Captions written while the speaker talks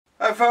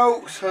Hi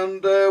folks,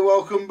 and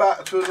welcome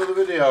back to another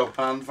video,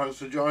 and thanks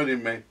for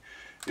joining me,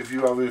 if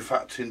you have in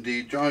fact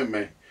indeed joined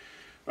me.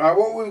 Right,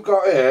 what we've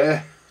got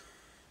here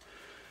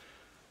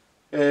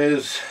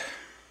is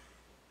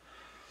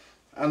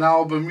an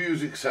Alba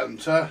music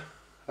centre.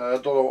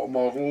 Don't know what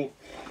model,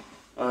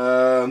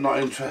 not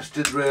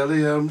interested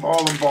really.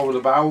 All I'm bothered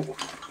about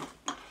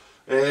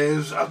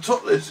is I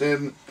took this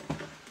in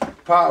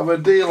part of a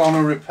deal on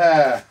a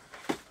repair.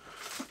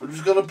 I'm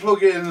just going to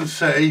plug in and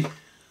see.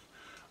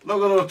 I'm not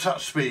going to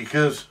attach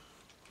speakers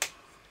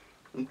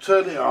and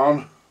turn it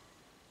on,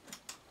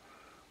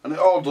 and it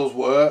all does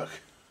work.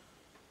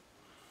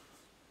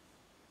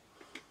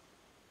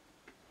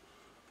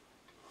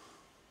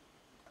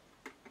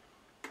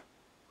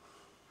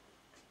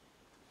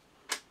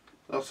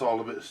 That's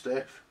all a bit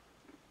stiff,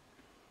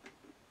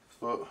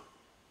 but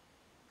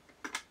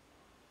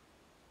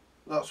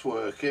that's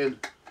working.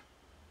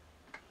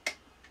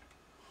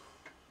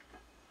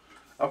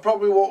 I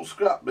probably won't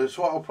scrap this.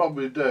 What I'll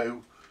probably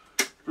do,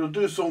 I'll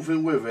do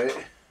something with it.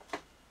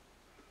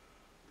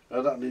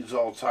 That needs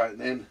all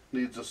tightening,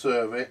 needs a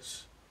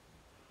service.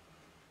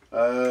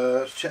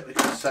 Let's check the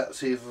cassette,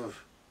 see if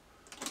I've...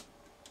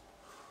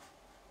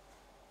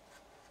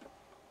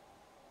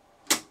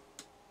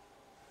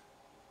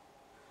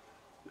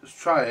 It's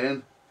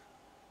trying.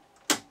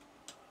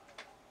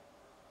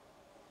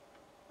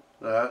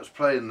 It's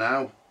playing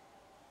now.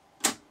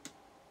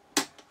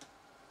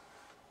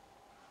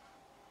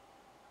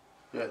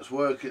 Yeah, it's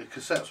working. The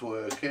cassette's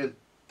working.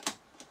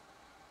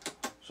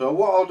 So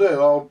what I'll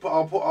do,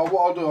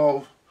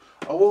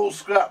 I won't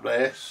scrap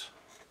this.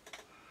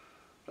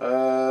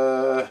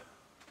 I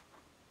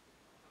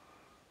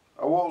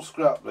won't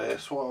scrap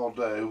this. What I'll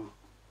do,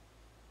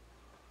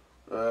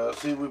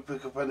 see if we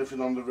pick up anything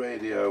on the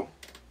radio.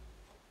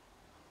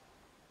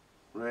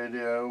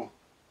 Radio.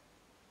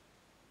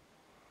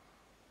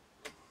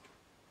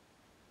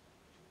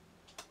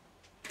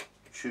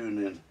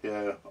 Tuning,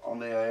 yeah, on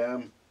the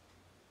AM.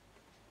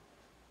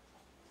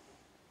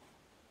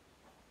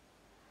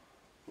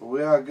 Well,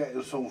 we are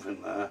getting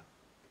something there.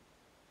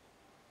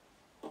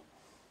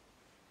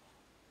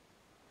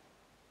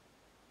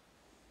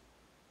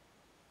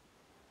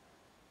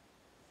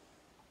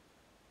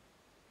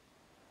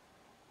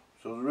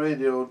 So the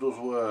radio does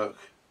work.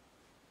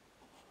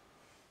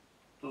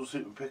 Doesn't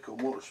seem to pick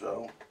up much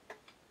though.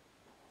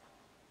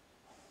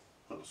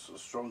 That's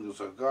as strong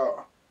as I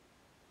got.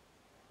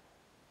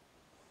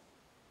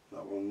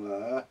 That one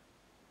there.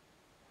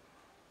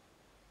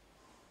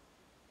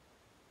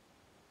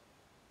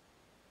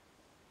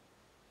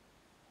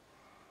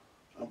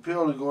 I'm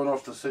purely going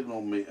off the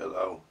signal meter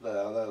though. There's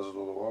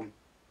another one.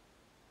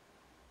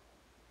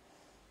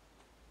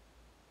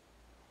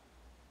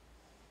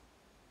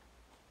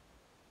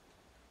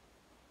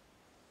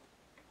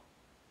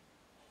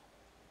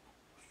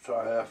 Let's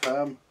try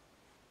FM.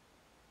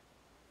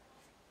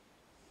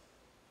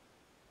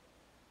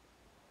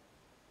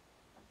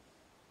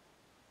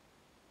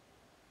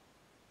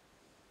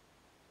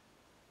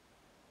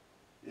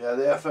 Yeah,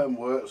 the FM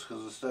works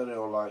because the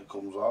stereo light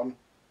comes on.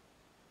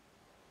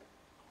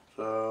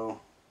 So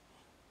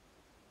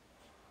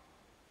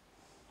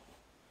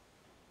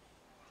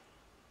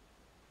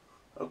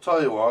I'll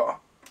tell you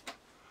what,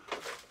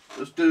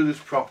 let's do this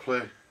properly.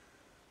 Let's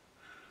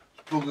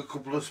plug a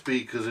couple of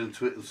speakers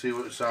into it and see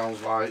what it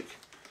sounds like.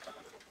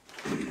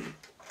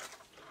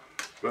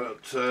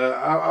 But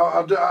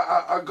I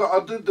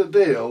did the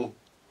deal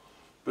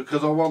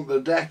because I want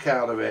the deck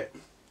out of it.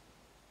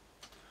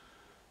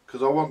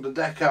 Because I want the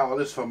deck out of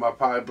this for my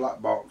Pi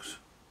black box.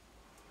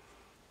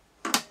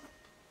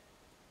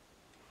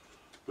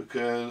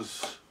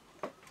 Because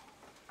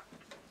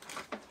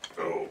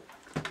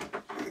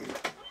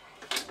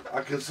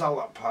I can sell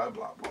that Pi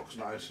black box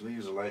nice and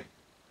easily.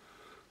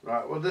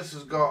 Right, well this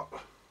has got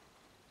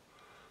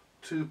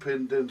 2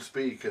 pinned in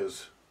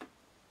speakers.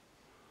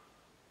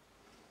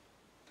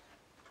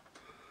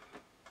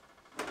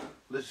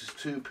 This is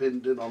 2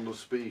 pinned in on the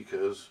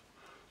speakers.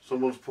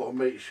 Someone's put a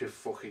makeshift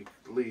fucking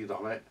lead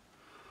on it.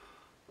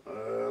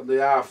 They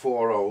are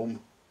 4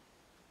 ohm.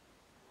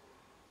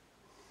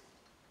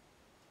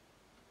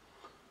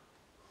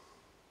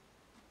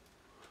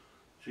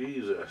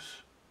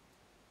 Jesus.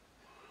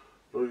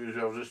 Don't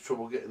usually have this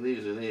trouble getting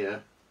these in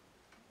here.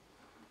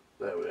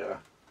 There we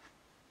are.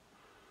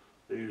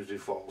 They usually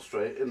fall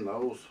straight in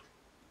those.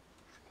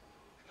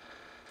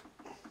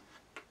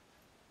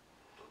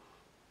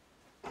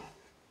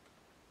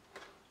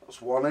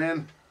 That's one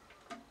in.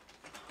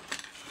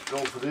 Go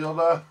for the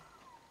other.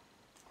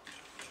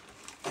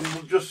 And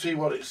we'll just see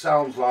what it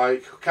sounds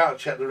like. I can't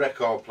check the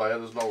record player,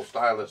 there's no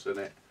stylus in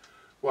it.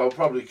 Well,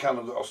 probably can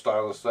have got a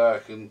stylus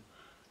there,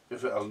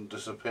 if it hasn't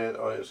disappeared.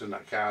 Oh, it's in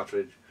that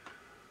cartridge.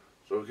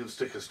 So we can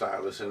stick a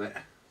stylus in it,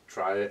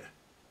 try it.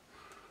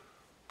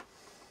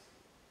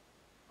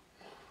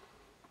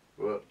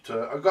 But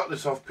I got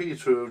this off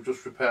Peter, who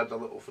just repaired the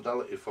little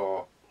fidelity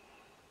for.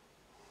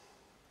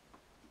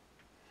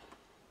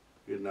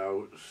 You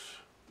know,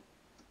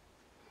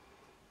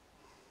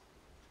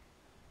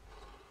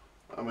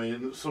 I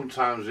mean,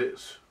 sometimes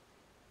it's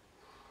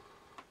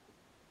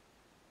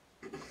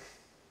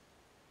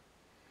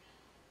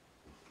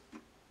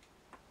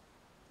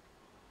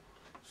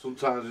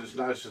sometimes it's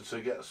nicer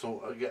to get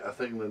a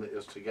thing than it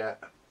is to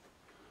get.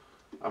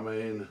 I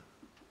mean,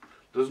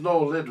 there's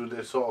no lid with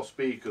this or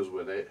speakers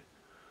with it,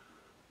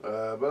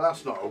 but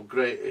that's not a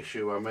great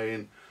issue. I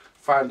mean,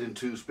 finding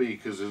 2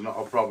 speakers is not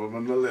a problem,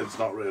 and the lid's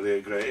not really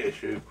a great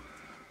issue.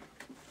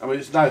 I mean,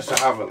 it's nice to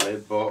have a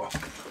lid, but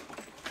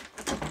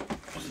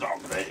it's not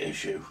a great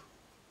issue.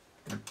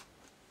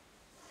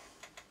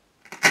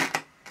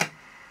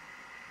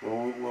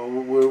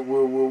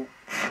 We'll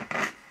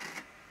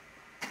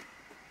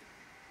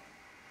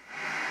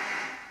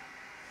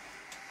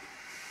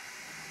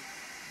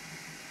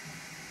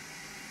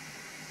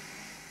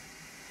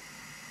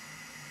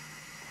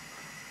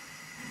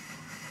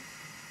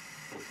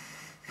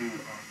who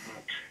are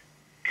not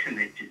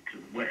connected to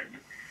the web,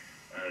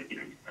 you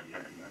know, and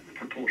the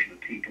proportion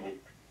of people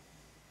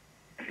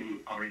who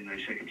are in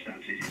those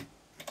circumstances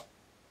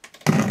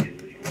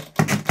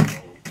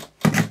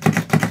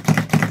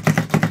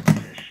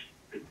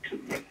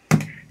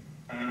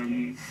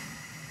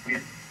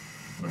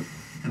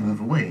to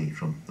move away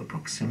from the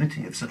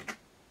proximity of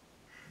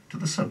to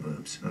the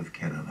suburbs of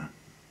Kerala.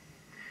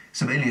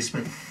 Somalia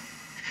spent,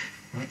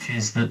 which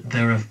is that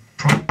there are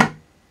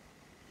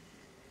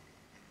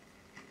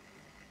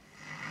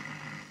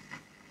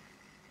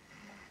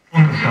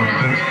on the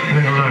substance,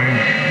 let alone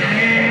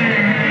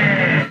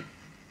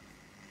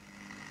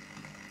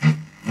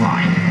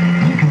why,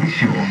 you can be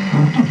sure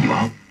we'll give you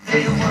up.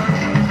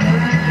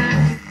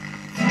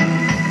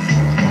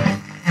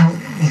 Now,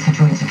 we can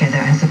join together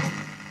and support.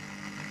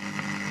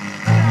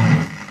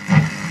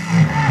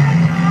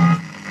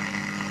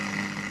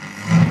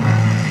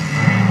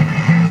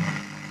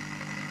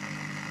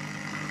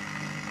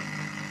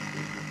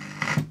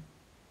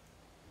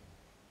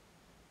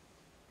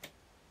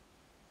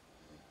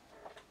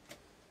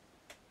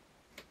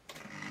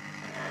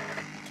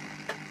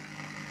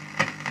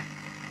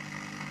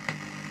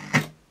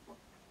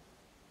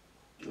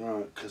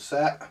 Right,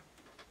 cassette.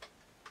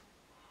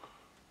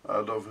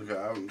 I don't think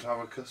I happen to have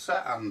a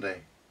cassette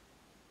handy.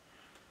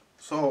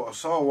 So I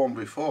saw one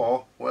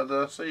before. Where did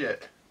I see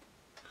it?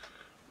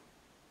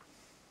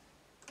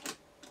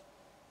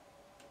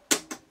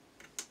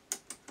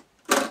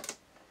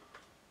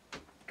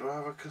 Do I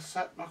have a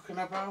cassette knocking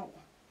about?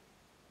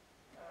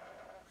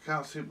 I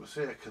can't seem to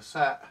see a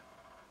cassette.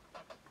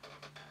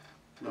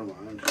 Never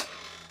mind.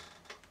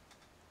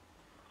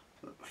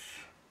 Let's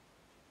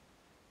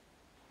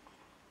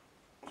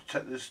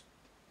take this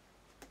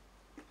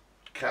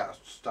cat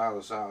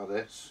stylus out of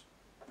this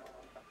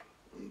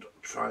and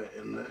try it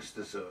in this.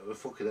 The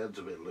fucking head's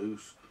a bit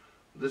loose.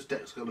 This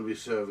deck's going to be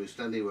serviced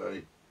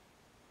anyway.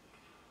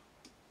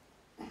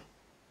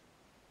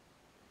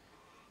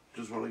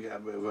 Just want to get a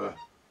bit of a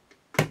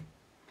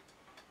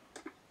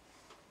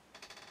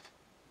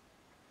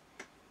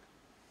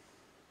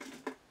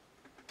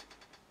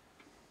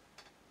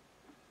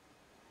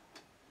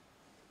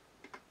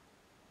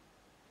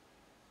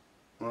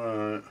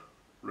right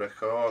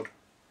record.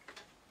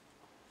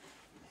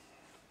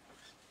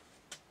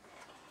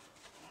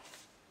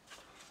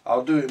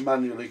 I'll do it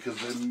manually because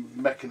the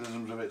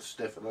mechanism's a bit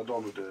stiff and I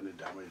don't want to do any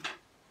damage.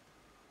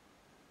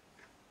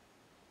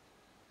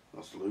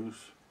 That's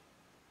loose.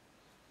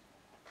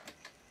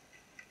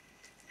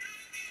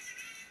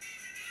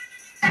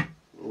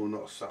 Oh,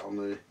 not sat on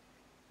the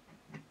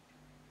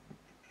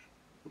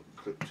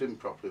clipped in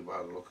properly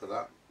by the look of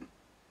that.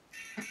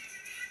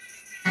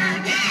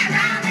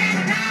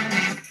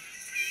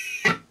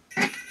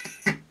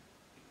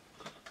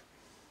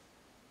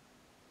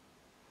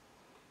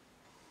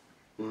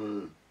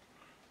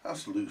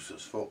 That's loose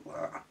as fuck,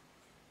 that.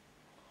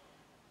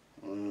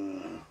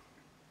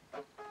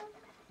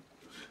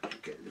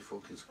 Get the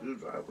fucking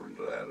screwdriver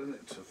under there, isn't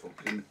it, to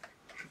fucking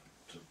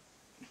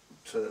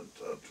to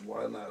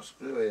wind that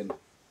screw in.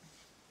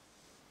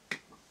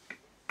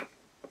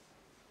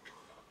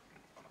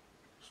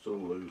 Still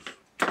loose.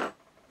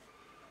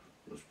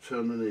 Let's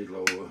turn the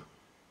needle over.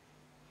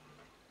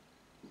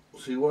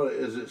 See what it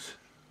is, it's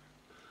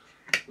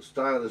the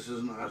stylus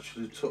isn't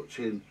actually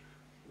touching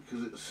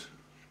because it's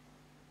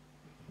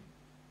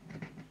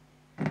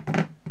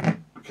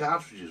the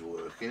cartridge is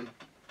working.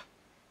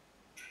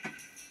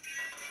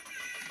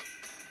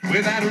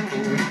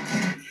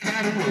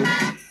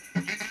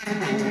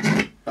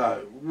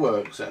 It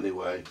works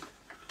anyway.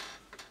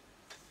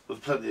 There's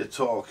plenty of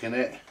torque in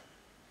it.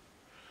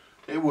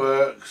 It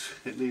works.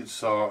 It needs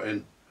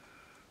sorting,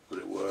 but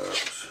it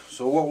works.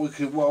 So what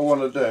I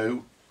want to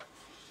do,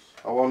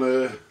 I want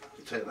to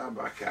take that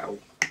back out.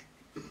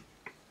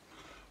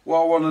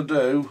 What I want to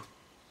do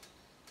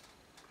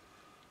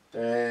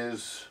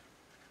is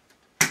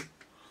I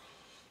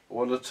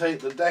want to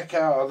take the deck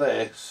out of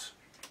this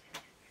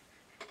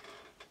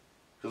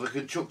because I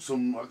can chuck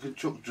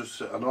just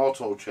an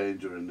auto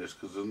changer in this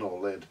because there's no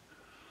lid.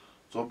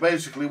 So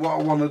basically what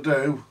I want to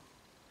do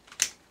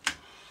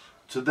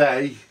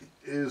today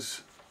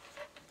is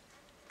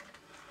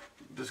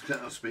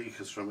disconnect the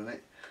speakers for a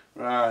minute.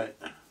 Right,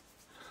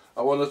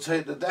 I want to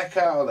take the deck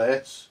out of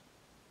this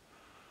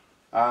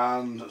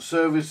and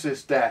service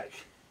this deck,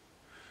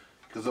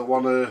 because I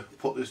want to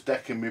put this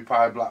deck in my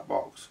pie black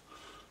box.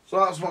 So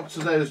that's what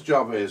today's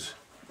job is.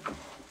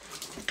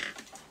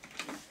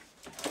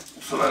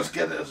 So let's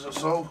get it.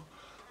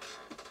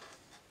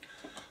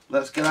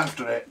 Let's get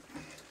after it.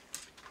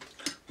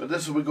 But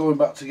this will be going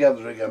back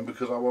together again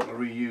because I want to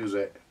reuse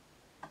it.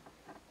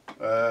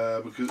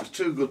 Because it's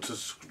too good to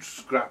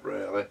scrap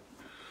really.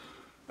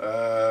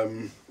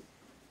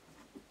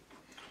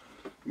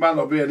 Might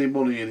not be any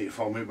money in it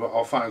for me, but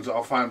I'll find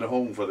a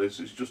home for this.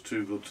 It's just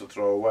too good to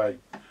throw away.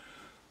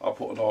 I'll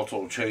put an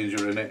auto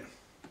changer in it,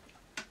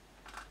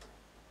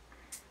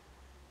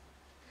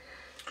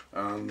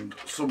 and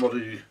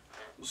somebody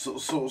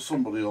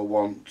will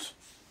want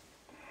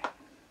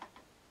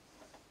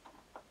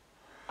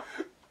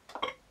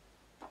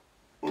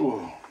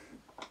ooh.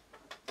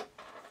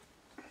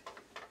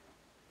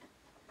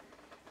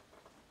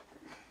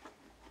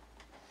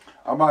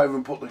 I might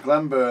even put the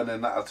Glenburn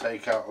in that I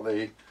take out of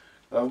the.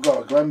 I've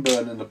got a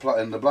Glenburn in the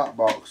black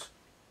box,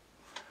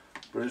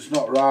 but it's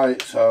not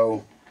right.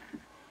 So,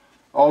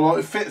 although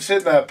it fits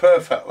in there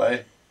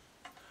perfectly,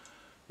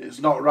 it's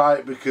not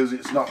right because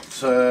it's not.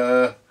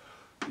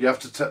 You have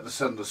to take the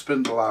centre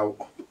spindle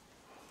out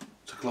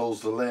to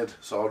close the lid.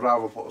 So I'd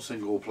rather put a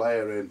single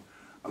player in,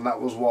 and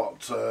that was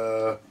what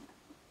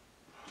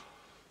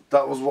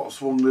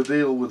swung the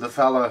deal with the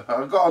fella.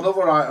 I got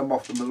another item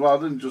off them as well.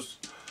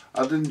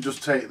 I didn't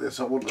just take this.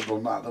 I wouldn't have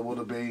done that. There would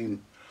have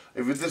been,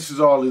 if this is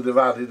all he'd have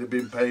had, he'd have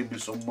been paying me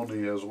some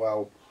money as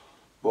well.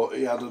 But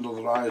he had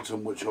another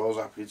item which I was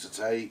happy to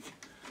take,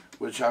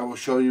 which I will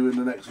show you in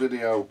the next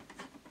video.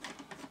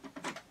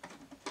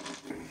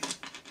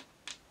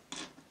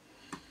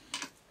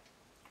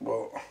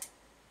 But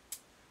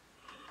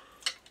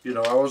you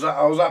know, I was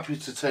happy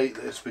to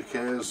take this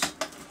because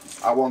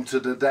I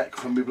wanted a deck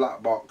for my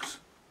black box.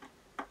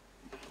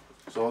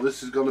 So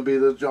this is going to be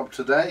the job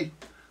today.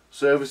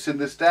 Servicing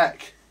this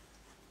deck,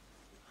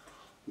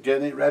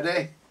 getting it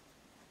ready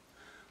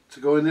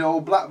to go in the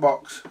old black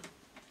box.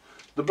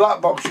 The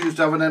black box used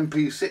to have an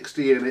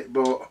MP60 in it,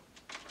 but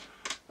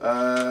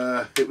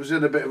it was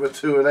in a bit of a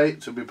 2 and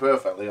 8 to be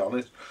perfectly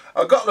honest.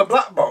 I got the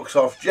black box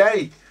off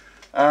Jay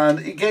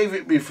and he gave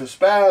it me for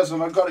spares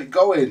and I got it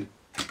going.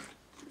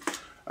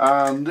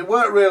 And there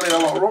weren't really a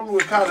lot wrong.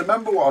 I can't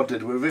remember what I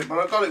did with it, but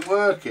I got it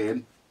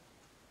working.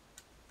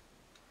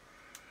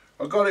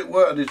 I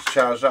need to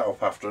charge that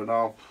up after and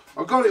all.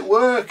 I got it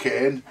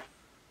working,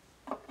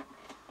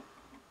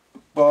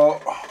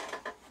 but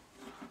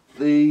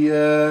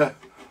the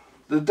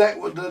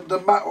deck,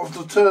 the mat of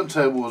the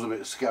turntable was a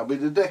bit scabby.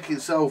 The deck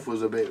itself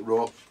was a bit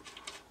rough,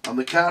 and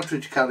the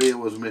cartridge carrier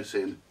was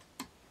missing.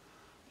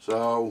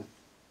 So,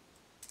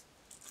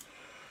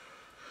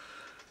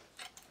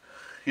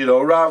 you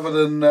know, rather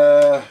than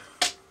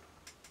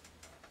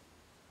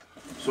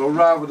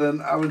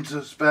having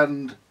to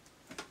spend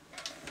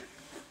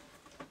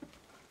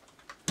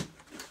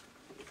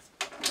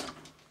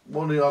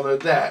money on a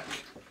deck,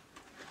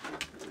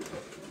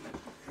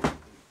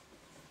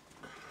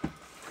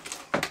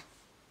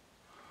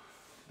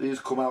 these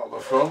come out the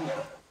front.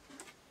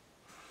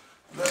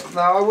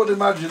 Now I would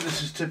imagine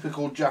this is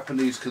typical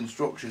Japanese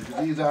construction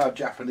because these are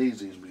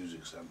Japanese, these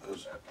music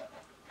centres.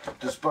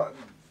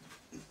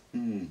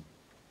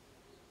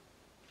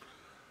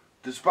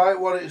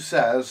 Despite what it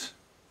says,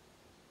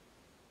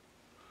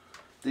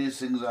 these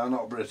things are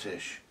not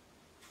British.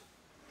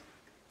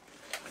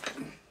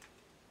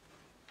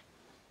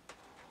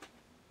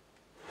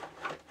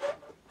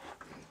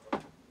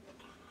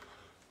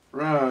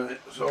 Right,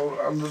 so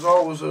and there's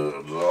always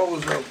a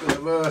bit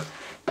of a.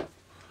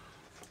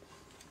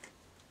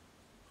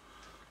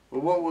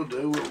 Well, what we'll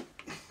do,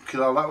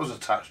 because that was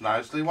attached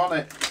nicely,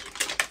 wasn't it?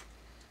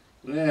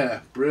 Yeah,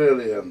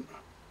 brilliant.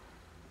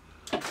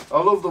 I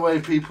love the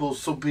way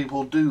some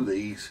people do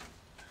these.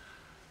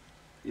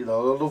 You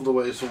know, I love the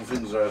way some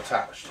things are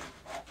attached.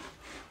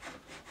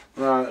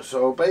 Right,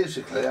 so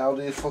basically, how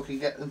do you fucking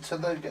get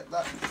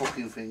that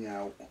fucking thing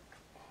out?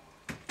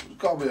 There's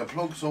got to be a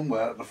plug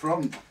somewhere at the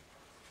front.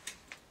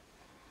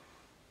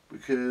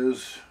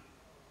 Because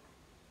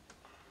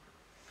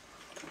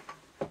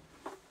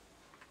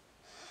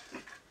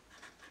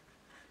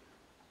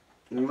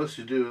unless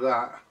you do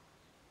that,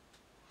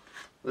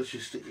 unless you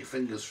stick your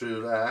fingers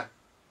through there,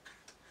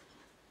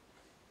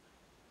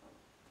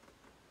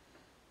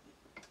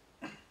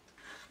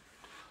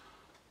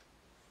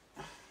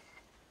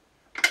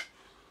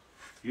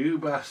 you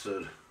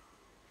bastard.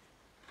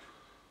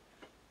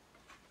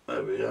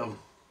 There we go.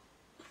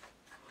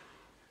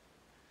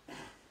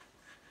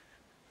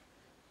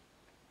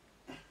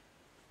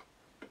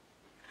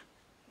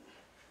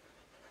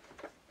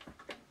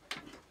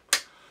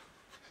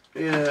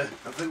 Yeah,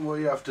 I think what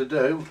you have to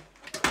do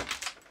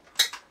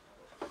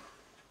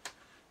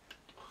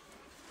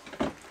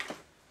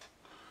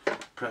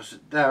press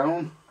it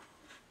down,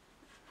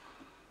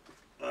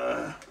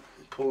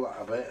 pull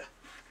that a bit,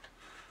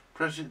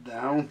 press it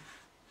down,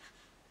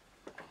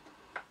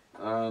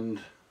 and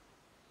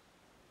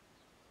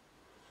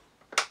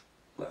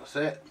that's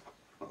it.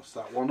 That's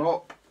that one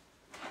up.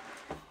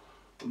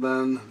 And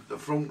then the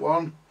front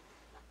one,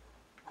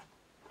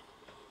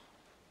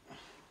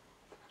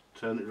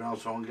 Turn it around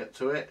so I can get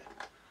to it.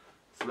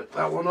 Flip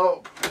that one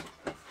up.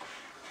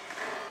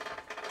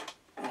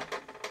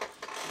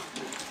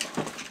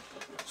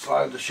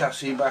 Slide the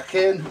chassis back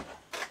in.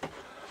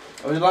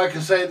 I mean, like I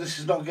say, this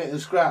is not getting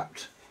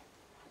scrapped.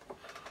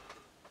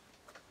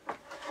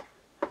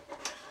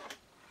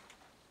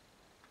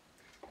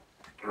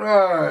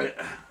 Right.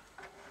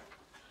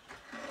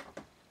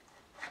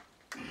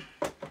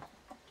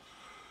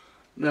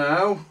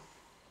 Now,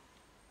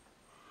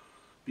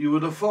 you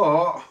would have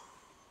thought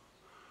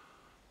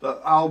that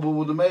Alba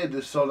would have made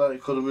this so that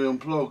it could have been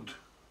unplugged.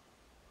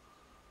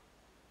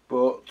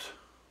 But,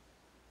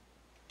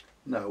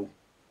 no.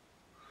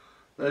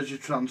 There's your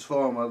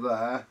transformer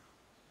there.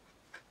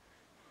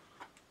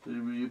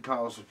 Your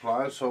power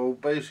supply. So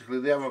basically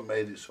they haven't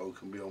made it so it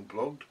can be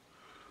unplugged.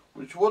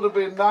 Which would have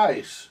been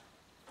nice.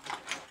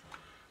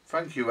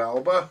 Thank you,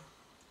 Alba.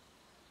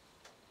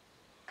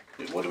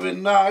 It would have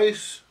been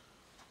nice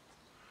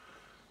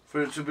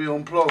for it to be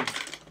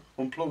unplugged,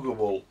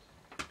 unpluggable.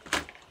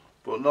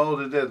 But no,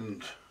 they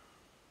didn't.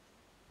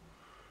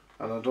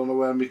 And I don't know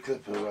where my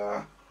clippers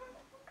are.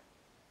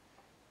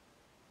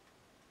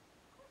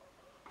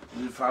 I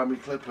need to find my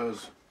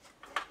clippers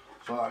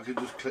so that I can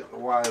just clip the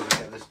wires and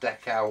get this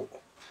deck out.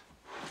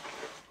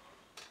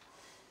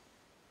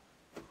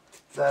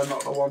 They're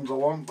not the ones I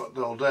want, but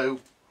they'll do.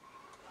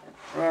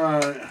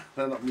 Right,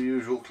 they're not my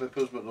usual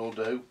clippers, but they'll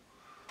do.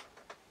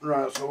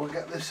 Right, so we'll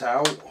get this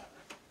out.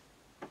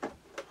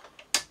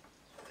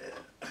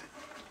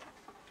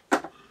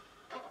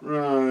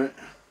 Right,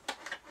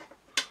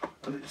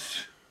 and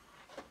it's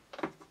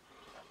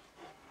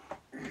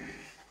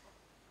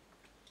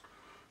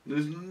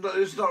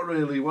not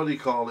really, what do you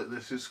call it?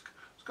 It's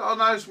got a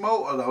nice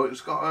motor though.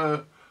 It's got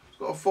a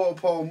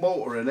 4-pole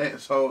motor in it,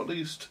 so at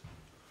least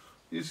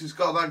it's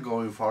got that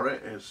going for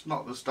it. It's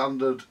not the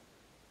standard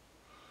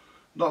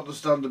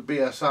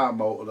BSR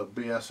motor that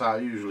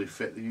BSR usually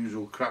fit, the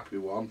usual crappy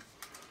one.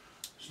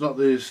 It's not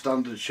the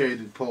standard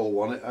shaded pole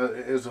one. It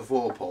is a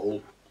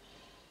 4-pole.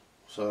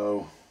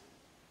 So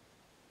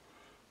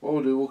what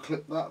we'll do, we'll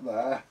clip that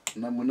there,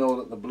 and then we know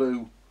that the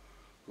blue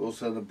goes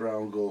there, the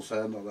brown goes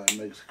there. Not that it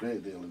makes a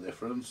great deal of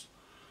difference.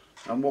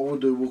 And what we'll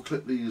do, we'll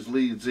clip these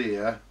leads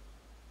here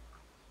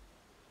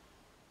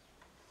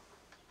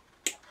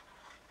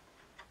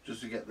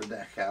just to get the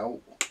deck out.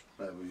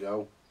 There we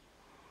go.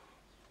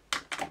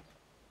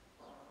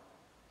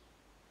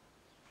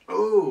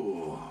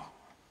 Oh,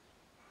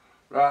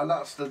 right,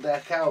 that's the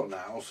deck out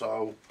now,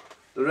 so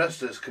the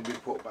rest of this can be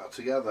put back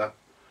together.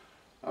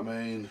 I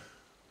mean,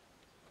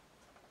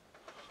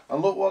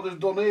 and look what they've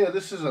done here.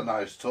 This is a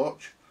nice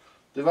touch.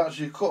 They've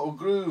actually cut a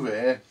groove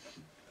here,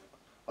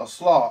 a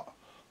slot,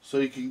 so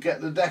you can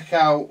get the deck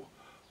out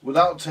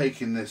without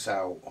taking this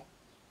out.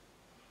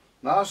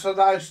 Now that's a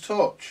nice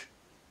touch.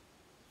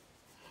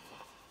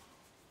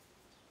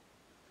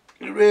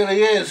 It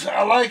really is.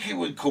 I like it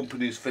when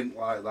companies think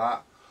like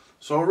that.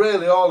 So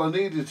really all I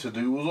needed to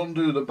do was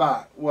undo the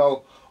back.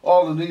 Well,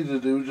 all I needed to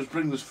do was just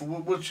bring this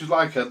forward, which is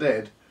like I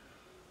did,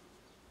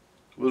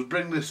 was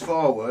bring this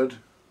forward,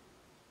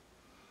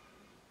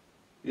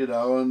 you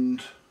know,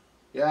 and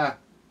yeah.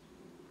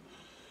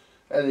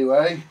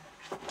 Anyway,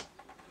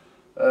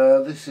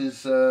 this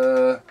is,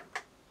 yeah,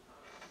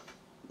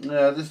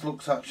 this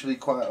looks actually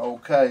quite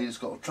okay. It's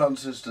got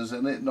transistors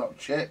in it, not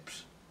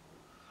chips.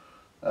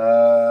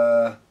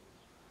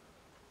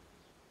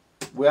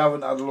 We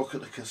haven't had a look at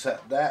the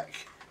cassette deck.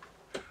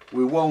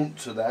 We won't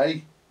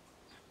today.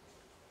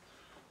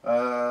 We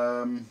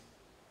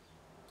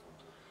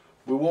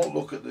won't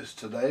look at this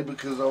today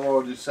because I've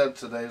already set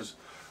today's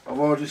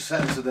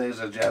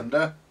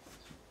agenda.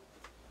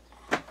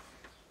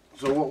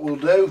 So what we'll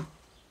do,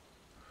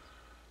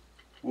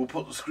 we'll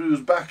put the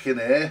screws back in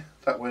here.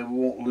 That way we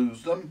won't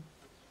lose them.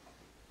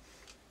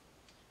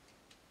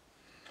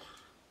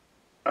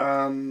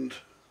 And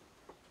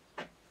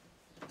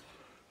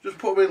just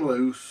put them in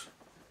loose.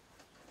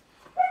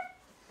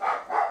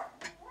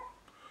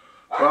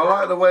 But I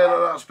like the way that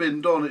that's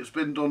been done. It's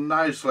been done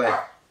nicely.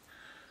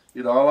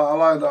 You know, I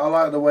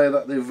like the way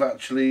that they've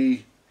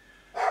actually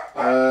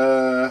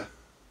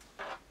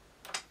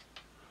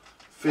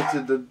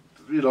fitted the,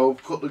 you know,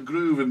 cut the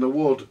groove in the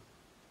wood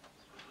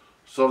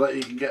so that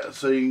you can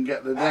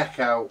get the deck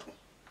out.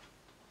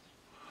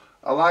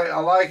 I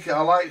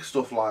like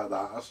stuff like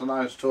that. That's a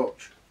nice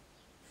touch.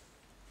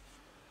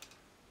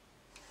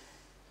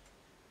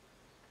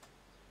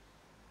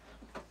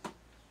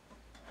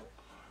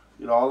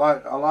 You know,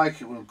 I like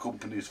it when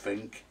companies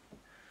think,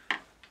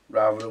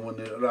 rather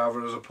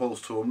as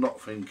opposed to them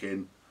not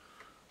thinking.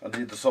 I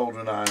need the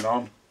soldering iron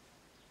on.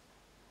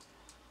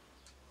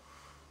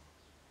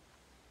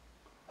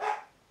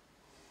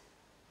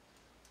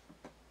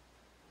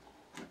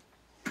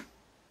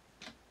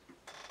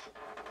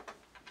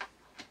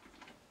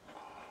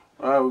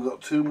 Right, we've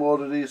got 2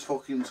 more of these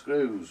fucking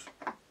screws.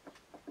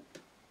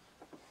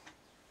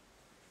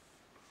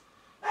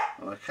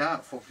 And I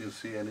can't fucking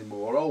see any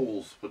more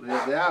holes, but they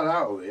are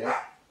out of here.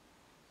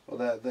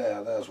 Well,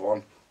 there's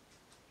one.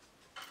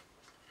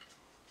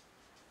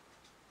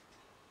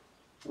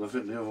 And I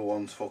think the other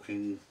one's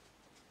fucking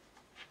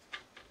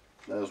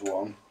There's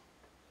one.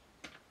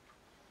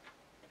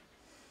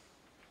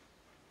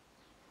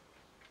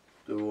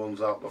 The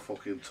one's out the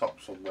fucking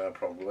top somewhere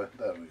probably.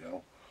 There we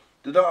go.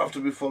 They don't have to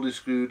be fully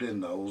screwed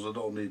in, those. I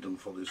don't need them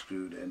fully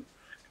screwed in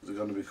because they're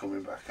going to be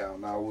coming back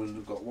out. Now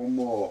we've got one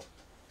more.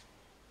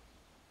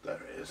 There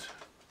it is.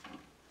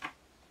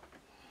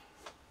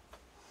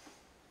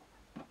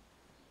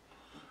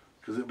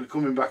 Because it'll be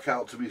coming back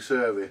out to be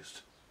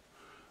serviced.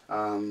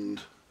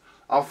 And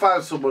I'll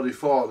find somebody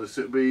for this.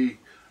 It'll be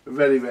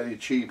very, very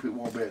cheap. It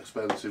won't be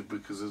expensive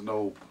because there's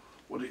no,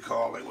 what do you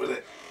call it with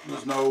it?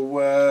 There's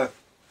no,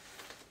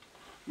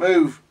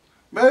 move!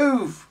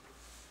 Move!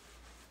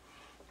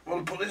 I'm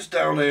going to put this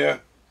down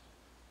here.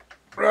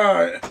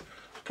 Right.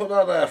 Put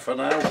that there for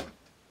now.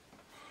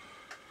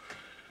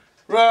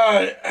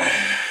 Right.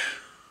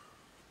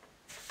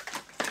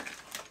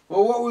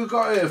 Well, what we've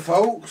got here,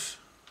 folks,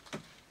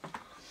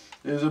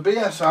 is a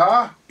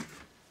BSR.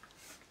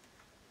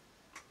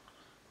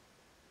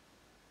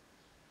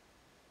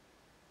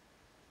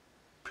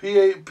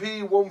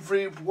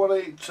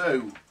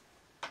 P128.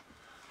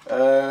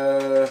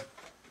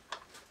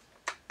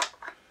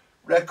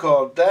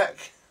 Record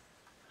deck.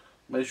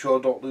 Make sure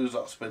I don't lose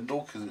that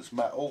spindle because it's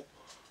metal.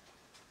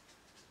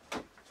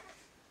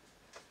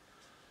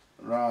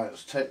 Right,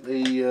 let's take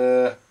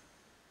the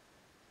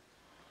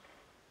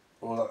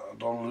oh, I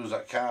don't want to lose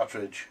that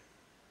cartridge.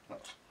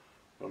 That's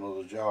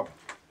another job.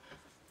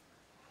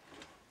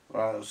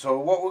 Right, so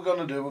what we're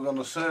going to do, we're going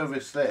to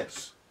service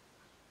this.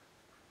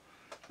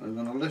 I'm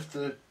going to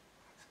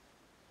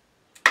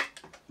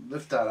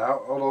lift that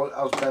out, although it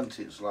has bent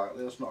it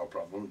slightly, that's not a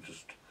problem,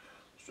 just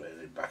straighten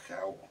it back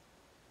out.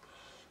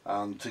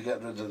 And to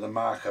get rid of the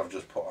mark I've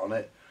just put on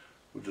it,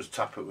 we'll just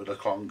tap it with a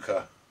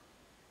clonker.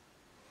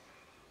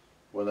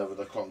 Whenever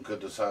the clonker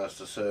decides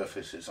to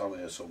surface, it's on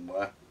here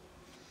somewhere.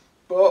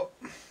 But,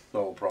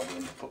 no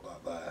problem, put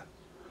that there.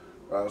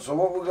 Right, so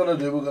what we're going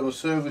to do, we're going to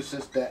service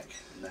this deck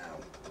now.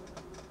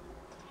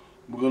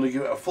 We're going to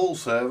give it a full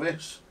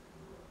service.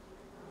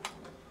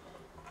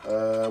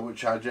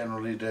 Which I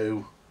generally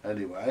do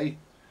anyway.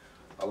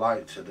 I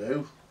like to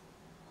do.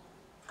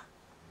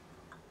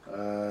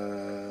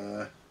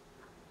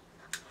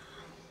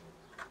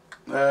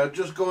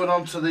 Just going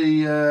on to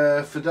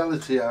the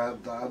fidelity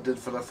that I did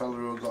for the fella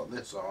who got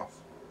this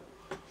off.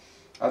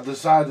 I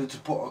decided to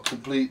put a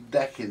complete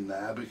deck in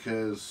there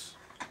because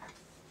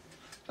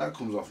that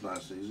comes off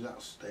nice and easy,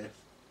 that's stiff.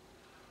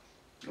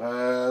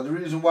 The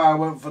reason why I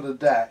went for the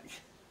deck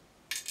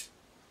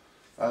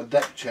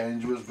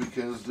change was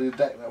because the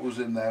deck that was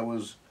in there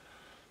was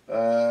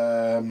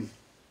that's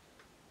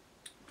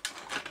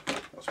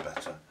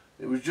better.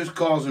 It was just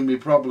causing me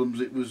problems.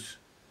 It was,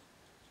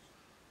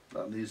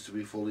 that needs to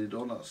be fully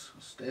done, that's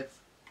stiff.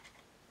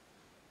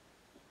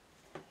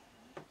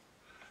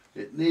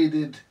 It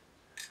needed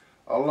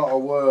a lot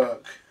of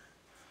work,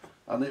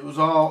 and it was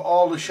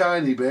all the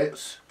shiny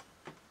bits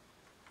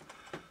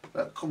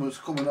that was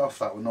coming off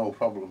that with no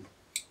problem.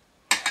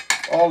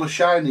 All the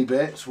shiny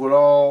bits were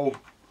all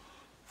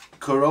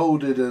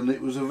corroded, and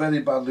it was a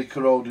very badly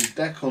corroded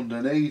deck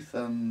underneath,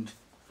 and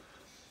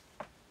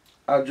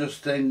I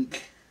just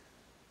think,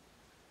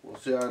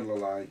 what's the idler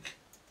like?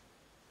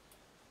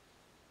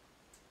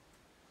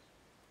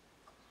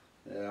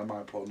 Yeah, I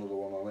might put another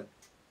one on it.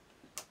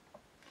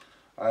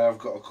 I have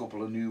got a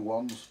couple of new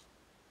ones.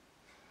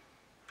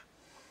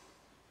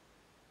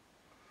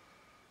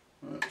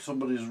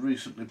 Somebody's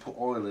recently put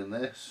oil in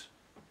this.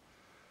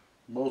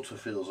 Motor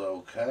feels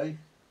okay.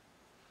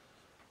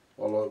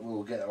 Well, it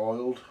will get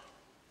oiled.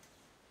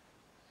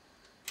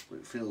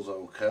 It feels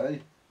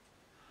okay.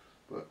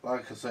 But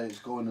like I say, it's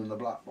going in the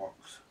black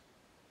box.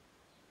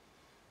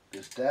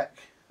 This deck,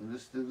 and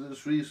this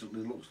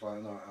recently looks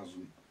like, no, it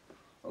hasn't.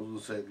 I was going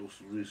to say it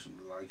looks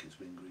recently like it's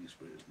been greased,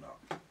 but it's not.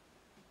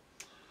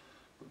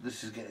 But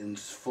this is getting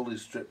fully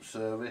stripped,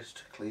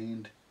 serviced,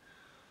 cleaned,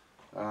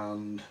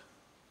 and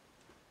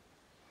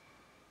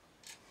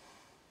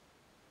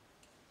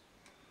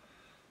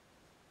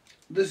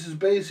this is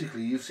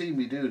basically, you've seen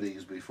me do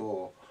these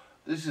before,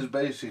 this is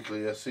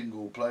basically a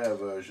single player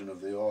version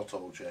of the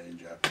auto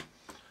changer.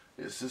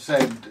 It's the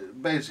same,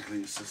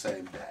 basically it's the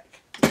same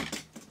deck.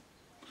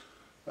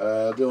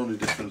 The only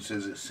difference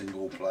is it's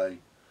single play,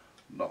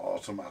 not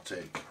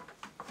automatic.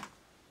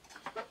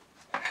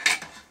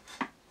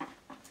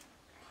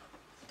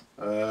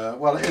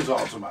 Well, it is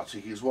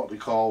automatic, it's what they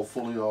call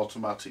fully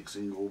automatic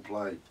single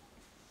play.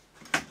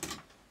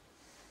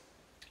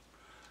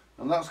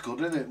 And that's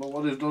good, isn't it? But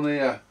what they've done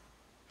here,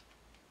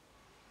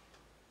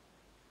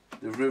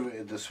 they've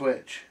riveted the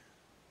switch.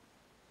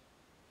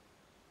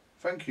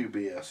 Thank you,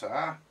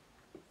 BSR.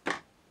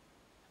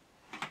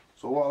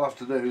 So what I'll have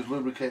to do is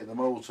lubricate the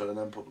motor and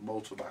then put the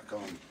motor back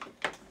on.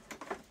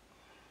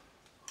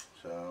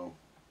 So,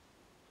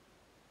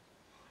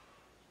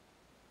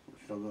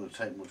 it's not going to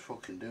take much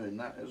fucking doing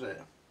that, is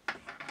it?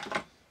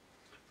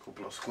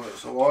 Couple of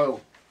squirts of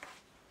oil.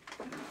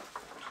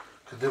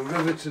 Because they've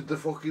riveted the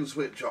fucking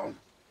switch on.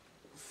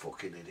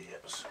 Fucking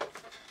idiots.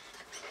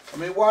 I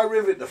mean, why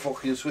rivet the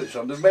fucking switch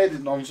on? They've made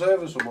it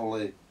non-serviceable.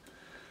 They've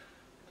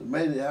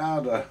made it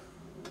harder.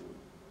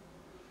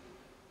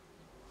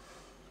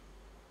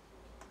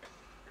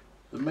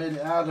 They made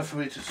it harder for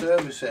me to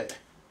service it.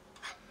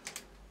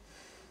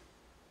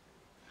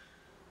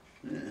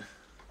 Yeah.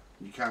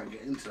 You can't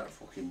get into that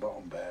fucking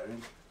bottom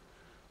bearing.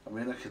 I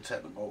mean, I could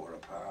take the motor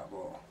apart,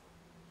 but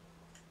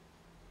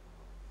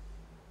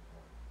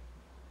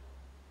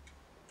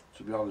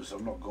to be honest,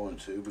 I'm not going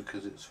to,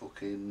 because it's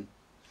fucking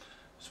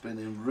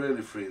spinning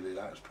really freely.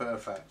 That's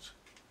perfect.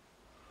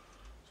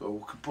 So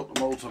we can put the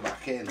motor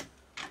back in.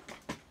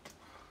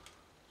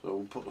 So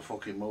we'll put the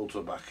fucking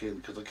motor back in,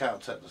 because I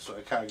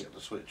can't get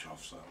the switch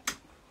off. So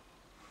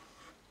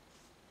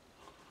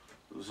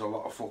there's a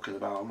lot of fucking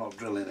about. I'm not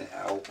drilling it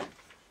out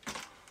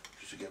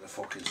just to get the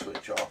fucking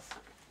switch off.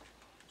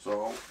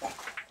 So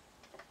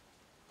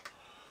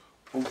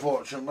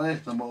unfortunately,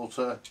 the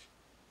motor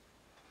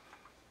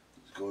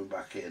is going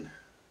back in.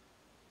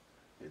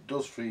 It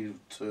does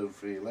turn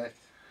freely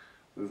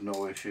with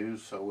no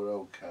issues, so we're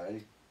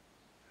okay.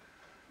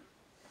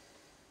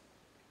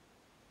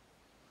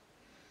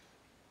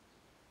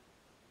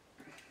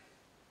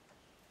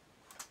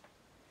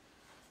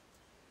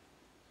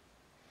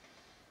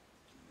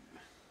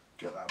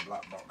 Get that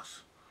black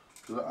box.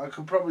 I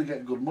could probably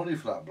get good money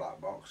for that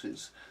black box.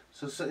 It's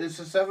a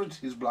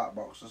 70s black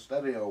box, a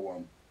stereo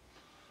one.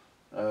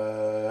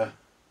 But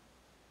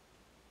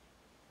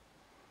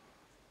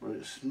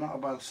it's not a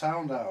bad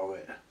sound out of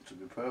it, to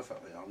be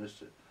perfectly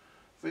honest. I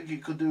think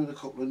it could do with a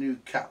couple of new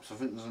caps. I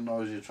think there's a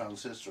noisy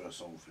transistor or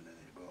something in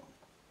it, but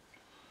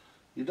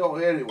you don't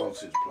hear it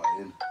once it's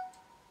playing.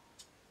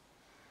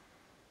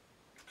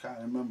 Can't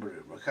remember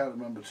it. I can't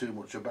remember too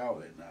much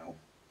about it now.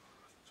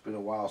 It's been a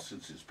while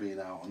since it's been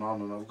out and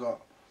on, and I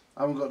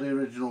haven't got the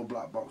original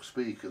black box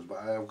speakers, but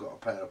I have got a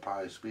pair of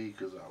Pi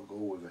speakers that'll go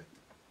with it.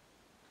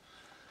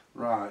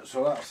 Right,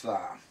 so that's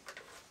that.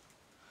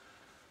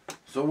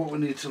 So what we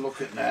need to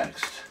look at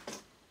next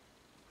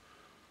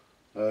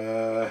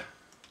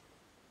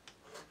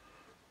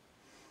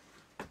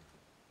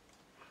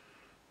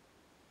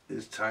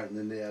is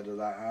tightening the head of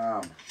that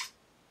arm.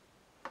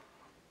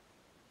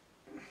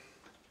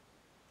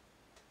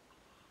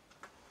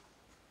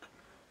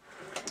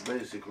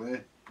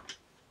 Basically,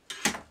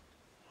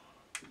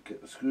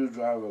 get the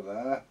screwdriver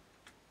there.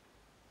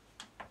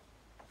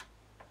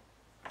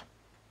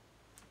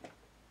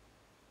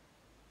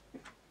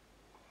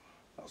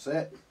 That's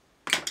it.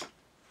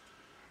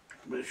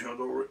 Make sure I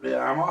don't rip the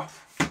arm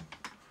off.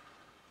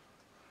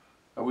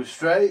 Are we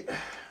straight?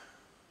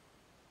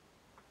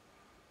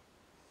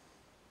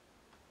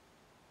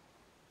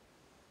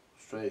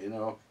 Straight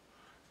enough.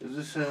 Is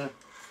this a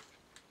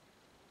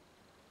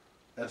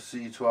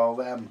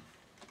SC12M?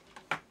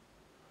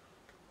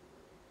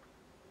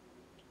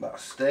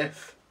 That's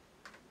stiff.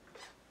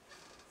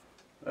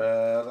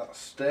 That's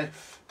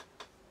stiff.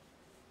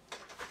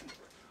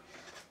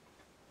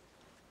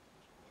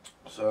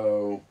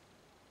 So,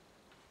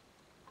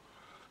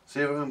 see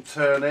if I can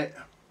turn it.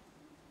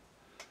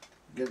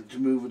 Get it to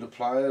move with the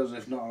pliers.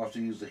 If not, I'll have to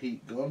use the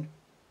heat gun.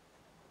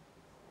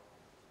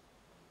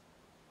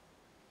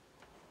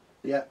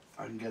 Yeah,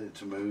 I can get it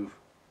to move.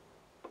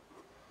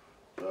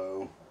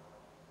 So,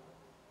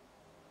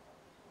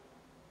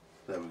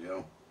 there we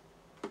go.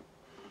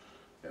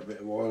 Get a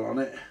bit of oil on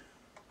it.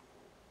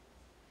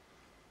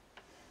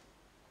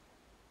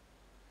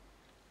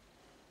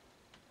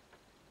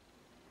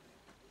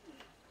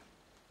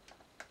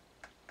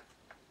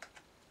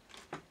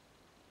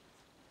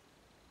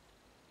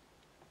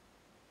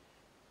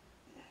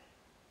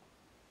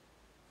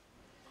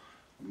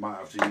 Might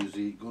have to use the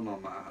heat gun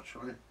on that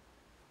actually.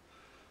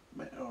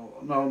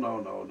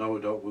 No,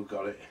 we don't, we've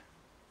got it.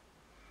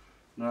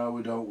 No,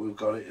 we don't, we've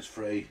got it, it's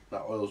free.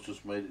 That oil's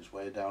just made its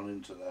way down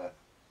into there.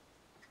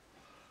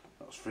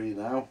 That's free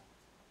now.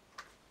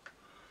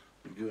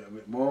 We give it a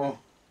bit more.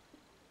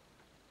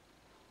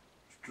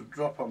 Just a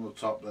drop on the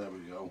top, there we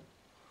go.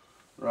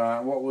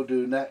 Right, what we'll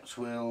do next,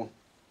 we'll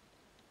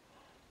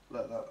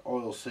let that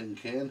oil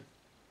sink in,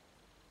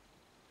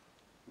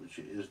 which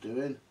it is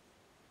doing.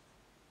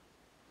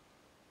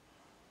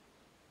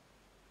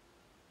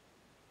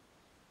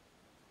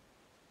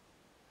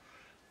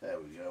 There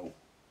we go.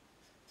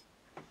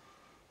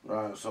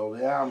 Right, so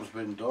the arm's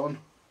been done.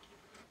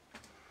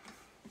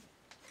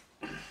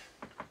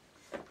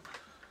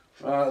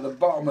 Right, the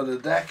bottom of the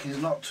deck is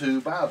not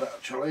too bad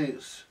actually.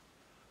 It's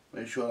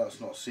make sure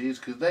that's not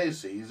seized, because they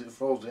seize, it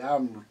throws the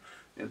arm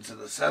into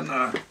the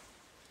centre.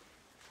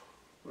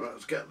 Right,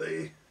 let's get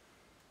the,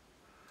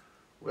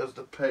 where's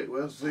the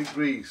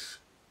grease?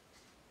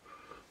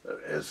 There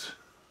it is.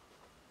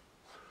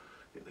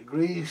 Get the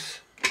grease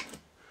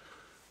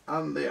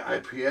and the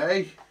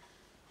IPA.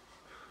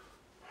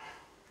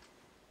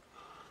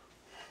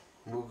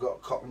 We've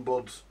got cotton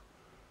buds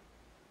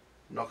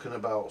knocking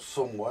about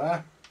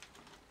somewhere.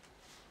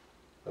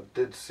 I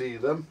did see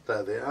them.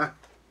 There they are.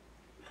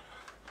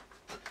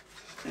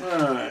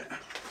 Right.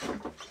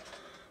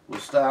 We'll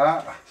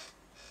start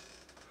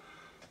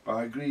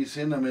by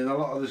greasing. I mean, a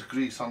lot of this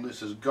grease on this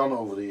has gone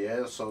over the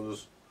years, so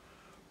there's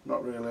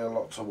not really a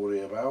lot to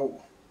worry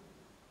about.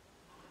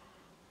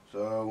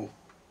 So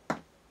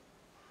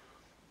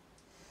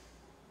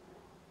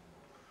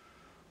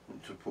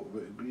to put a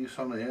bit of grease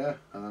on here,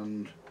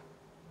 and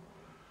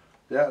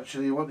they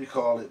actually, what do you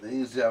call it,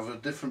 these, they have a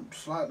different,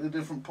 slightly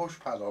different push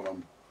pad on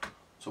them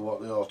to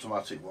what the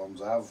automatic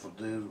ones have,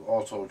 the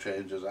auto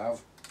changers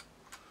have.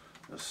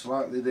 It's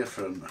slightly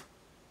different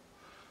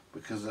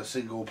because they're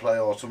single play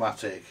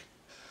automatic,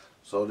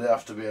 so they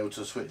have to be able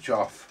to switch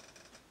off.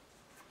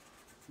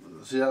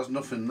 See, there's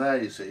nothing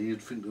there, you see.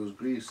 You'd think there was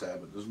grease there,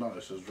 but there's not.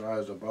 It's as dry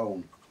as a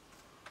bone.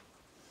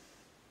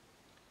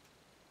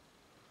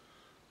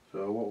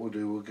 So what we'll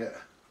do, we'll get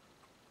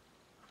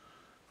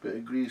a bit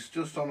of grease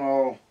just on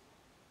all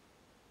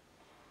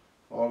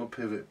the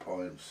pivot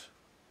points.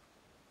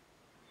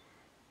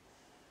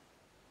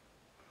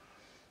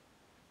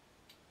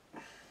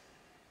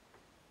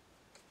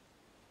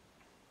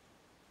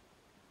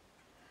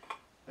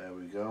 There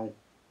we go.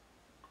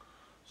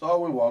 So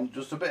all we want,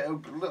 just a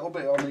little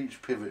bit on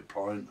each pivot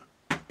point.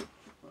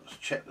 Let's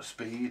check the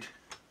speed.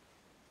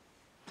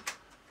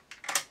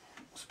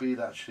 Speed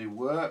actually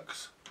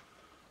works,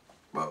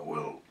 but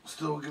we'll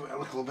still give it a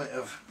little bit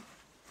of,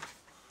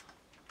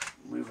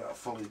 move that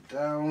fully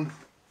down.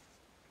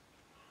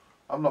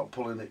 I'm not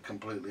pulling it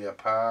completely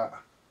apart.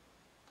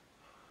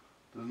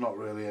 There's not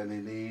really any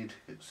need.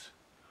 It's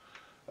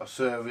a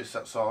service,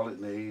 that's all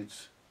it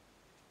needs.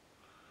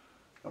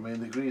 I mean,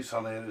 the grease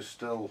on here is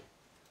still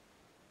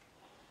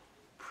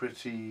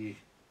pretty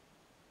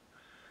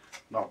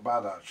not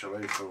bad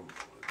actually. For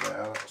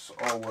yeah, that's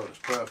all works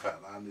perfect,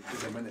 and it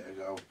did a minute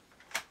ago.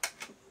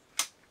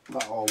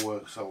 That all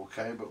works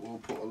okay, but we'll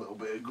put a little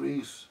bit of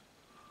grease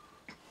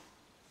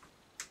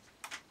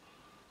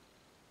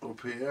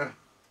up here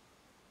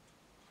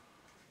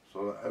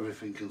so that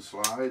everything can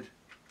slide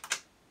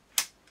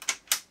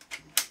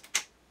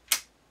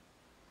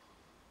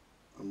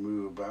and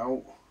move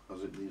about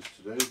as it needs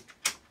to do.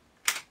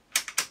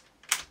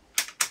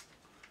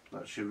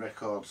 That's your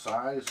record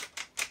size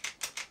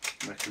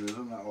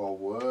mechanism, that all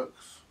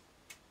works.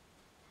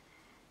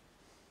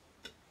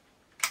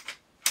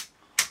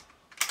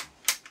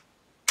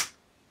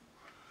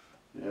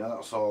 Yeah,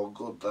 that's all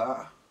good,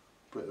 that.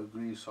 Bit of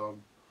grease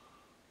on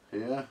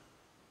here.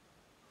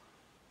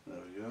 There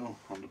we go,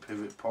 on the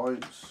pivot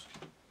points.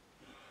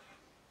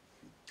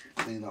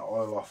 Clean that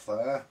oil off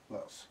there.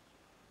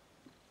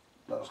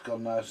 That's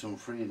gone nice and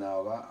free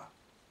now, that.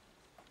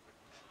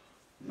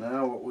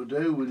 Now what we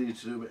do, we need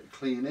to do a bit of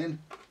cleaning,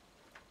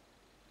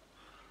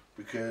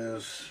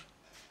 because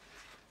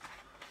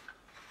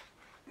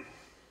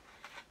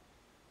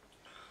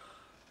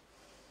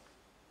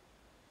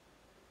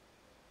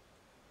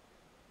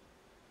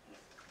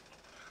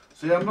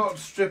see, I'm not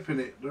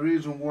stripping it. The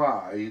reason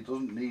why, it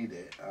doesn't need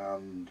it,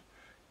 and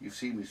you've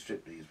seen me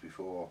strip these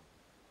before.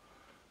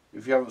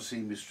 If you haven't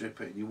seen me strip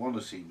it and you want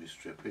to see me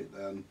strip it,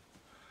 then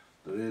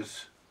there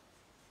is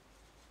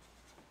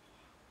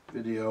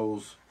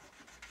videos.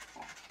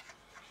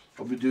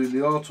 I'll be doing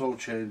the auto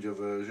changer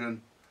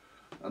version,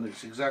 and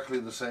it's exactly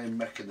the same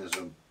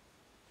mechanism.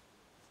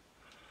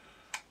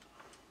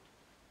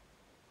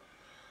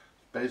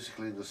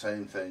 Basically the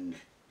same thing.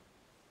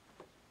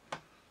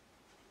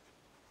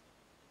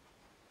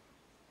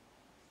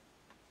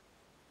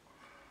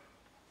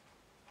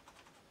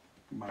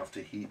 You might have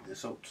to heat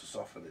this up to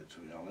soften it, to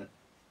be honest.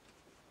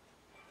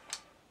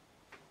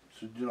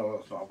 So you know,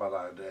 that's not a bad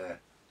idea.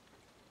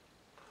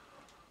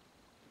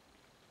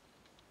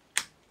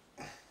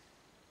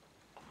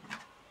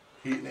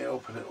 Heating it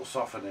up and it'll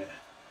soften it.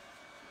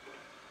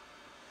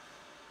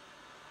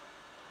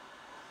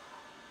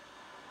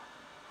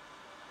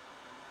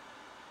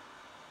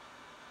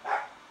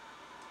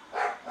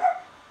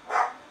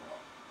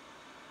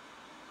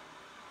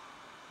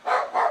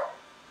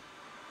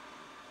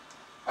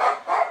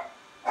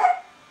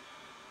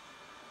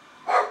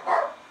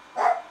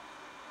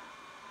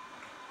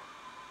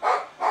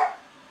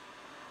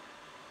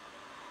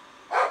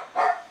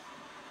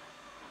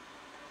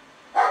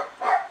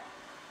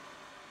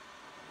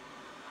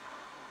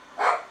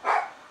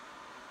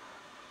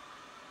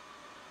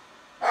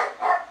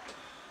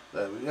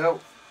 There we go.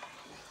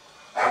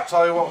 I'll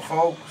tell you what,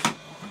 folks,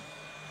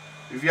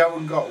 if you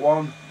haven't got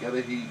one, get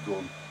a heat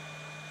gun.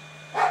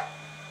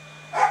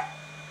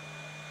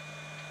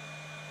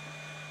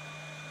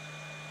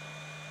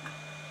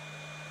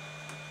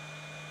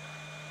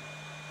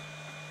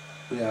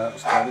 Yeah,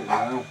 that's got it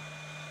now.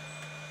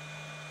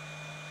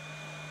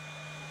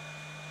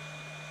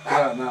 Look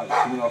at that now, it's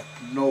coming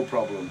off, no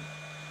problem.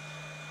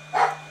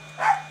 Yeah,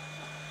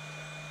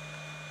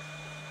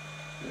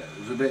 it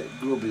was a bit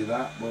grubby,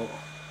 that, but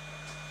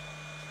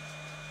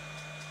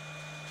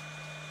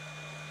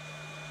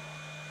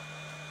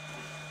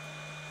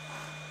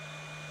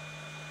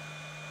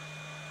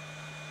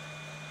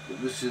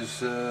this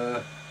is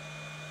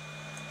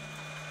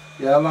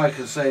yeah, like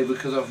I say,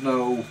 because I've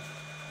no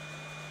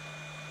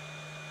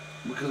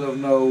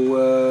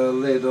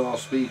lid or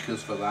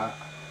speakers for that,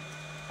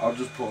 I'll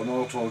just put an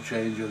auto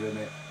changer in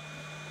it.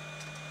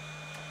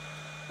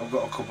 I've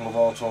got a couple of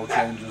auto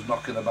changers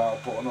knocking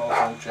about, put an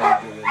auto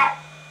changer in it.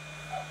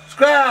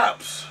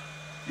 Scraps!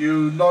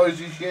 You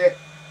noisy shit!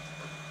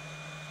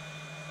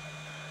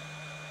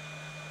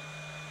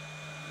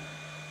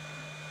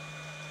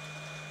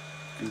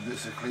 Give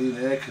this a clean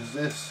air because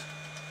this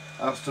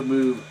has to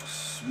move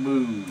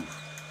smooth.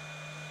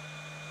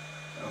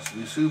 It has to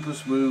be super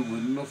smooth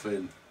with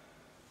nothing.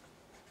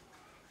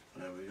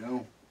 There we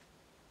go.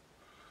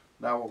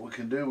 Now what we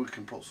can do, we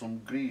can put some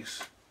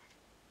grease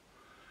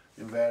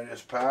in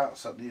various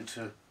parts that need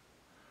to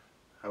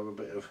have a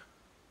bit of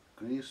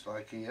grease,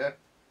 like here.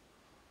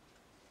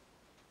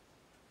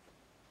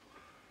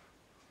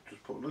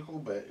 Just put a little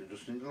bit, you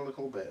just need a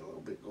little bit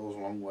goes a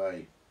long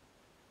way.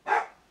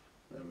 There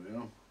we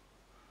go.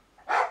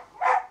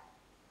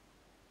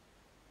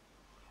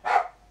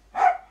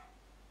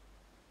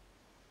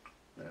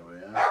 There we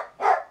are.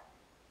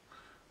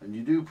 And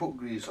you do put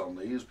grease on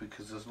these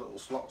because there's little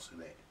slots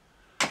in it.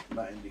 And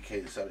that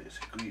indicates that it's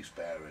a grease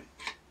bearing.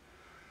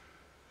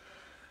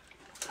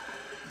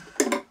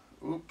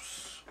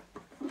 Oops.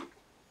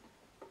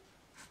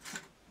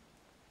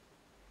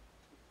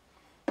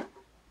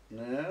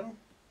 Now.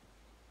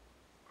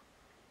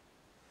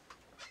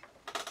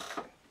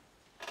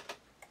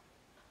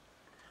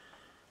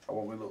 I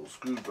want my little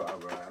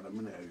screwdriver out a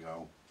minute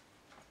ago.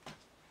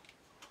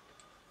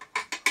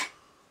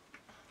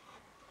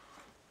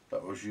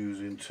 That I was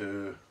using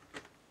to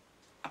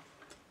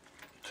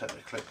take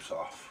the clips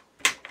off.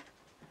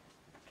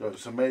 So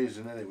it's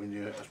amazing, isn't it, when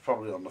you, it's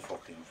probably on the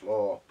fucking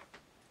floor.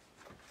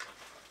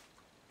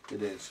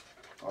 It is.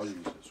 I'll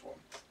use this one.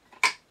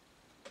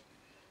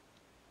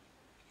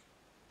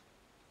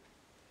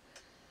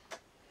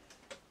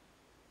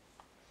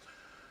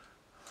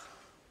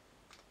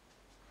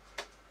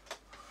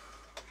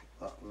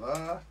 That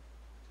there.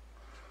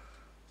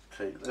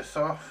 Take this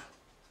off.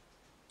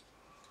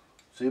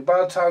 See,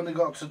 by the time they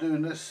got to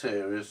doing this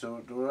series, they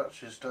were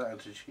actually starting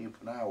to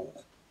cheapen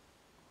out.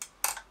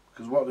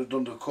 Because what they've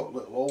done, to cut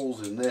little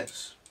holes in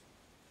this.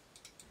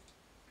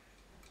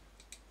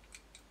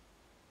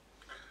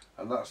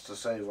 And that's to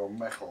save on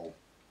metal.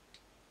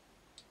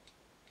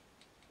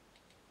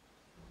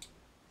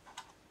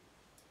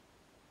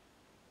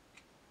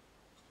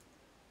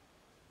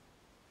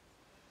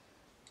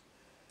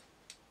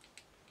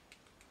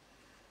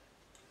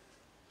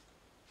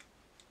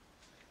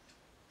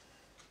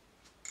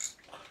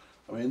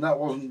 I mean, that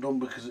wasn't done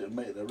because it would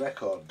make the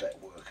record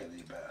deck work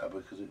any better,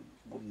 because it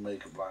wouldn't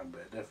make a blind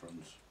bit of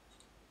difference.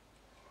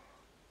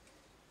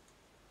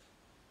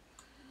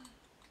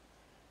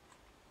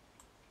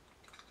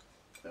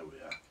 There we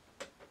are.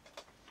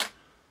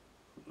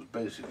 It was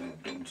basically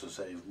done to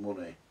save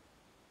money.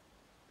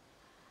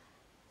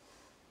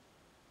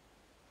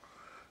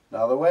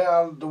 Now the way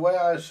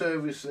I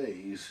service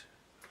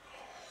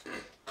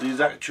these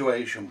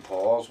actuation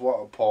paws,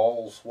 what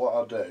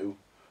I do,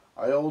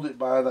 I hold it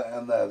by that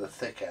end there, the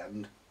thick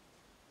end,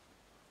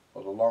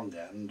 or the long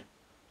end,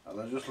 and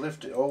I just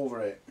lift it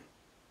over it.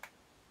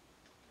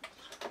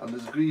 And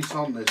there's grease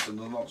on this and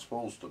there's not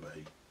supposed to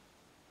be.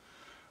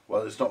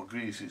 Well, it's not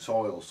grease, it's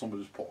oil.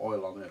 Somebody's put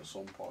oil on it at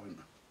some point.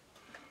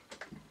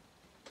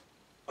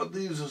 And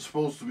these are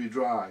supposed to be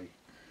dry.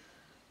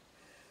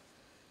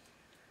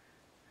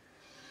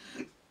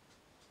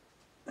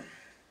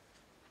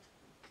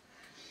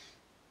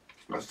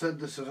 I've said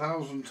this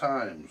 1,000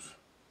 times.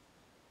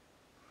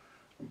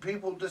 And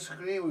people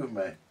disagree with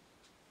me.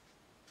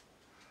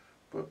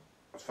 But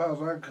as far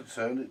as I'm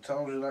concerned, it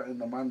tells you that in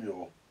the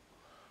manual.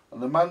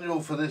 And the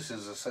manual for this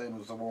is the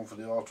same as the one for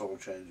the auto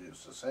change.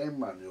 It's the same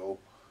manual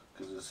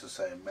because it's the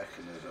same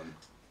mechanism.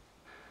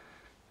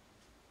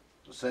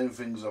 The same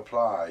things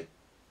apply,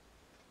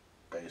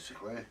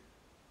 basically.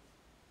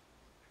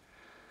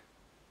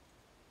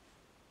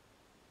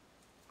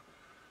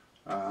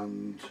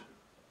 And,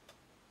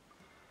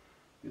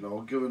 you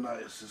know, given that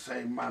it's the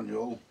same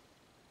manual,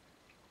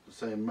 the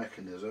same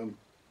mechanism,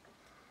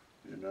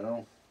 you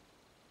know.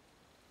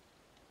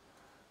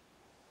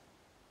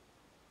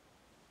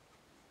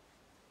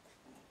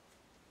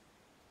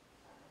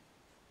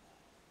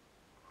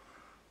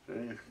 See,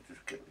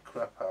 just get the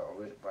crap out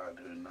of it by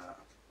doing that.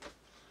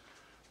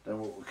 Then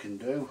what we can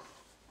do,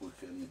 we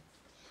can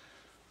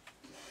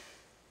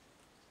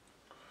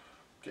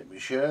get my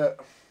shirt.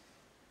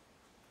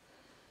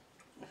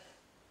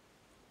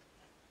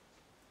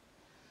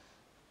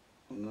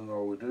 And then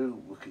all we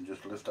do, we can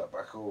just lift that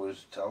back over,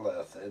 tell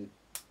they're thin.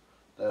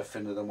 They're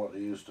thinner than what they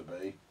used to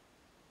be.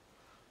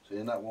 See,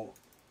 and that one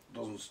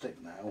doesn't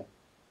stick now.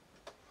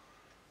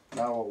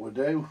 Now what we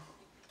do,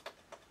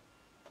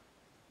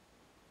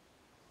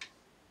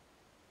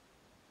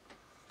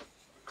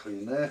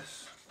 clean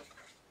this,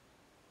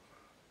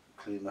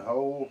 clean the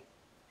hole,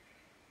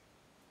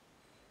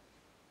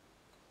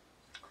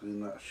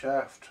 clean that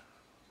shaft.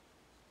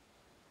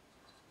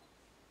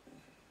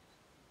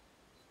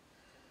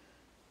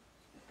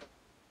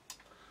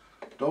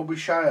 Don't be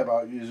shy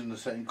about using the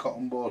same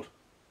cotton bud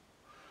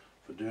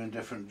for doing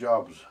different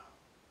jobs.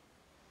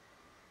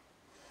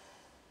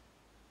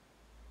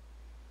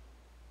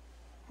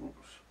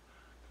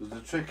 Because the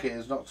trick here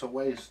is not to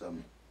waste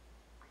them.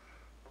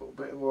 Put a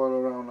bit of oil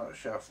around that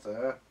shaft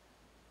there.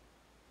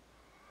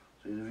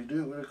 So if you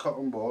do it with a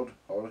cotton bud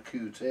or a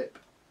Q-tip,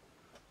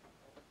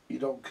 you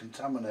don't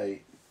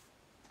contaminate.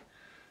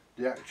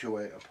 the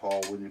actuator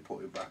pole when you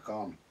put it back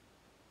on,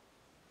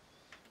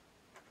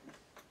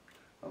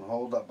 and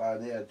hold that by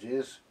the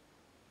edges,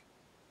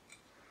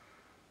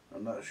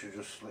 and that should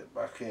just slip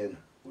back in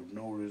with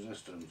no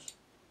resistance.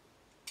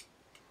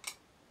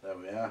 There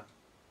we are.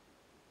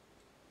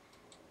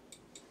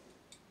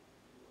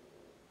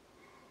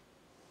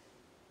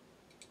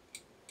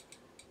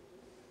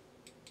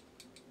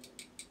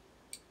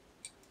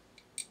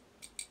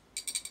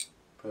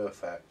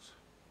 Perfect.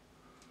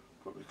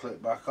 Put the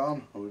clip back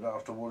on and we don't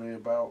have to worry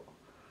about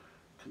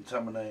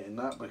contaminating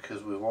that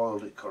because we've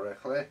oiled it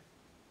correctly.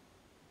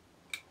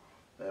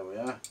 There we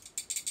are.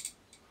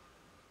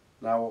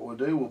 Now what we'll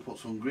do, we'll put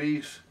some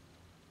grease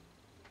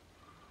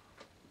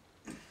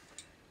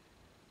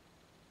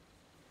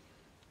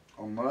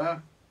on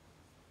there.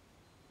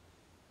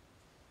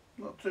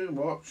 Not too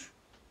much.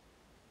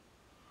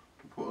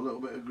 We'll put a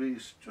little bit of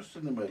grease just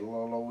in the middle,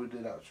 although we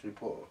did actually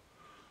put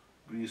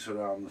grease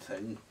around the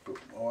thing. But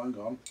oh, hang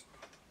on.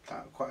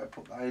 Can't quite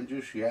put that in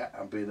just yet.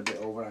 I'm being a bit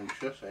over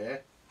anxious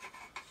here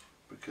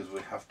because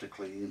we have to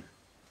clean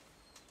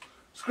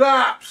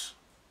scraps.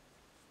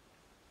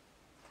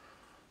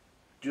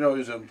 Do you know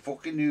he's a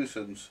fucking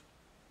nuisance?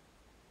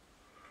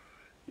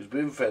 He's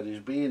been fed, he's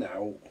been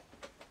out.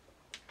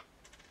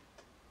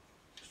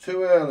 It's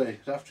too early.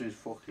 It's after his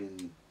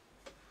fucking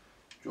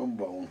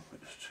jumbo.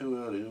 It's too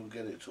early. He don't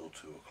get it till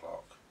 2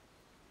 o'clock.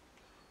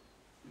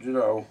 Do you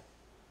know?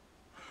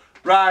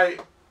 Right.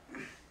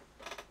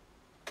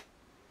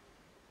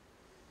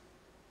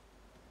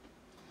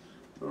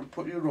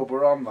 Put your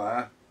rubber on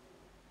there.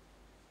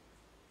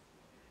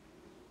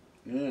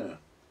 Yeah.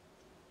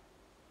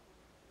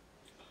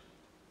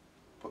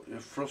 Put your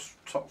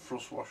top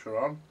thrust washer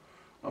on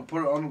and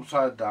put it on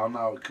upside down.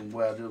 Now it can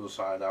wear the other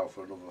side out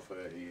for another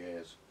 30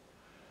 years.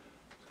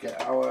 Let's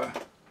get our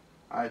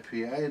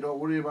IPA. Don't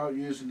worry about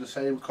using the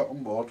same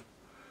cotton bud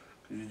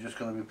because you're just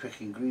going to be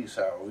picking grease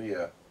out of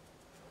here.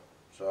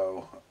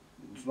 So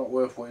it's not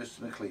worth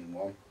wasting a clean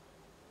one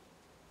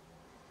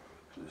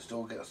because it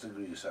still gets the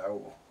grease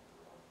out.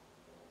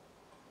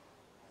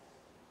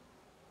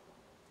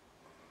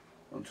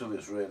 Until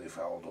it's really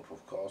fouled up,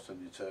 of course,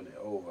 then you turn it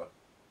over.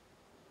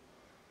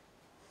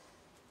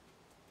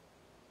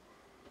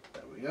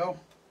 There we go.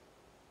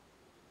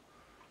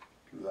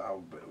 Give that a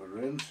bit of a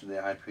rinse in the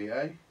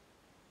IPA.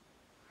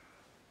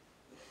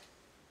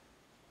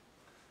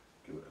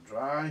 Give it a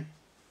dry.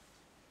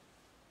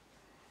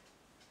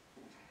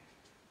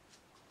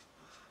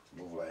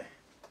 Lovely.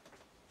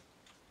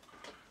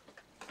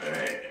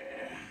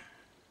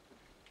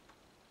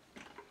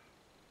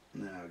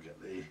 Now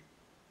get the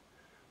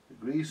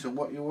grease, and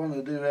what you want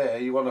to do here,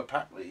 you want to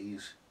pack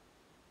these.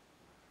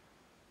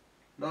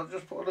 Not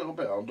just put a little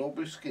bit on, don't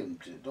be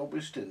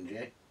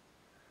stingy,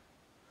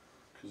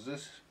 because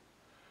this,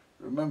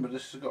 remember,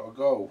 this has got to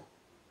go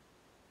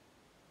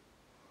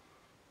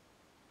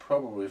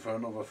probably for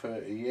another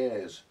 30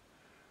 years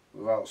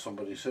without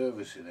somebody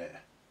servicing it.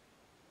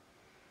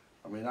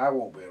 I mean, I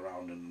won't be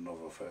around in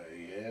another 30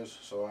 years,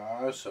 so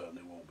I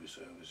certainly won't be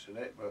servicing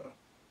it, but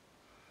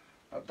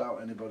I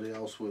doubt anybody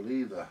else will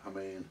either. I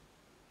mean,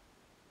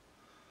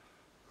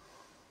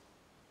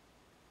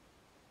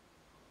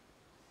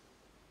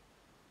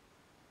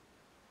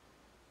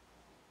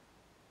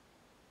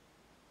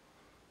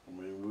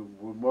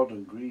 with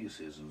modern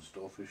greases and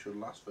stuff, it should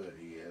last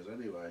 30 years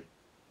anyway.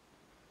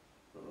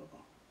 But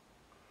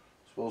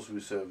it's supposed to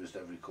be serviced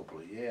every couple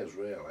of years,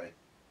 really.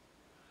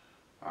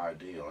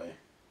 Ideally.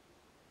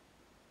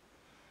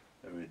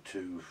 Every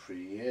 2-3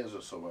 years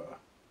or something.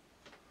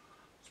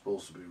 It's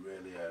supposed to be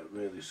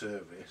really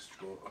serviced,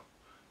 but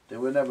they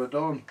were never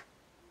done.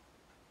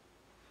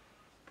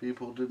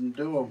 People didn't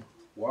do them.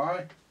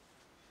 Why?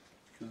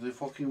 Because they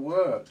fucking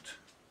worked.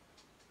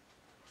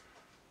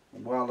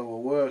 And while they were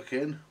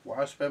working,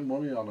 why spend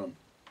money on them?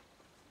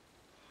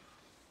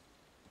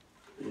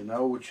 You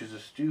know, which is a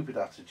stupid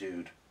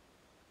attitude.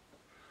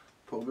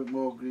 Put a bit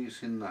more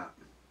grease in that.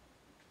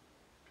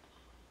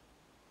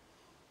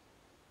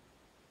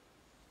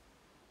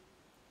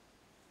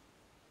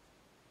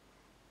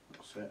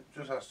 That's it.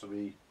 Just has to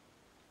be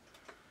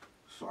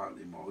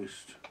slightly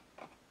moist.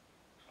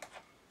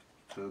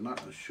 Turn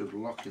that, and should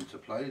lock into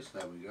place.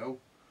 There we go.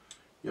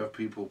 You have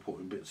people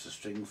putting bits of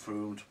string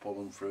through them to pull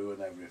them through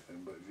and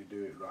everything, but if you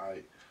do it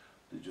right,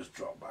 they just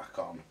drop back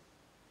on.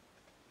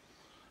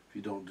 If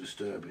you don't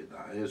disturb it,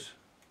 that is.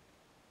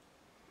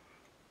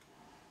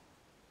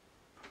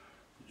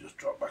 They just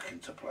drop back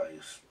into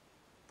place.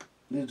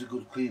 Needs a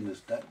good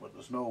cleaner's deck, but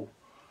there's no,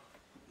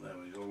 there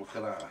we go, look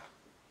at that.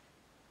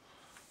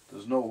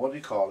 There's no, what do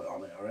you call it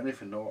on it or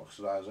anything, no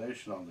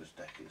oxidisation on this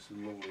deck. It's a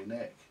lovely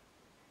neck.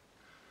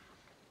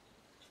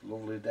 It's a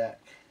lovely deck.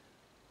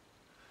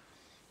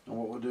 And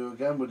what we'll do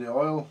again with the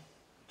oil,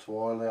 to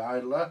oil the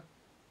idler,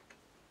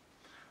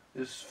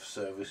 this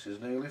service is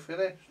nearly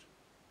finished.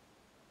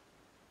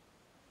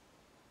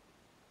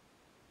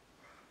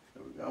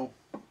 There we go.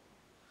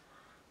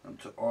 And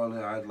to oil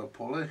the idler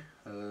pulley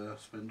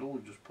spindle,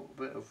 we just put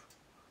a bit of,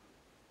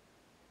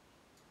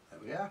 there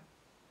we are,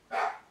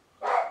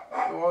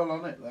 oil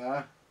on it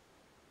there.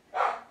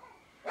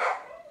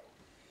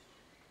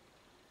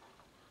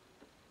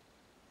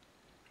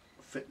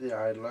 fit the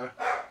idler.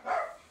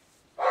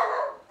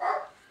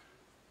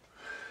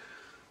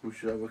 We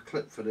should have a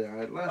clip for the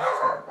idler,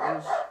 so it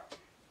is.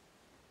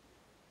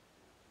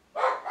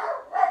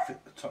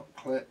 Fit the top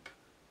clip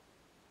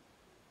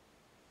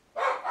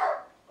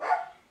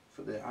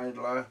for the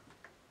idler.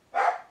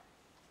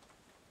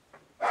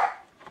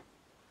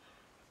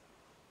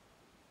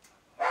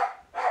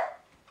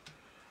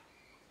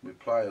 My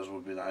pliers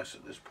would be nice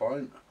at this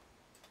point.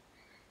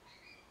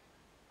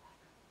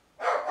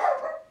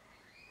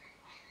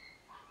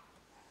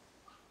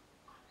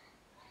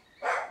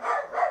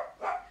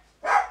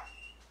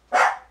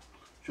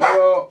 Shut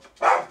up!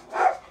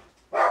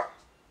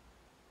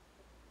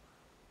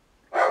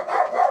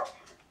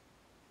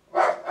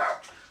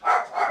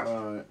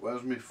 Right,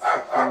 where's my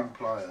fucking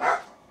pliers?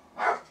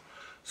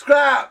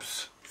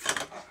 Scraps!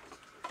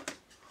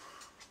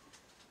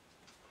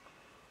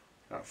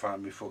 Can't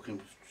find me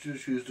fucking...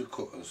 Just use the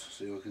cutters,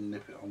 see if I can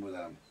nip it on with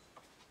them.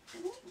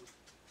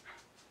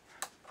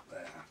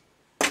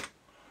 There.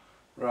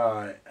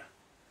 Right.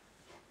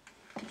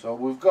 So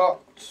we've got...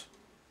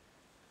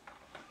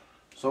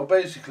 So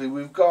basically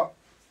we've got...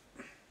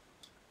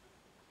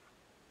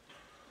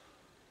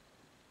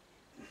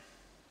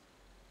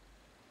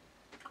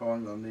 Oh,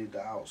 I'm going to need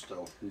that out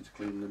still. Need to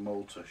clean the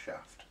motor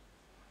shaft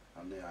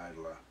and the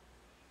idler.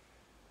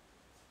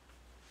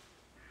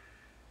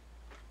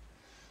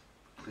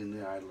 Clean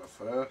the idler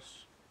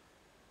first.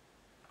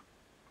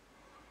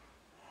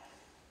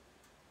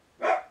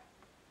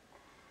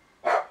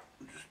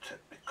 Just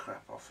take the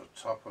crap off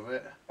the top of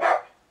it.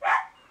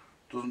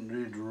 Doesn't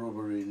need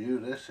rubbery new,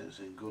 this, it's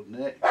in good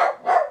nick.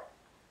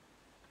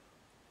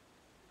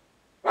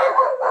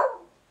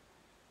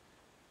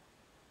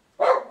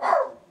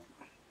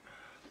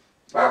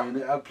 I mean,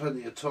 it had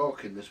plenty of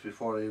torque in this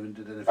before I even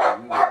did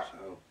anything with it,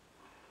 so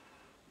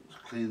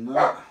let's clean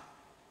that.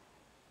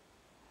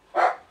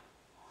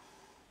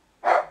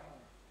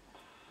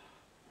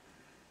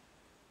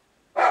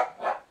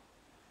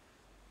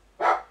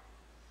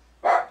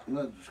 And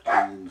that just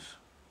cleans.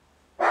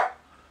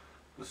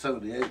 The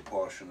 78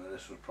 portion of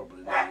this was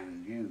probably not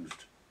even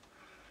used.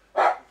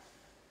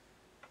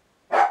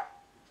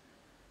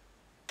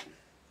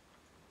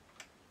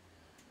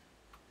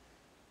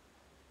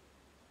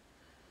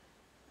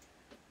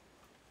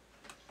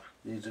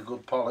 Needs a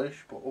good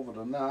polish, but other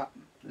than that,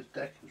 this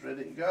deck is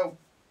ready to go.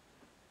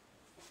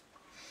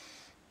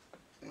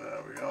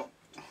 There we go.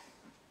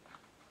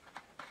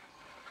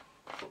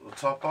 Put the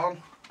top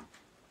on.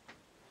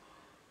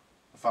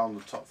 I found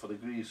the top for the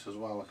grease as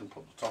well, I can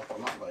put the top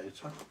on that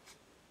later.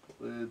 Put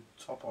the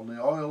top on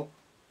the oil.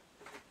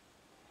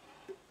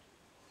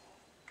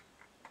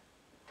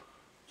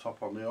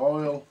 Top on the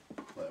oil.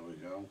 There we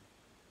go.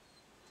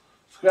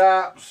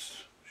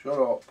 Scraps! Shut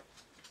up.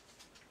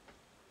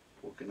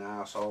 Fucking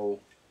arsehole.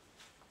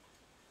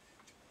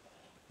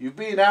 You've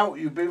been out,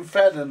 you've been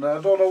fed, and I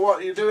don't know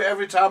what you do it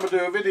every time I do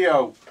a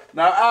video.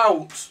 Now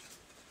out!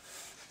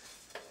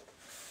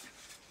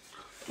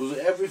 Does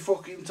it every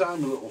fucking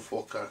time, little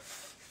fucker.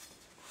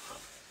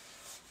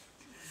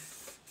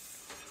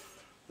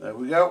 There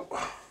we go.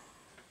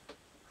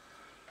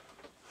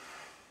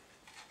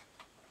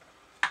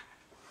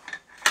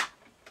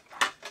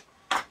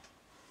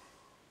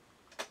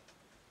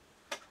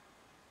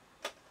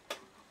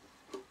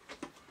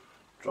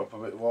 Drop a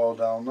bit of oil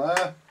down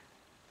there.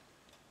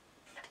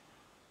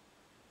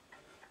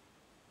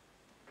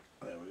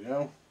 There we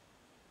go.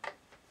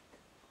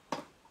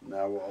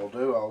 Now what I'll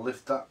do, I'll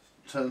lift that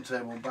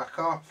turntable back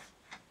off.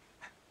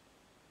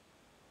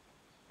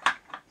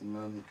 And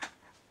then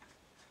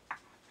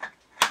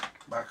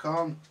back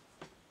on.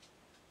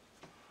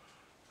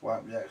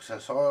 Wipe the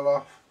excess oil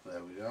off.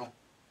 There we go.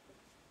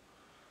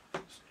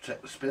 Let's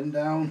check the spin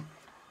down.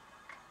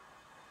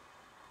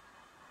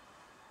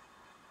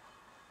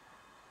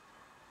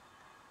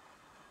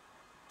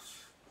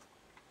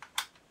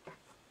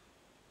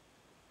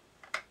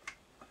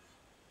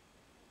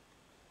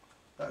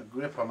 That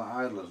grip on the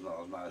idler's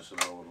not as nice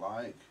as I would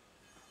like.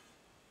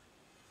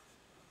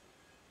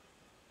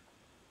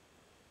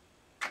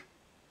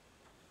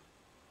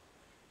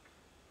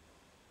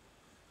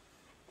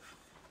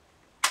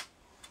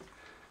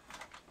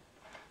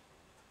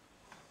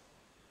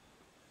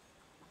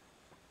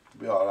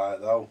 Be alright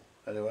though.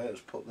 Anyway,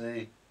 let's put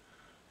the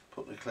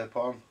clip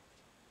on.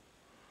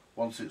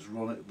 Once it's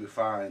run, it'll be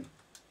fine.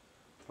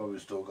 Probably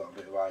still got a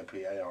bit of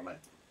IPA on it.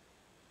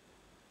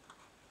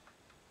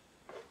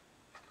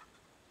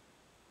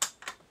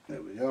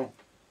 There we go.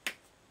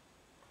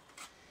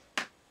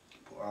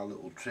 Put our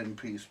little trim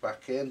piece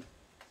back in.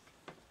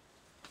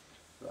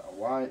 That'll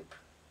wipe.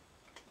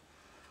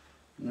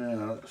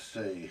 Now let's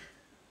see.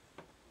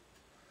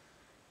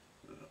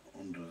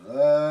 Under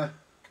there.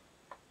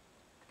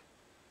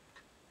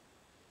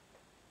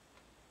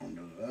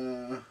 Under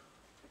there.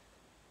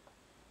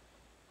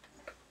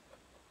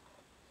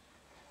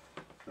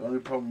 The only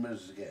problem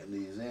is getting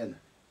these in.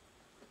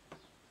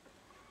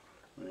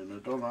 I mean, I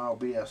don't know how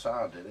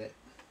BSR did it.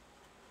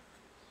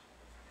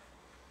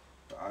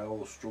 I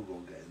always struggle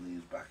getting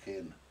these back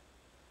in.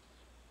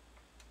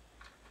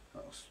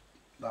 That's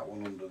that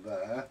one under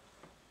there,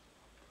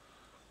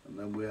 and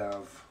then we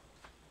have,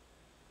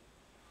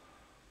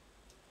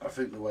 I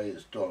think the way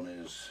it's done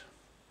is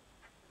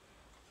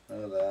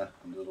there,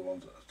 and the other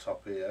one's at the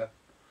top here.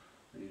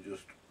 You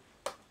just,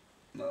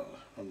 no,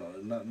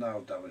 now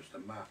I've damaged the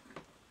map.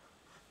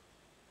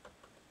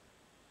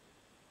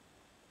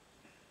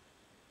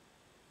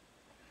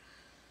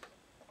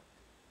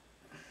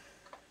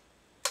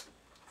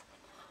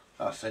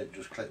 That's it,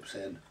 just clips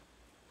in.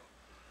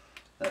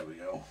 There we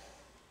go.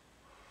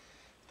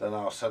 Then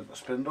our centre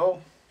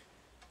spindle.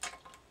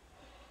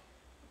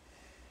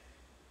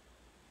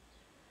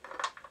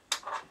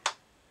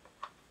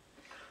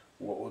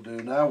 What we'll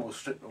do now, we'll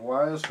strip the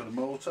wires for the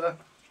motor.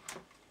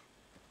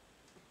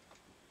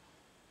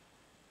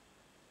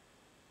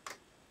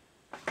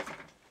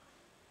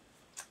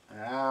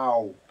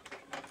 Ow!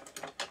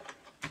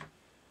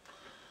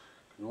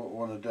 What we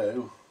want to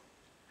do,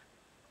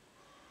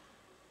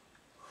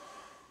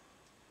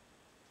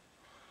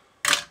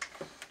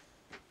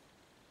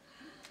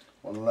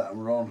 want to let them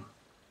run.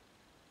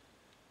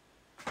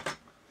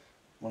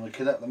 Want to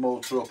connect the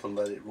motor up and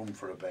let it run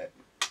for a bit.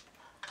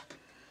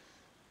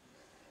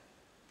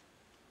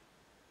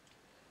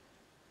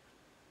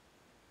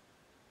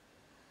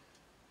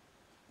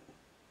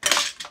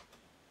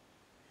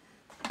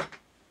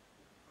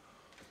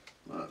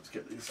 Let's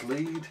get this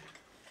lead,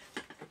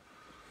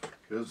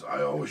 because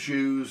I always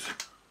use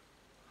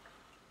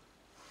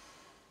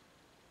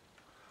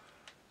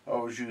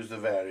the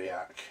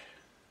Variac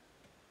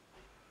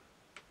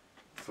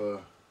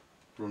for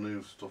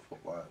running stuff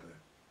up like that,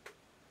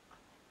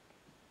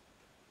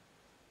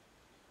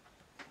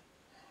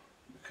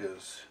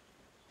 because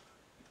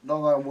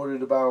not that I'm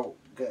worried about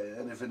getting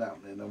anything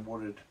happening. I'm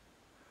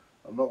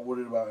not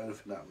worried about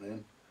anything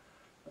happening.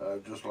 I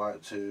just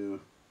like to.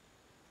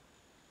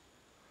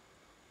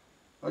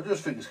 I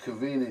just think it's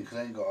convenient because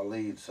I ain't got a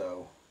lead,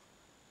 so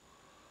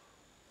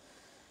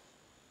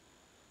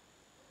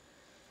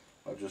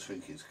I just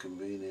think it's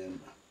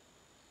convenient.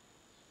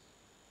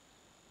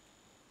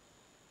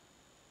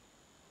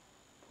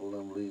 Pull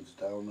them leads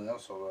down there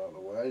so they're out of the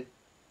way.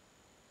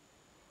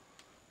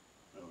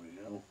 There we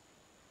go.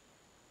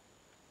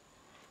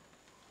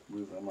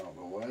 Move them out of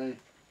the way.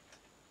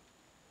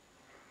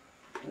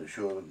 Make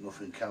sure that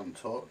nothing can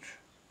touch.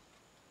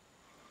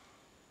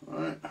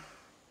 Right.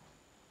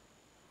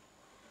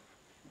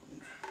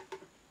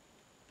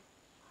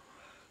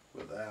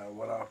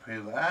 We're happy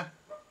there.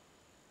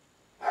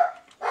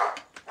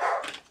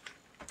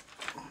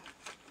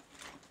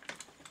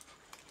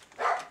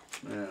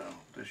 Now,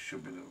 this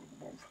should be the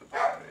one for the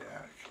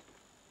Variac.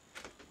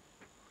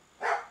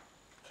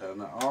 Turn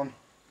that on.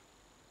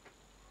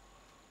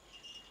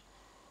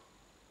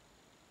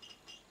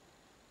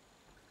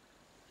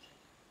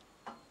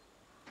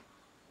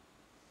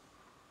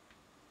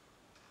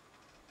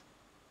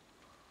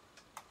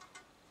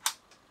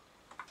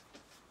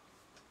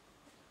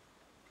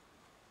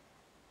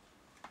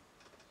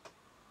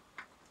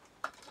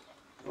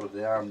 Well,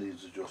 the arm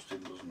needs adjusting,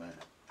 doesn't it?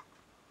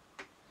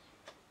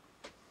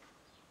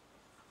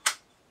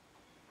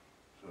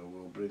 So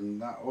we'll bring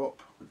that up.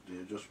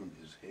 The adjustment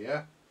is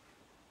here.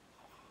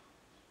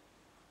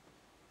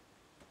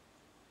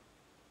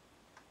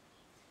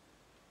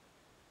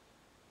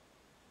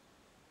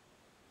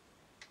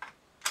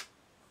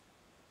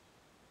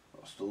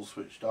 That's still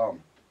switched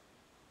on.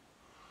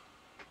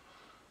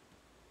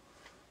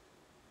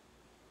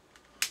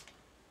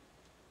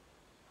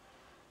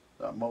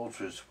 That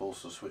motor is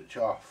supposed to switch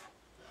off.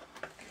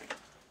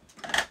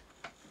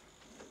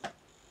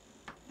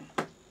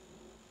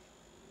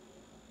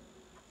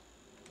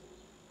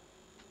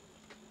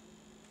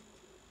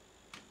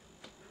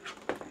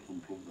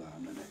 Unplug that a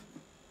minute.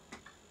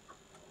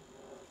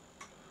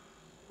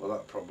 Well,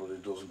 that probably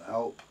doesn't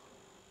help.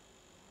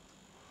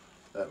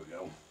 There we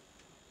go.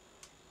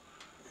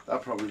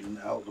 That probably didn't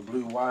help. The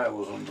blue wire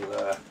was under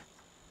there.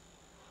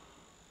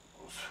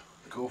 Let's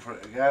go for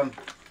it again.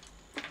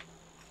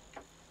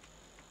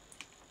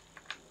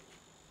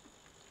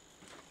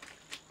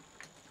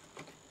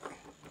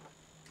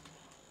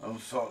 I'll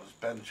sort this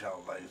bench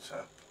out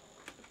later.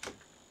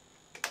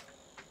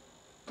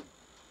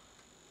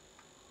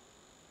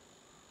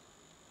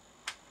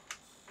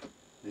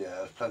 Yeah,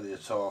 there's plenty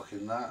of torque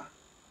in that.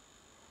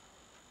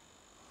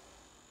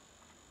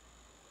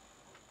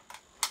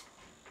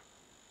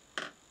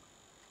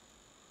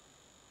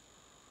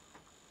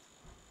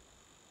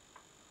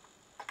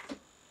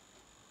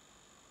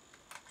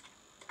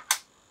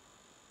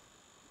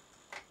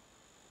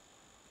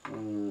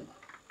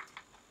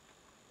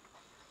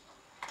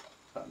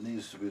 That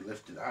needs to be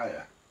lifted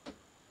higher.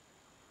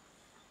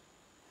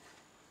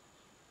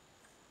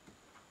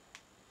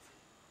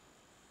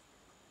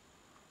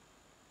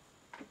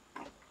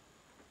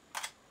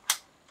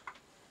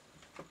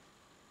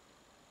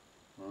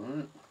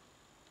 Alright.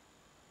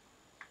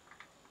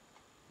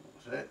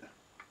 That's it.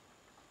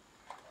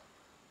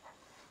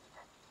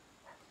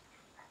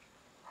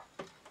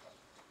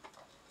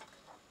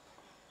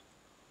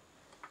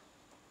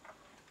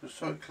 Just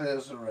so it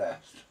clears the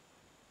rest,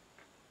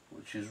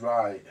 which is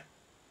right.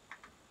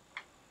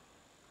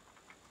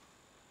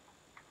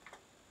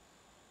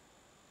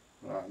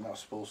 Right, and that's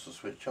supposed to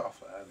switch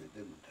off there, and it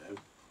didn't do.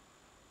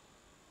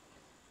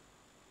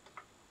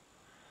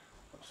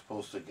 That's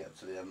supposed to get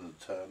to the end and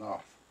turn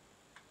off.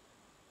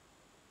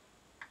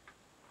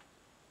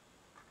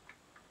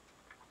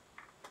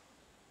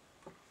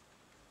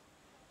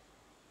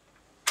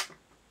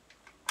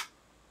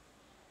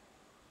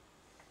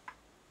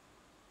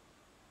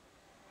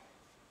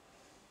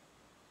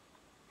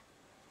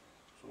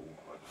 So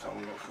let's have a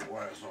look at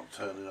why it's not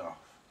turning off.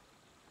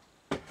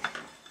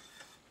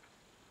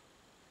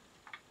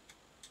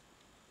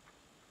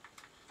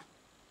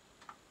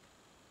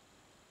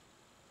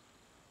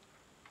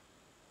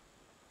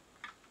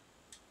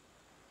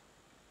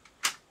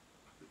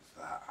 It's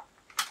that.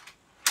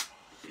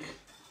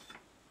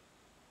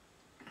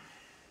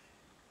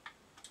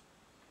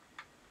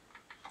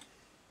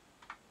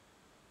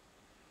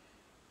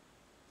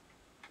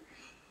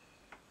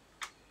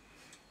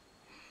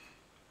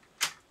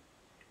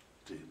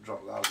 Didn't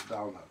drop that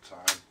down that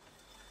time.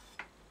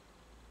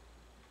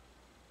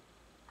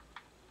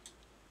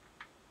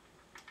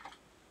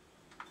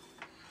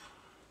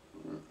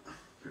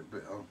 Get a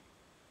bit on.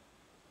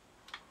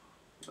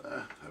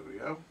 There we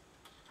go.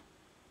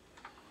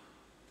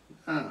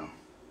 Now,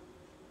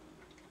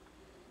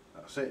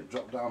 that's it,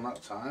 dropped down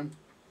that time.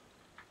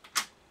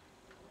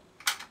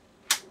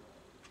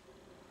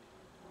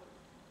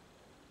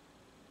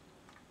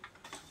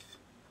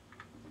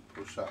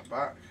 Push that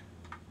back.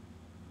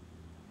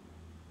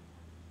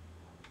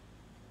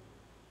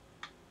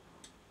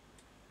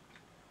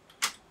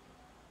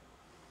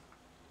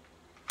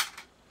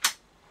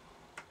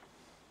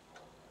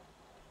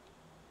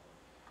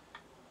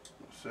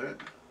 That's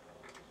it.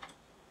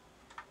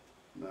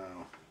 Now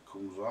it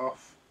comes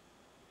off.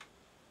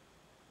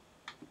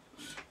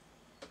 It's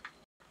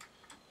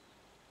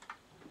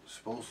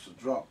supposed to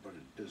drop, but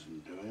it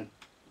isn't doing.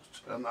 Let's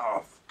turn that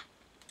off.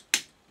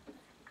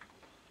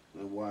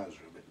 The wires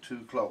are a bit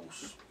too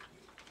close.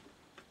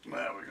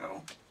 There we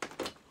go.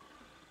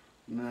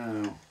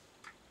 Now,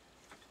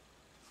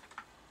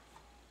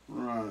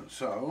 right,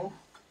 so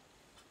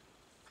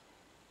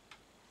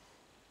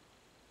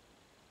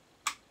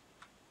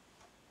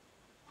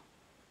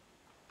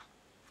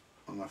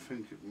and I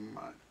think it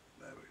might,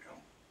 there we go.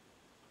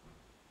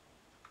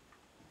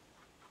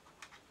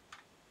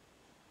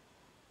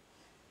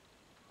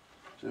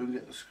 So we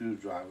get the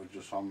screwdriver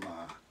just on there.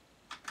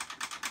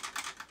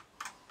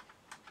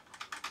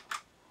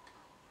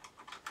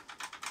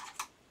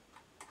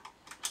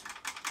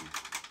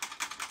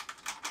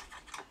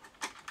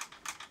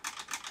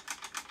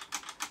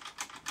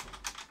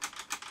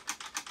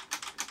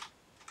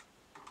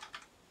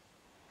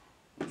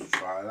 Let's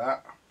try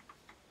that.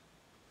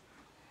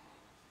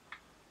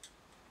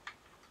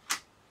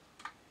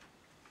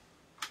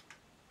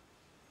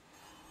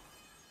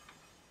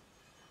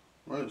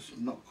 Well, it's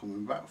not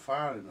coming back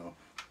far enough.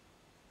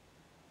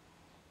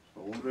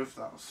 So I wonder if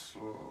that's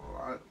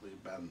slightly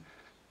bent.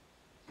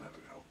 There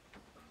we go.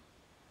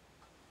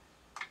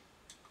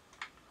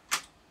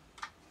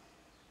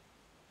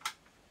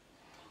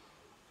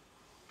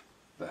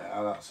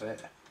 There, that's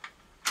it.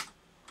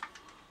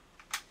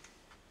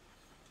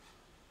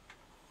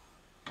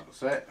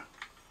 That's it.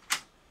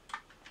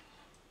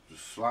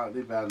 Just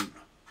slightly bent.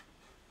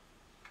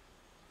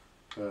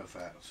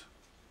 Perfect.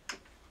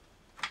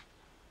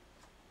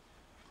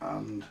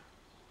 And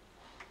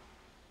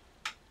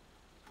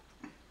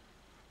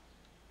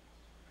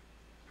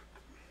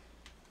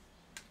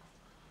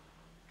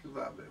give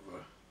that a bit of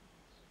a,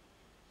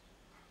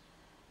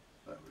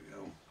 there we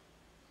go.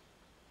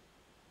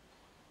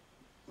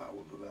 That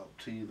wouldn't have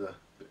helped either.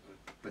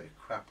 Bit of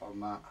crap on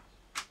that.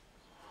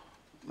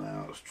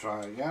 Now let's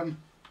try again.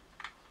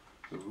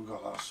 We've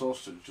got that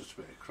sausage, just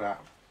a bit of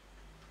crap.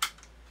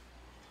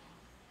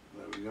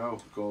 There we go.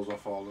 Goes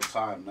off all the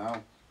time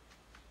now.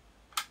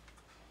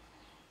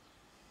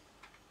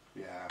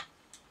 Yeah.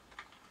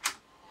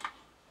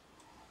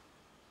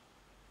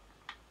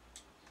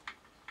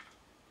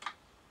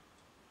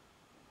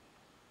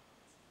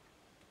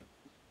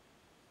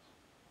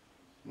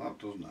 That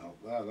doesn't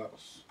help there,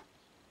 that's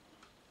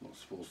not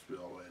supposed to be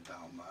all the way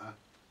down there.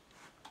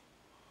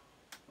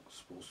 That's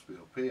supposed to be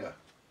up here.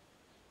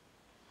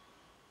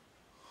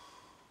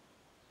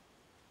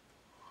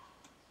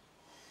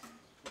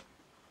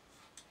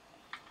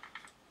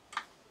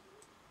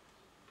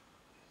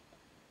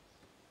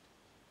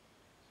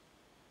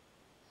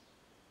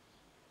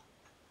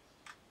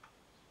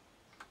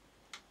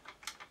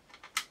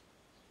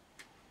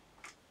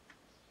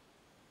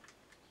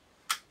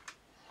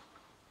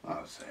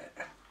 That's it.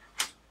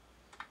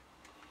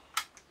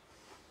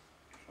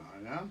 Try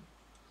again.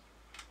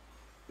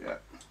 Yeah.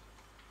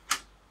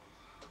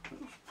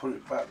 Let's put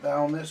it back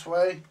down this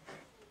way.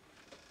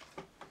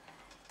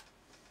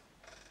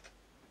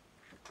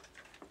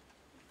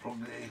 Plug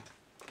the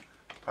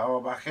power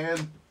back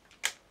in.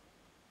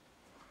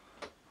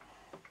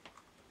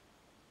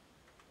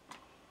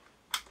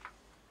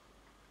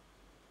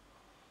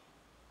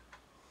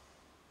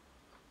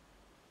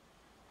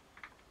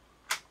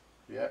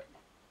 Yeah.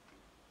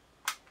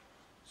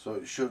 So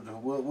it should,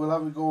 we'll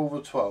have it go over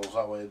 12s,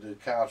 that way the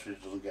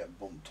cartridge doesn't get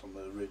bumped on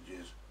the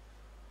ridges.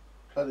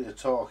 Plenty of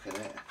torque in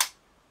it.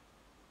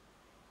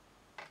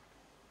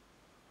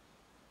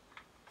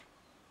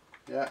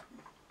 Yeah.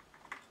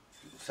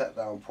 Set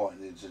down point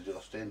needs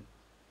adjusting.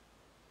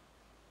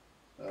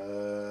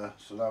 So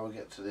now we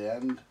get to the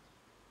end.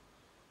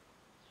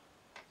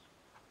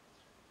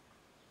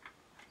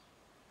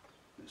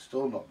 It's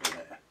still not done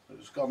it.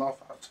 It's gone off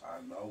that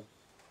time though.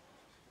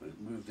 It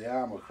moved the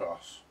arm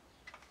across.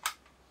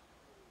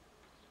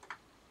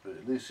 But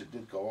at least it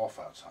did go off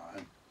that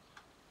time.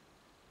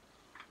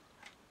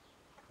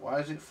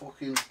 Why is it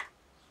fucking...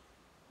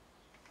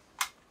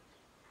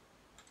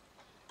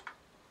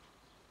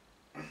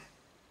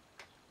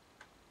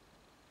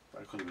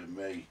 That could have been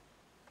me.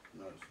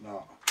 No, it's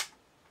not.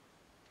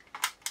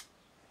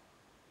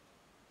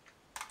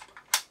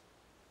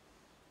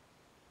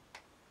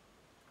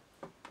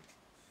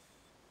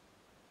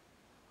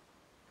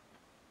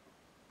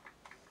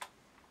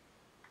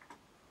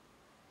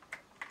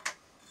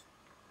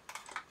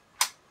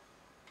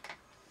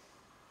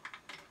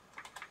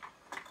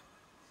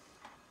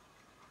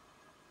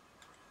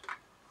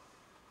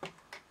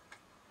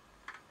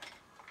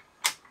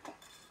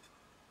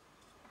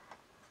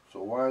 So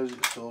why is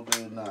it still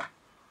doing that?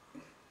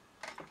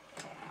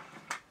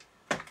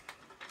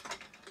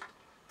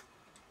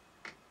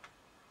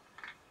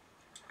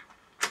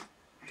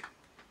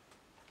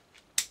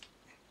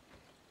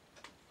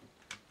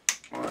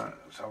 Alright,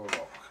 let's have a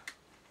look.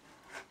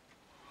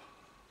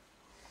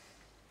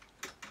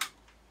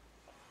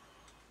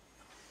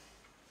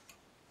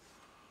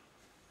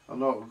 I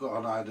know we've got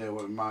an idea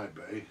what it might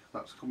be.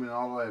 That's coming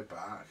all the way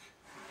back.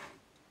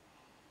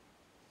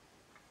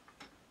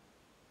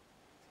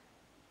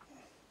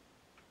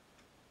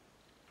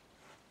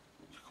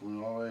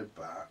 Coming all the way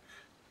back.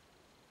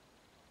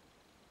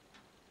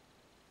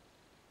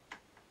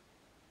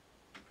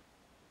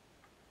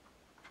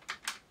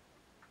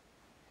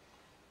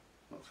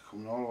 That's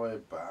coming all the way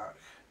back.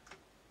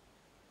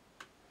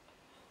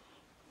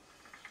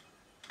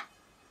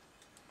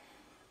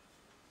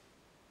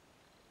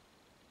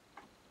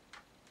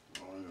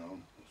 Oh, hang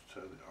on, let's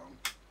turn it on.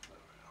 There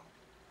we go.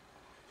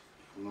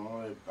 Coming all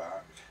the way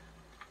back.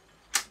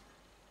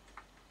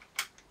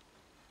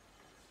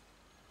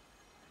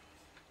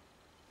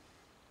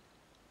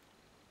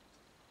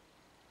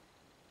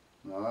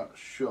 Now that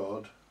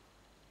should,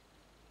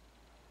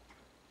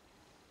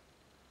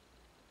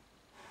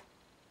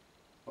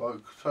 well,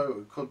 I'll tell you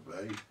what it could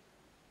be.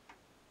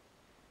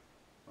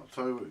 I'll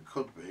tell you what it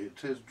could be.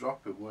 It is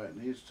dropping where it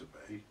needs to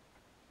be.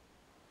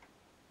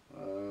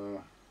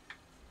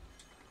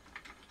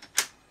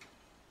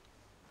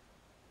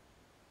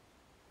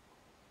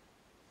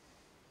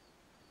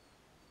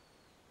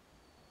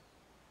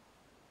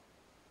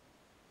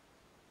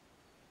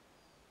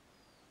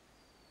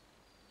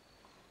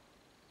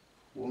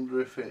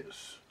 Wonder if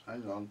it's,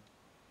 hang on,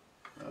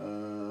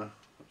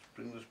 let's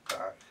bring this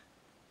back.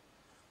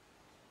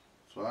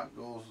 So that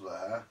goes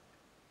there.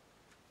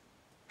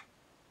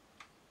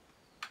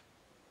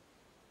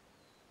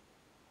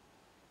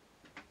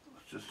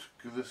 Let's just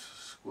give this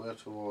a squirt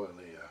of oil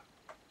here.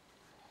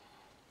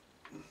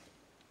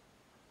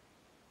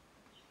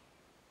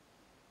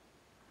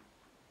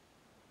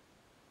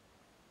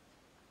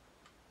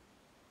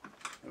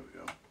 There we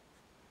go.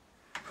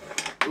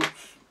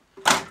 Oops.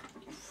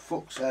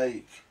 Fuck's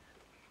sake.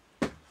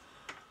 A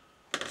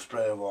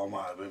spray of oil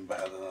might have been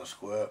better than a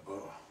squirt,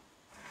 but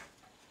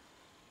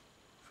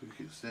I think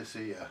it's this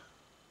here.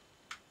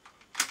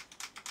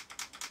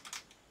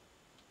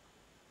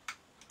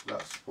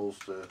 That's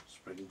supposed to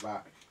spring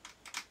back.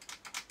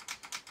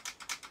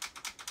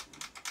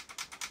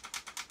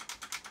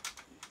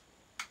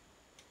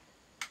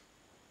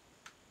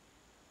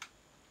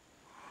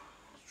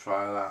 Let's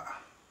try that.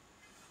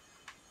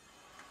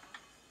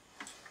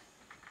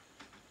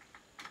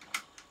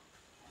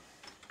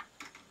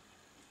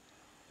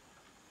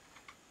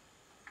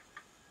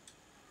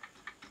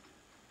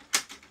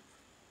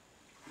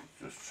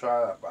 Just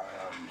try that by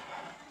hand.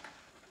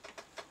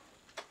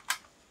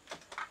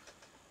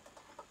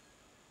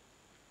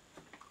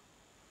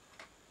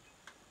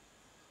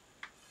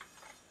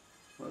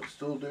 Well, it's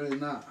still doing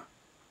that.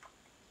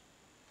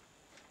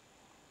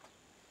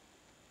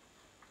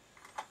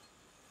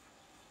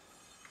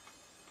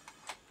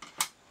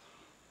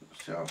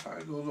 Let's see how far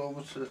it goes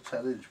over to the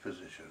 10-inch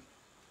position.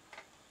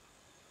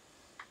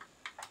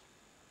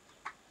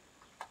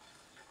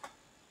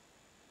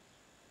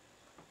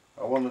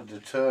 I want to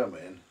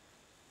determine.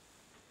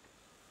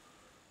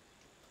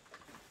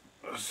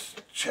 Let's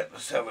check the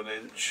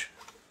 7-inch.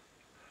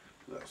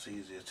 That's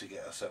easier to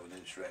get a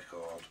 7-inch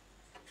record.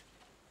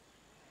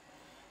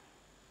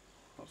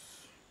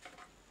 That's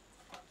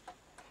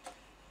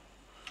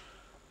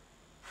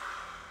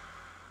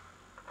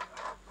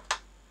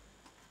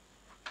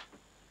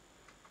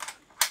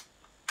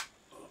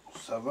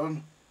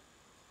seven.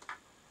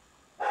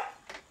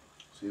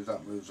 See if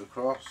that moves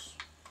across.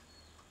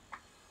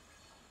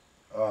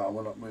 Ah,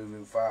 we're not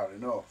moving far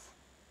enough.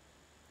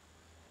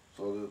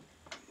 So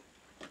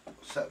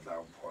set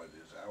down point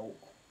is out.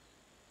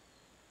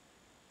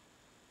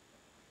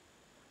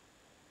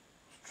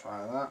 Let's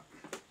try that.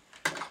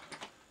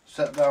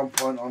 Set down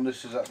point on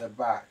this is at the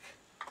back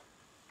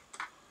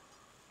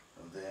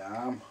of the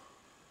arm.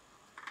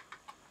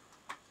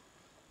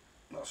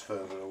 That's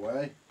further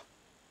away.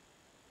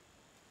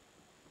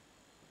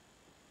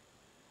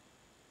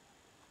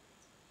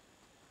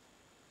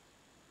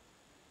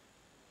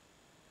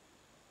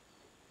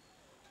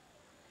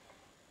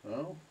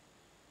 Oh.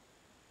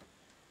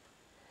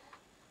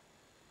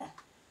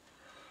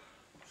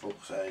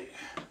 Fuck's sake.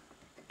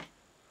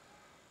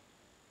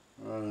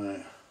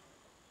 Right.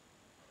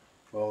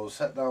 Well, the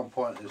set down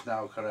point is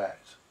now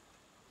correct.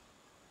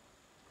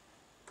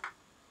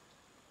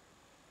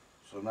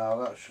 So now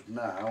that should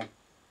now,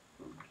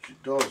 which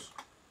it does,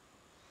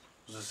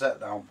 there's a set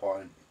down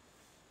point.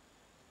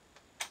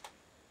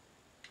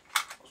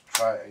 Let's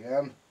try it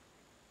again.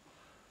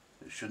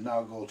 It should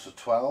now go to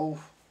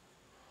 12.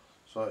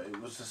 So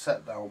it was the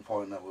set down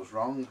point that was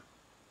wrong.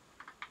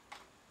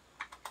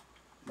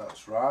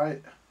 That's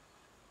right.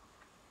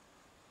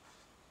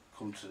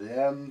 Come to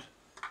the end.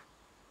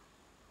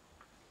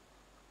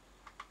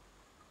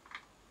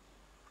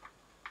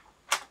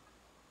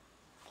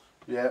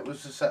 Yeah, it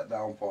was the set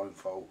down point,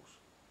 folks.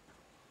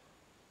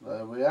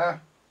 There we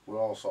are. We're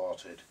all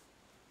sorted.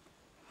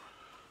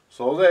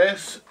 So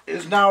this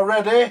is now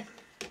ready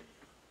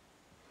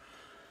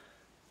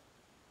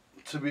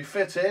to be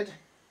fitted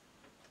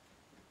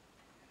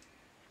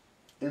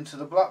into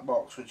the black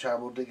box, which I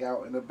will dig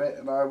out in a bit,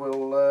 and I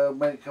will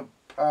make a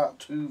part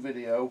 2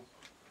 video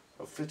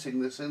of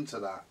fitting this into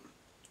that.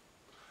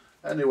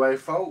 Anyway,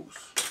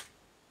 folks,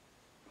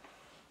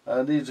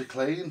 needs a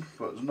clean,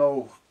 but there's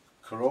no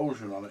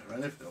corrosion on it or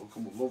anything. It'll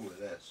come up lovely,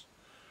 this.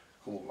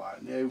 Come up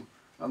like new.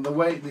 And the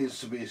weight needs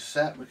to be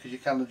set, because you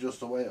can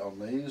adjust the weight on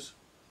these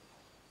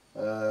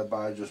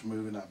by just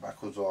moving that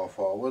backwards or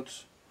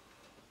forwards.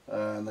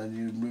 And then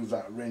you move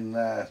that ring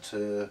there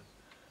to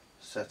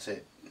set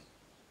it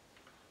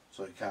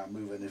so it can't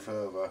move any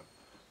further.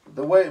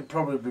 The weight would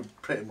probably be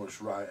pretty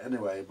much right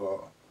anyway,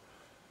 but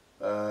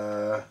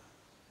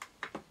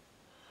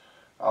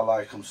I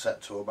like them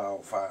set to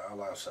about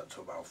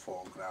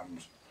 4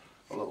 grams.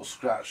 A little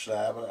scratch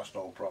there, but that's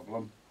no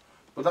problem.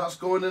 But that's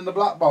going in the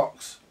black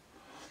box,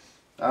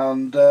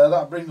 and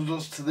that brings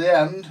us to the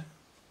end.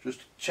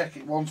 Just check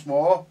it once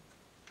more.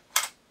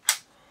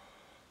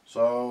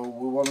 So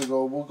we want to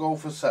go. We'll go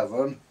for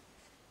 7.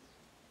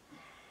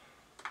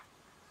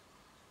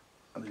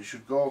 And it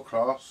should go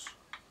across,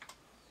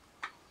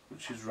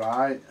 which is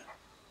right.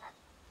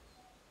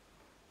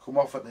 Come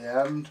off at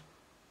the end.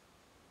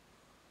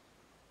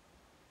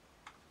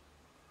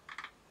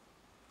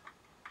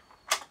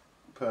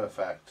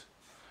 Perfect.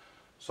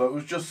 So it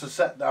was just the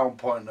set down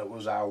point that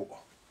was out.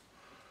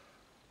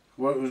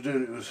 What it was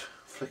doing, it was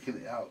flicking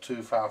it out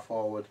too far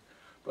forward.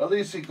 But at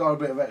least it got a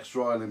bit of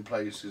extra oil in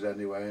places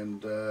anyway,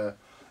 and it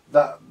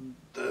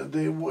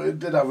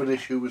did have an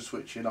issue with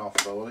switching off,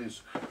 so at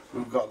least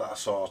we've got that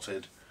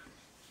sorted.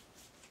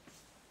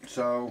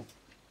 So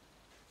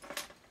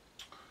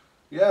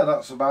yeah,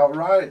 that's about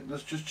right.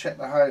 Let's just check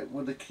the height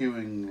with the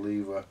queuing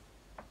lever.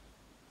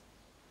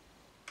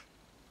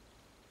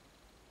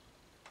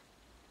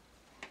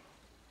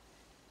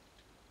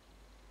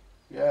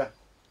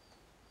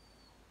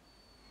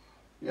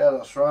 Yeah,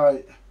 that's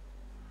right.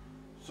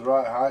 It's the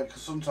right height,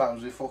 because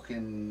sometimes the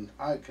fucking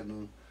height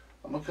can...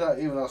 I'm looking at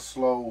even as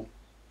slow,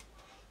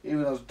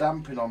 even as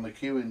damping on the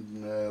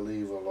queuing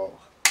lever, look.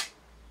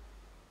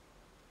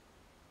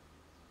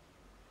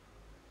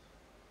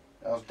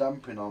 It has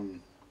damping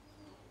on...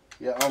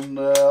 Yeah,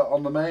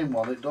 on the main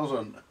one it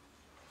doesn't.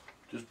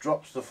 Just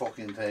drops the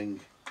fucking thing.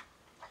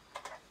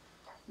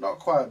 Not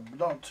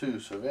too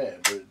severe,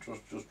 but it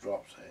just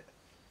drops it.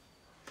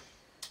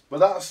 But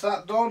that's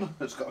that done.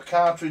 It's got a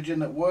cartridge in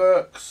that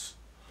works,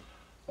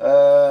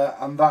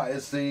 and that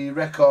is the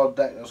record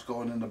deck that's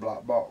going in the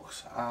black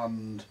box.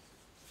 And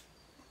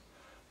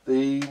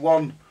the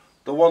one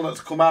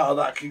that's come out of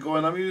that can go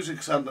in a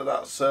music centre.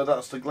 That's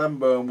the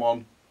Glenburn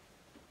one.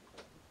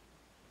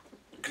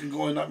 It can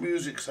go in that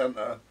music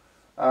centre,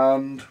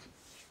 and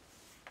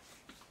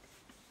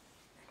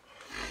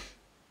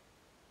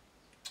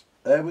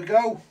there we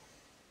go.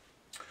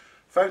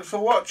 Thanks for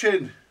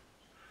watching.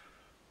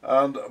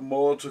 And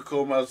more to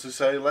come, as they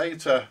say,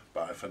 later.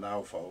 Bye for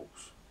now,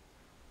 folks.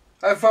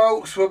 Hey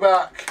folks, we're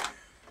back.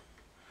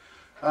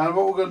 And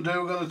what we're going to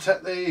do, we're going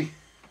to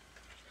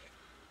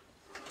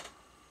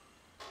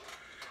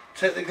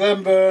take the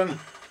Glenburn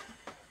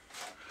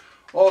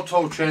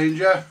auto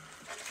changer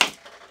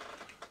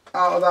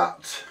out of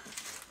that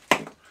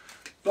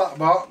black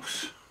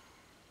box.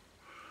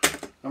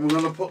 And we're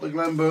going to put the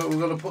Glenburn, we're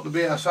going to put the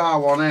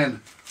BSR one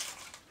in.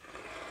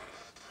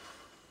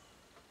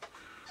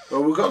 So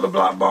we've got the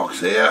black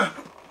box here.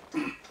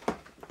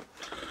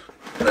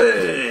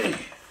 Hey.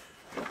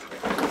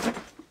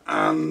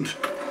 And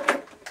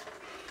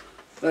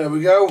there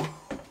we go.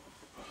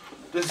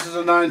 This is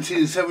a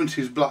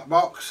 1970s black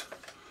box.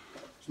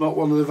 It's not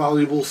one of the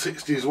valuable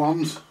 60s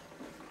ones.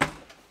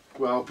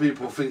 Well,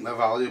 people think they're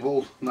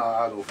valuable. No,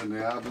 I don't think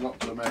they are. They're not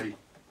to me.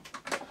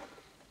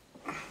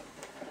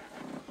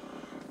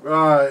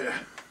 Right.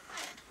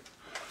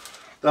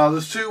 Now,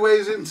 there's two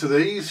ways into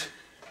these,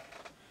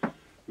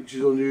 which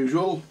is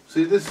unusual.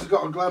 See, this has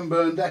got a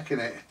Glenburn deck in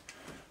it,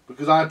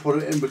 because I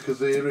put it in because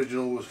the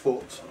original was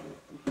foot.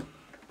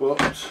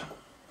 But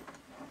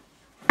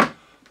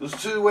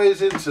there's two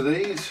ways into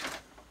these.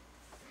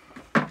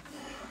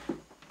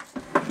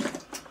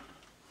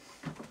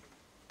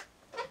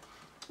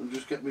 I'll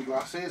just get my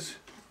glasses.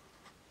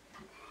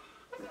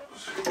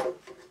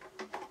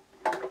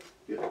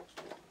 Yeah.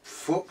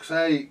 Fuck's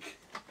sake.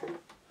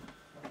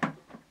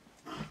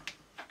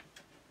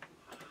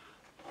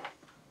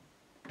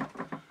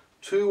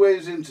 Two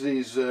ways into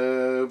these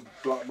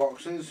black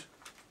boxes.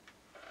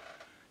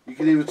 You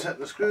can either take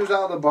the screws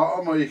out of the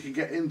bottom, or you can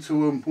get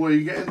into them where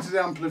you get into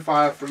the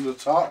amplifier from the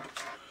top.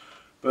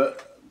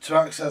 But to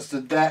access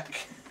the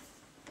deck,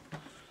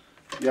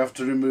 you have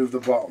to remove the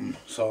bottom,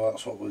 so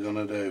that's what we're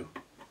going to do.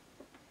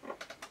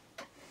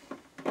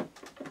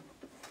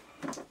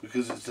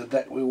 Because it's the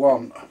deck we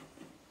want.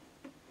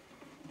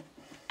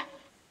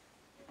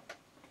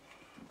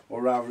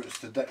 Or rather, it's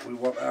the deck we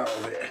want out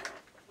of it.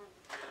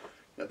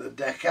 Get the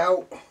deck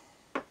out.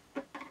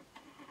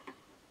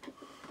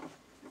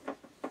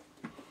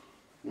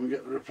 We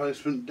get the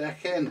replacement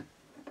deck in.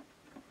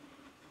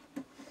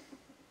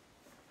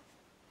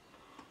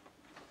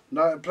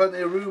 Now, plenty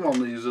of room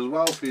on these as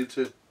well for you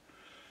to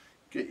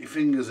get your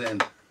fingers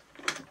in.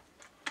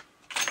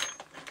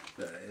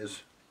 There it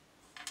is.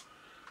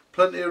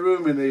 Plenty of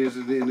room in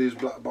these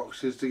black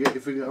boxes to get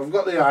your fingers. I've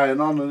got the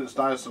iron on and it's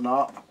nice and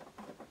hot.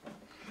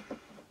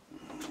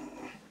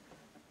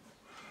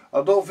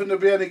 I don't think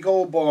there'll be any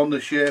Goldborn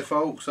this year,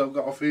 folks. I've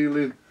got a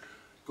feeling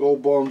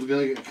Goldborn's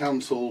going to get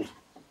cancelled.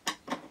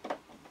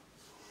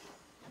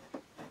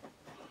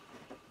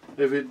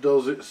 If it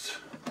does,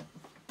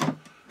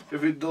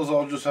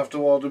 I'll just have to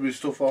order my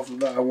stuff off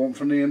that I want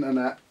from the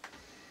internet.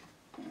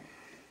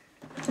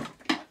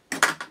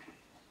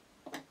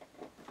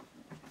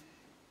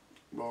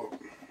 But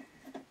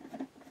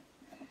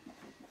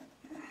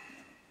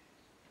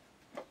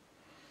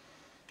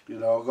you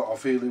know, I've got a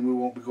feeling we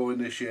won't be going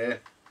this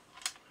year.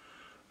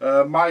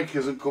 Mike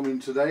isn't coming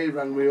today. He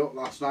rang me up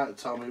last night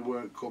to tell me he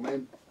weren't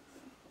coming.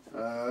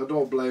 I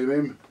don't blame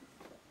him.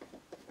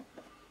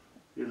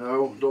 You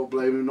know, don't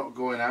blame him not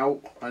going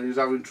out, and he's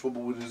having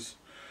trouble with he's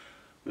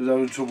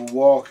having trouble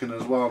walking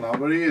as well now.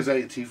 But he is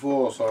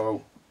 84,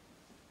 so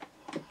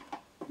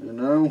you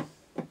know,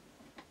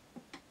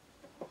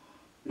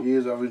 he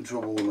is having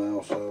trouble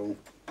now. So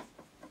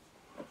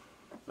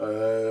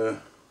I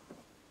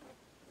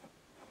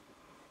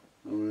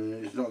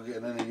mean, he's not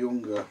getting any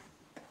younger.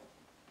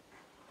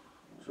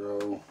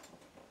 So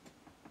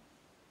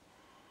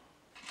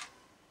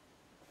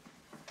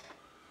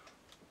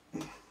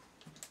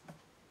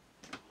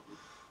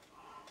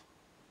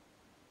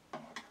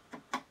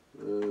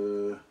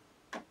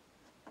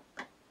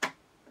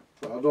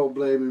but I don't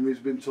blame him. He's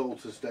been told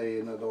to stay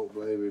in. I don't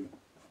blame him.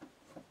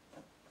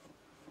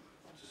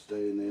 To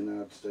stay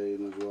in, I'd stay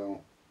in as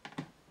well.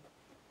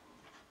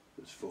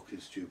 This fucking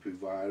stupid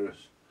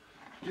virus.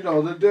 You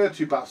know, the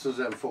dirty bastards,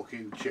 them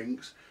fucking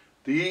chinks.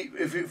 They eat,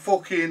 if it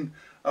fucking,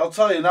 I'll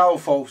tell you now,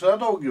 folks, I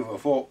don't give a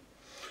fuck.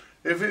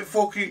 If it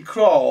fucking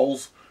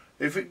crawls,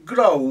 if it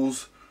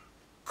grows,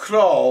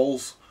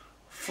 crawls,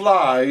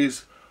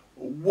 flies,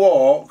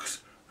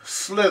 walks,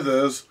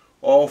 slithers,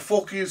 or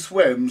fucking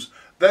swims,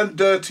 then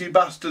dirty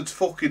bastards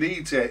fucking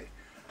eat it.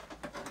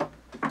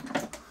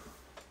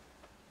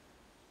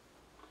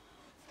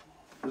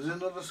 There's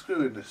another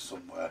screw in this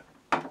somewhere.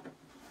 I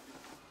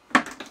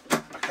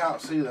can't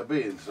see there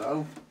being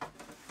so.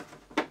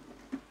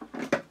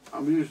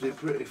 I'm usually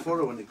pretty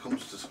thorough when it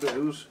comes to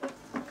screws.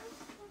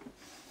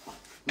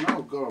 No,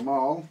 I've got them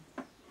all.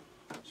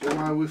 So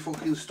why are we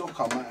fucking stuck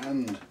on that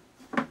end?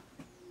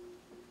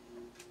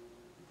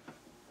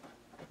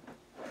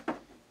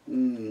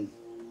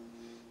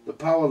 The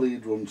power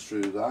lead runs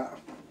through that.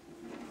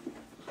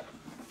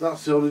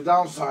 That's the only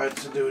downside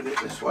to doing it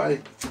this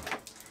way.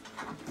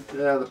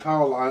 Yeah, the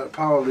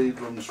power lead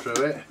runs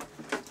through it.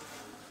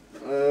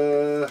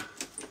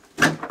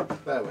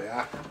 There we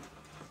are.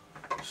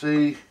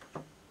 See,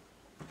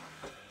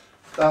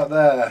 that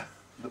there,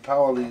 the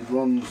power lead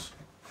runs.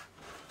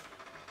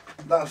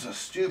 That's a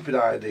stupid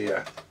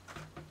idea,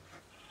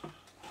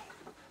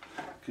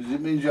 because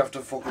it means you have to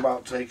fuck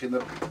about taking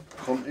the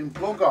cunting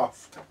plug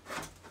off.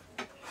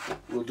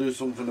 We'll do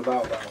something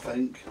about that, I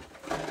think,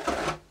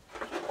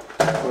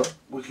 but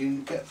we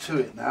can get to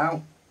it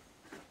now.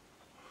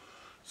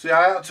 See,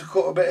 I had to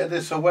cut a bit of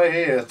this away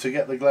here to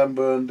get the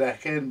Glenburn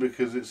deck in,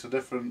 because it's a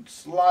different,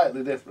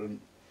 slightly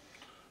different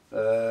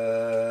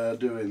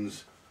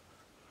doings.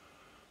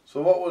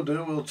 So what we'll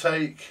do, we'll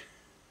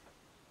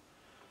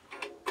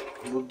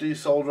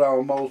desolder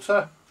our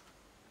motor,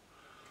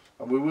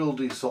 and we will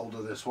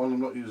desolder this one. I'm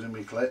not using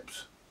my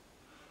clips.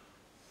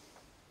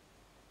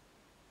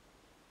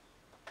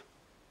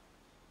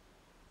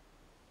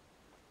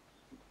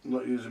 I'm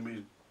not using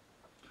me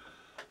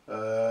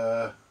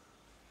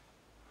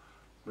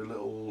my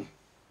little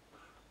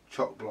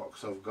chock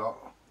blocks I've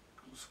got,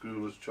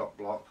 screwless chock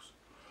blocks.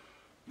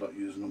 Not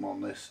using them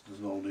on this, there's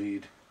no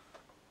need.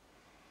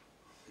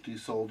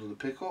 Desolder the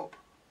pickup.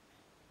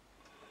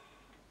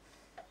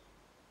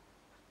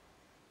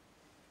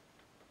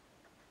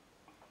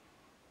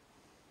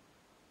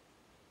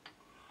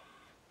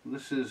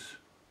 This is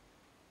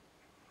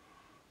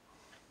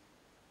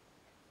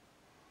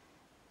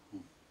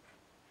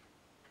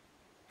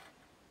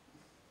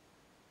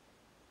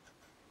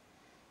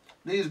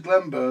these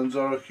Glenburns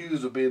are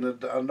accused of being a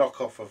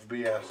knockoff of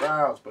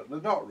BSRs, but they're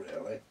not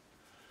really,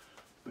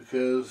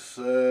 because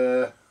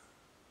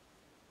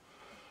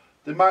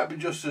they might be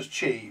just as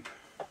cheap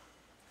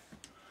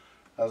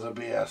as a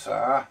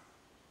BSR,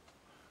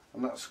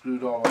 and that's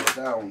screwed all the way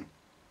down.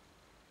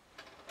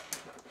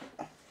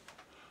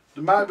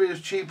 They might be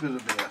as cheap as a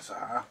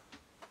BSR,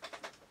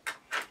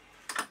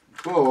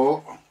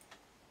 but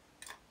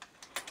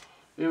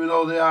even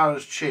though they are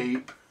as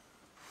cheap,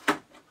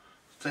 let's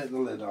take the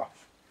lid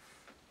off.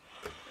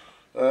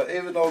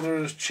 Even though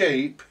they're as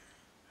cheap,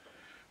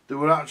 they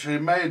were actually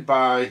made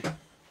by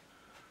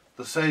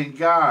the same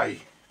guy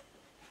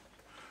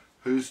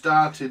who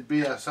started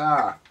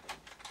BSR.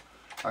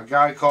 A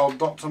guy called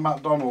Dr.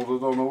 MacDonald. I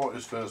don't know what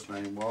his first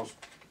name was.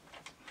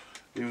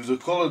 He was a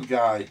coloured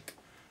guy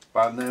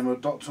by the name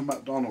of Dr.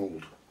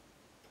 MacDonald.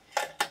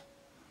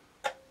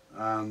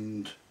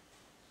 And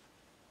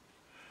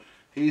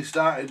he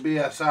started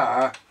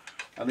BSR,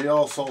 and he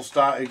also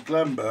started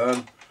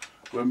Glenburn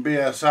when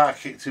BSR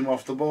kicked him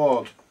off the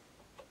board.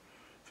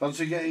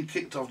 Fancy getting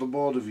kicked off the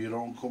board of your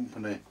own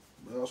company?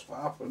 That's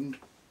what happened.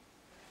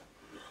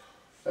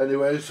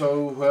 Anyway,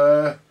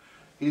 so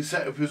he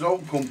set up his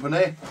own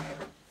company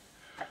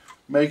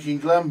making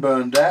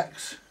Glenburn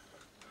decks.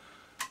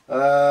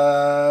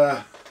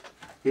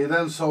 He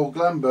then sold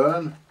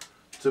Glenburn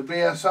to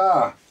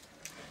BSR.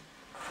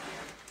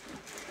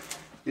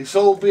 He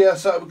sold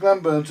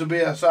Glenburn to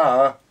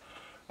BSR,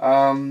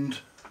 and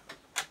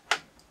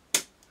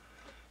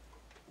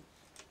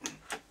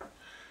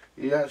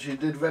he actually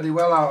did very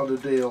well out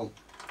of the deal.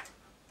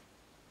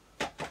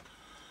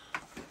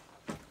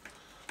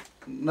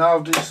 Now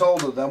I've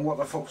desoldered them, what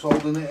the fuck's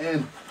holding it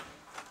in?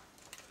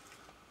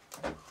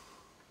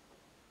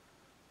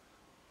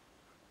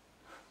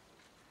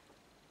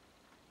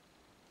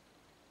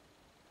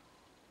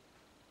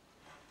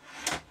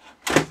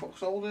 What the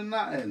fuck's holding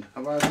that in?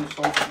 Have I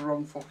desoldered the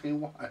wrong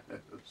fucking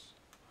wires?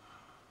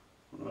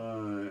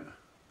 Right.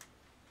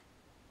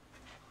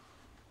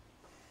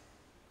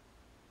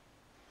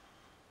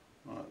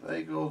 Right,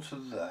 they go to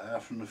there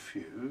from the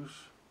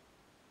fuse.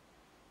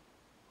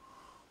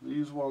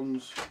 These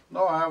ones,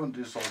 no, I haven't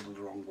desoldered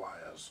the wrong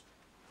wires.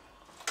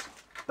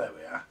 There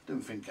we are,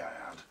 didn't think I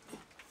had.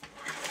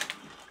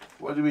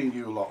 What do you mean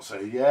you lot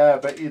say? Yeah, I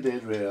bet you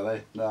did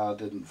really. No, I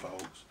didn't,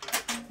 folks.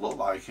 Looked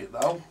like it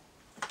though.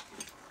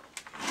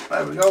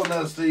 There we go, and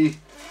there's the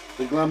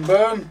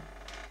Glenburn.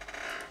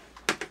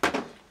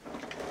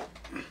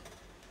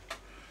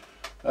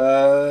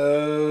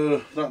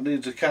 That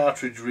needs a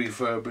cartridge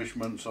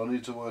refurbishment, so I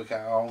need to work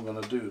out how I'm going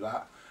to do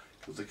that,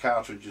 because the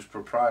cartridge is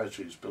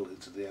proprietary. It's built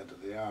into the head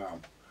of the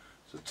arm.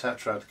 It's a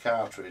tetrad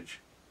cartridge,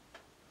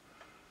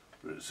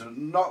 but it's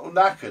not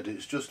knackered,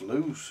 it's just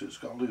loose. It's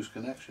got a loose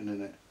connection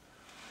in it.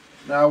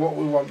 Now what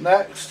we want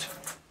next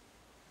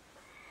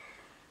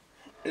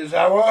is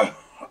I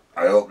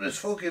hope this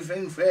fucking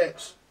thing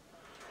fits.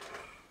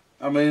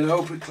 I mean, I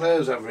hope it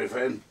clears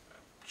everything.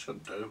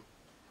 Should do.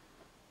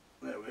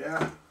 There we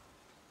are.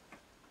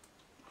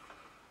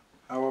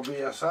 Our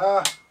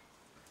BSR.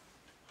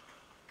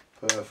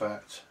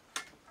 Perfect.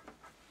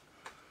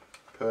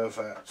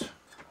 Perfect.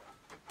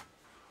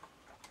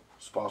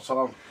 Spot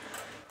on.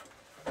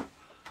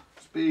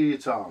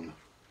 Speed on.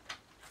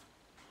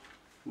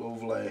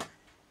 Lovely.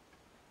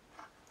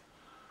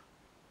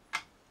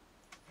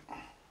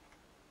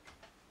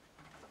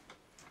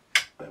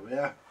 There we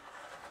are.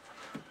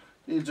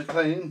 Needs a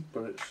clean,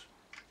 but it's,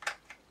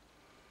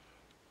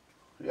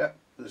 yeah,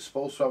 it's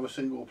supposed to have a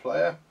single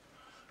player,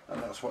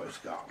 and that's what it's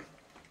got.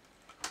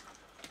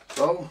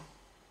 So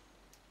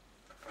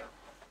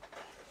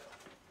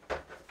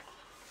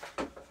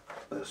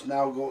let's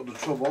now go to the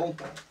trouble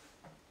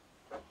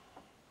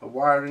of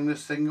wiring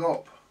this thing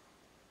up.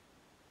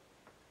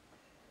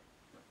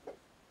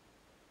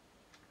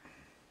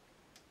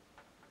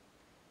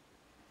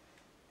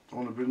 I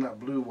want to bring that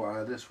blue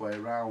wire this way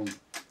around,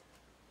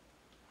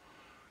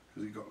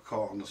 because it got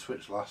caught on the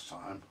switch last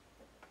time.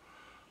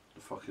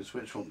 The fucking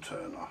switch won't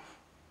turn off.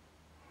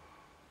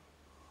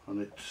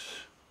 And it's,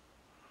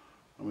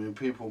 I mean,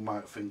 people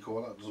might think,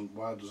 oh, that doesn't,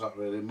 why does that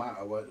really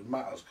matter? Well, it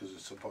matters because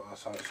it's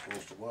that's how it's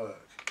supposed to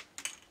work.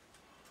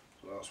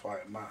 So that's why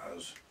it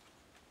matters.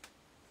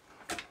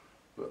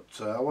 But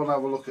I want to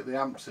have a look at the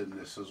amps in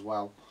this as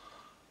well.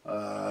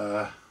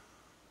 And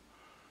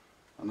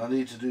I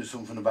need to do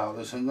something about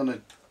this. I'm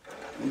gonna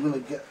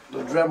get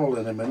the Dremel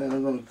in a minute, and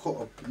I'm gonna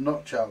cut a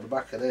notch out the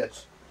back of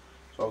this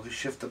so I can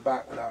shift the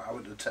back without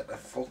having to take the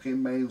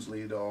fucking mains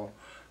lead or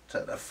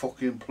take the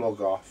fucking plug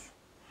off.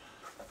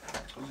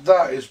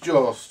 That is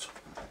just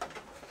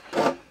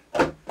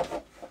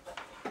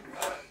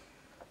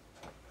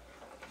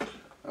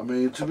I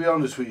mean, to be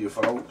honest with you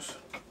folks,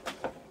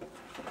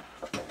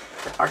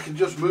 I can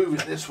just move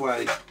it this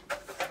way.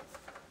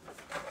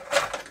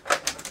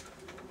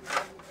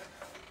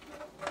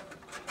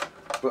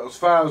 But as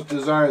far as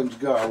designs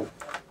go,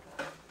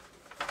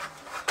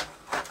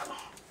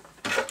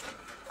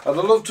 I'd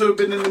love to have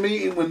been in the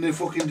meeting when they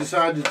fucking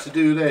decided to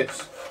do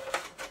this.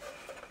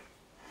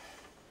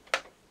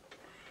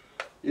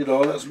 You know,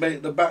 let's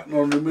make the back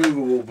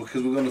non-removable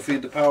because we're going to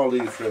feed the power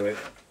lead through it.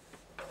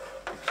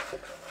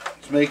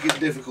 Let's make it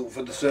difficult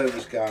for the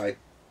service guy.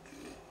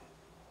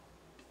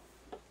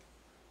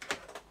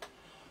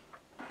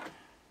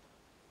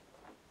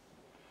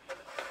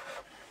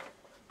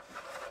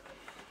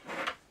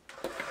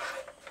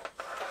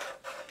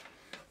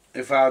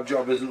 If our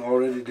job isn't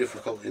already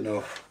difficult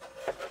enough.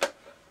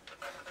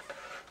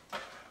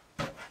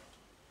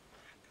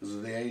 Because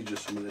of the age of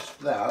some of this.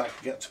 There, I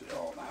can get to it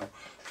all now.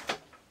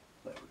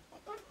 There we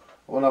go.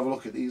 I want to have a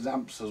look at these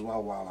amps as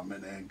well while I'm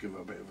in here and give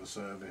a bit of a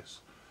service.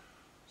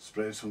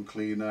 Spray some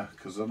cleaner,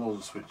 because I know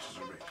the switches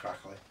are a bit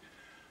crackly.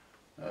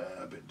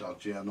 A bit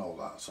dodgy, I know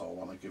that, so I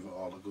want to give it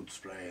all a good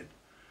spraying.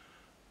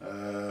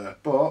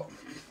 But,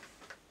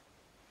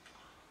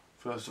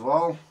 first of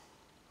all,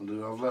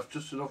 I've left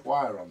just enough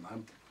wire on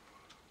them.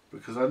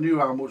 Because I knew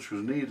how much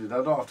was needed.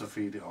 I don't have to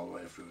feed it all the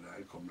way through there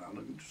and come down,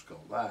 I can just go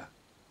there.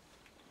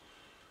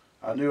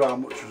 I knew how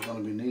much was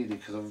going to be needed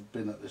because I've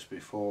been at this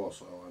before,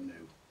 so I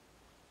knew.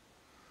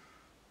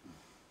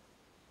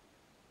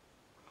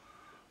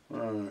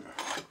 Right.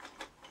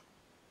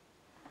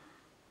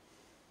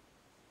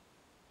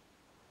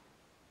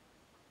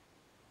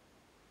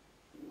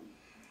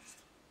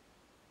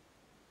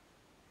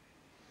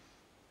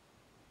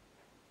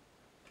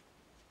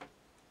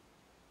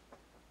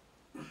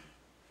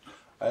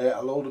 I ate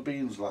a load of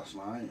beans last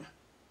night.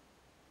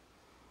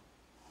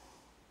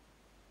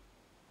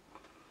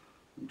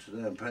 And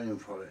today I'm paying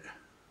for it.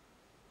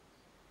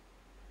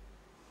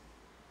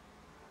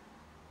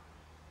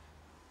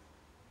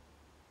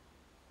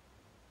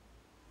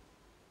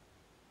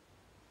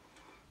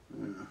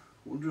 Yeah.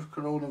 Wonder if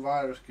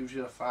coronavirus gives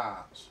you the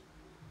farts.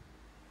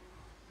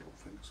 Don't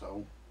think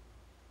so.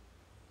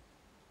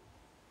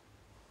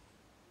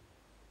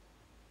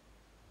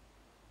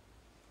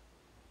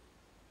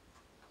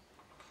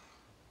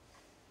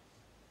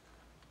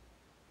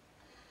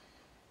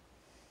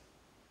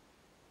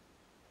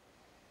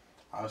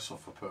 I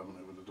suffer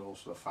permanently with a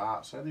dose of the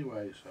farts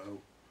anyway,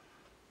 so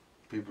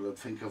people would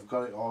think I've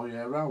got it all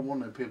year round,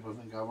 wouldn't they? People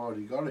would think I've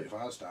already got it if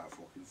I start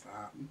fucking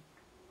farting.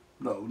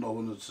 No, no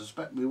one would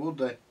suspect me, would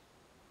they?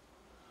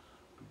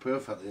 Be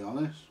perfectly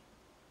honest.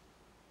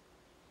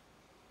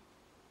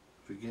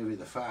 If we give you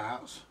the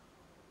farts,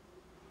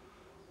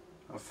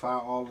 I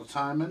fart all the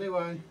time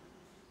anyway.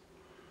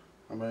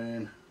 I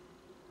mean,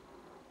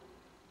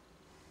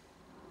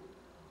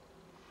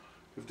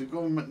 if the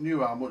government knew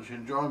how much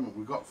enjoyment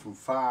we got from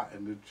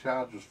farting, they'd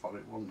charge us for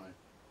it, wouldn't they?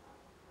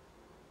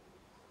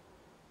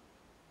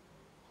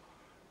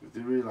 If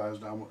they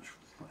realised how much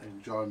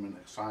enjoyment,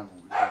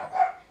 excitement we got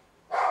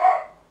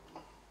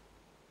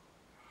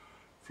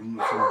from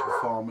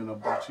performing a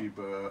botty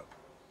burp,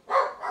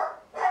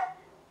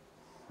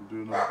 from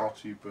doing a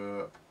botty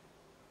burp.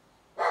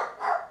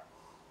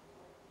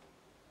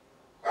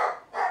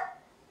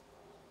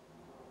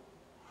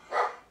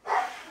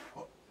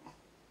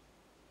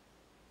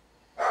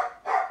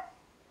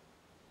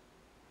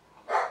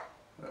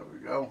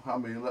 I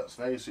mean, let's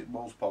face it,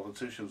 most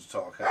politicians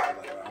talk out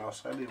of their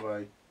arse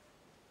anyway.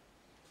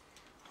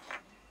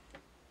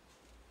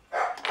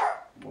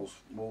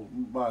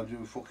 Mind you,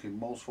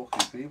 most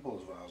fucking people,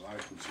 as far as I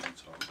can see,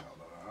 talk out of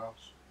their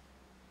arse.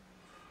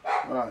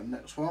 Right,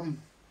 next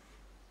one.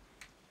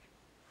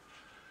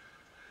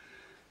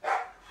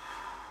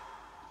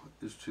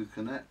 Is to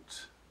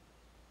connect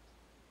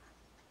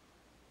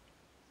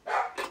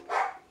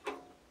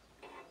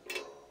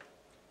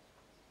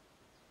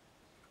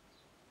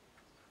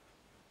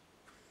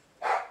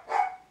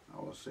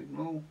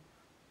signal.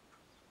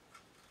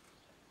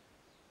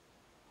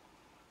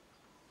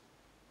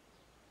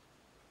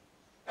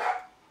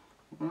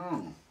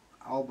 Oh,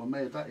 Alba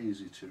made that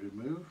easy to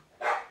remove.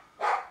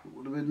 It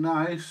would have been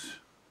nice.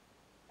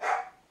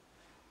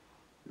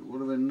 It would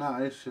have been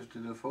nice if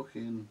they'd have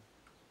fucking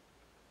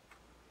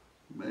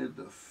made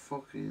the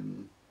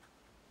fucking.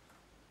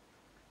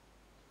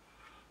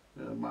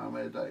 Yeah, might have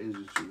made that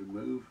easy to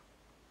remove.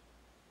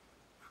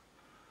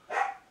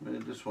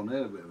 Made this one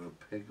here a bit of a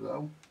pig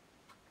though.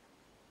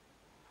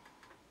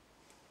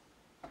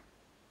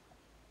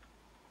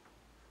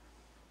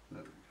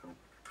 There we go.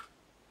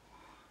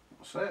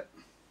 That's it.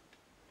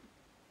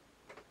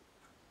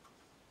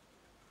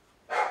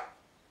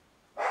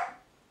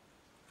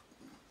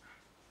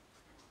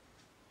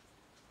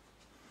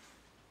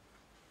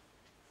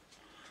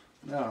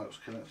 Now let's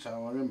connect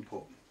our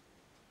input.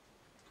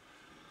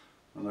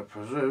 And I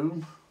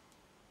presume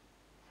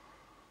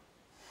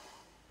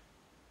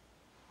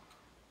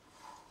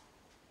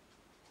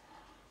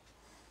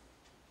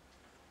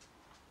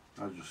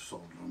I just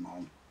solder them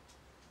on.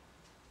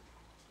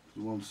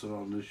 The ones that are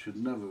on this should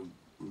never,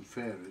 in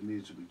theory,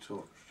 need to be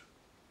touched.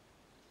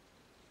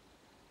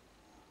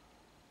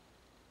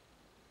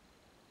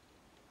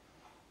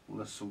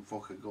 Unless some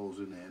fucker goes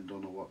in here and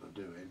don't know what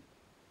they're doing.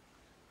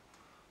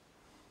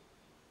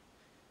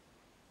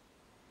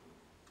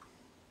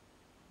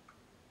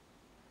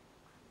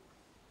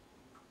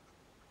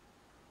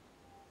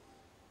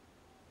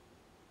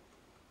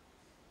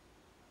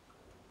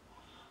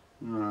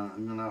 Right,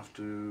 I'm going to have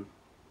to...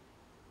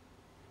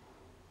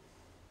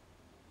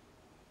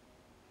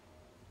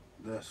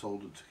 They're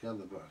soldered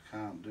together, but I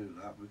can't do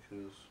that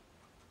because...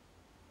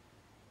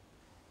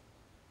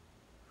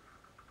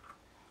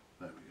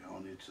 There we go, I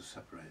need to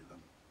separate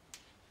them.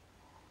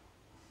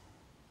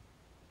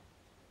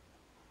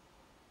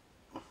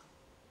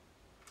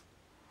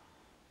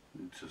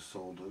 Need to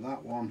solder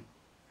that one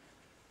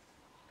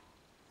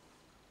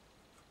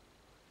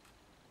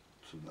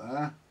to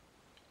there.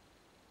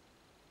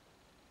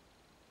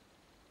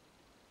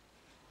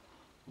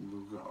 And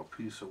we've got a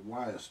piece of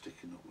wire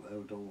sticking up there,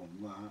 we don't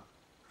want that.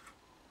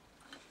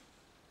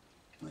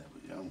 There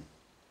we go.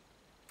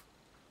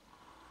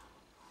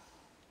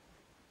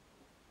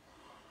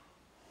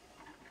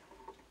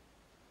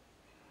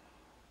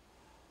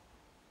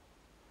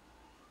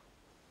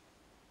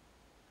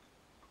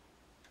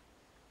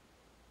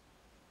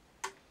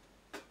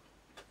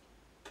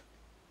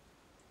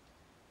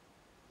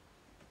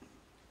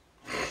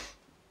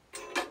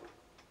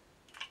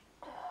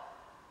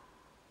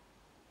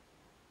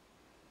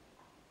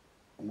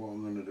 And what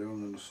I'm going to do, I'm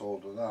going to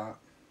solder that.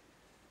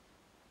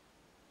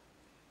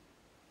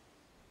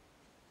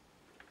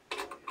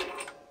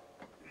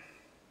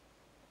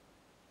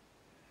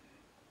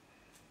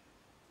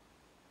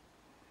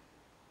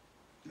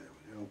 There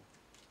we go.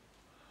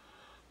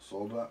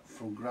 Solder that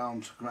from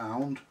ground to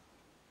ground.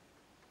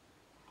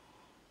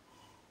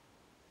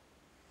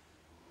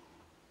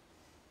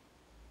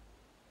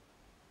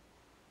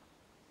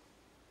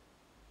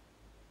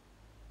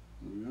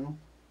 There we go.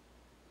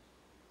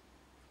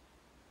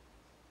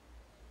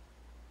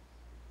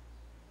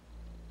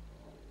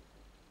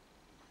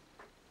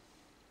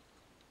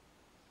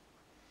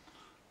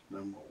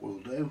 Then what we'll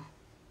do,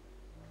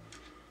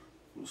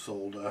 we'll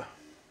solder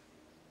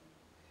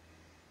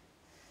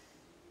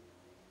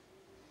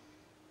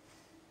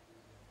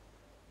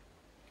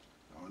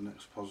our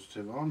next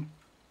positive on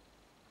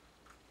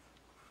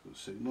for the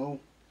signal.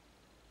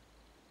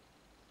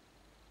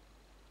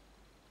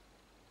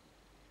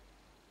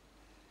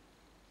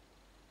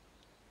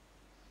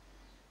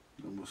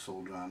 Then we'll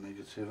solder our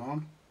negative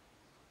on.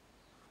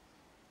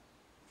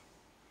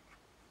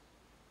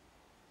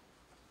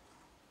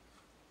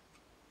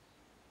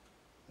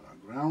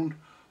 Ground.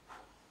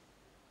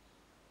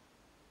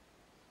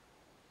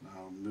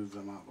 Now move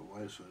them out of the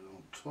way so they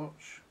don't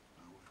touch.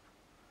 Now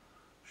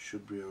we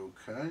should be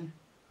okay.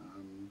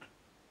 And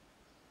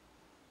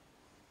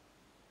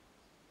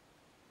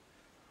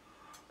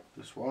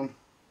this one,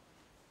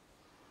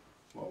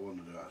 what I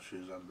want to do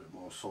actually is add a bit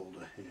more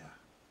solder here.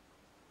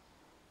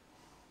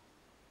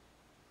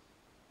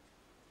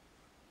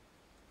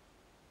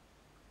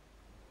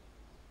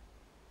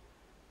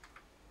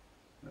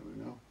 There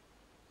we go.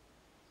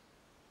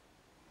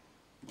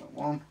 That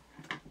one.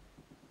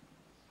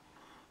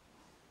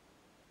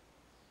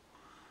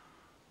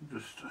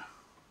 Just it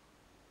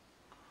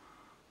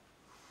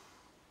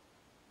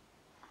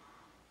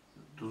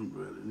doesn't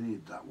really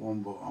need that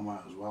one, but I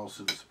might as well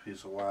since it's a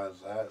piece of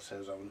wires there, it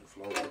saves having it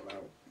floating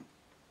about.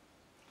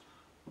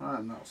 Right,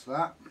 and that's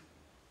that.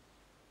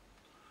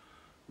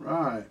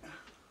 Right.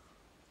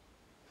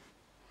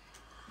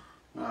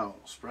 Now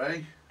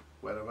spray,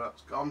 wherever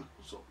that's gone,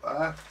 it's up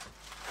there.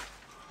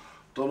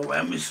 Don't know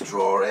where my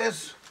straw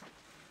is.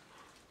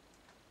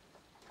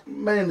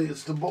 Mainly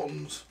it's the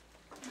buttons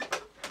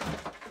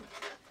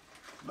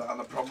that are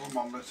the problem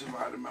on this, if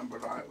I remember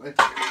rightly.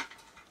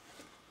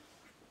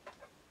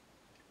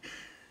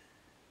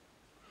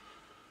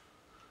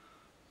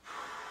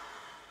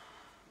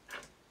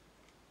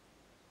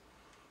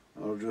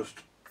 I'll just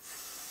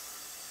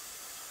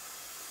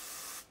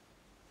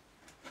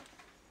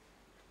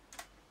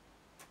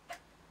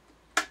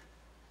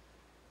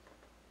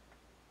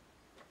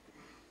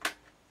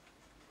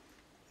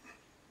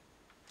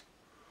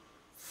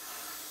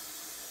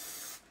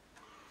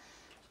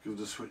give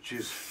the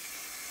switches,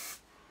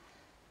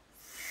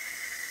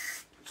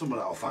 some of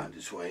that will find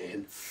its way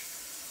in.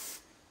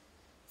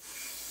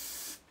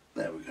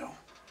 There we go.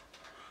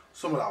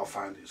 Some of that will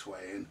find its way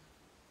in.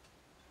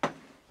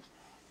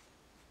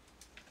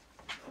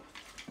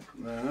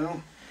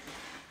 Now,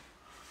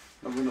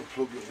 I'm going to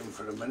plug it in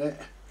for a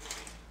minute.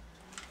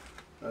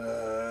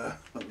 I'm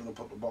going to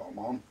put the bottom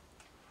on.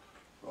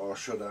 Or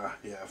should I?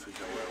 Yeah, I think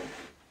I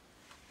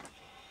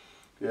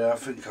will. Yeah, I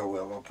think I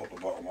will. I'll put the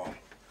bottom on.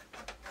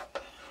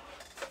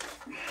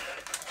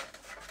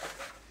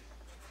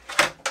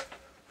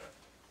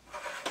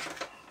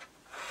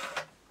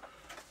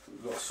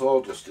 Got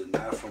sawdust in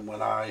there from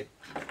when I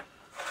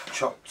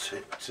chopped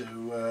it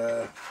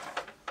to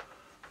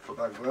put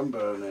that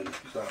Glenburn in,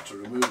 because I had to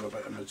remove a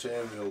bit of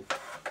material.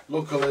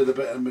 Luckily the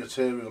bit of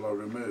material I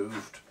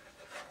removed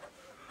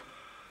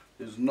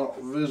is not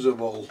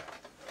visible.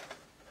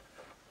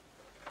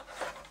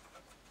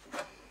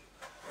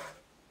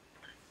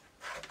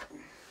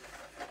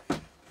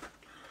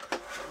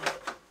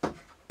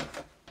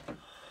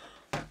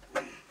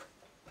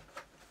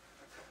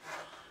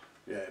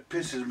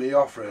 pisses me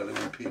off really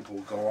when people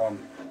go on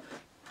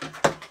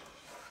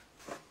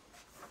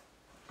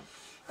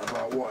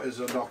about what is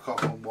a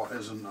knockoff and what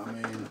isn't. I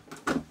mean,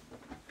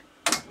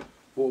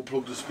 won't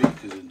plug the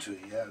speakers into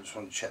it yet. I just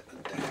want to check the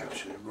deck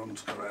actually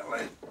runs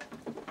correctly.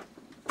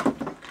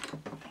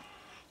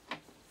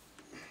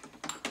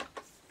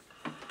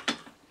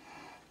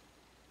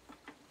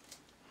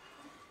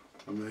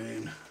 I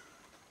mean,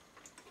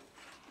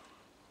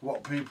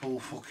 what people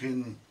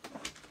fucking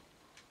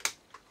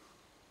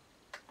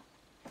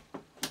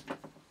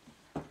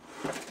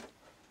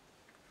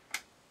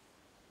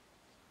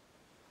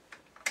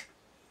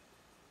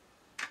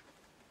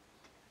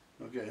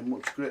not getting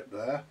much grip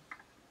there.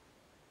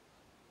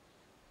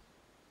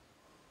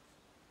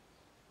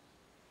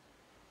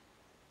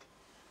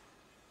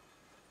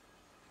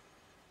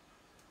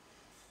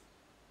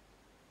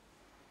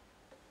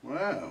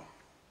 Wow.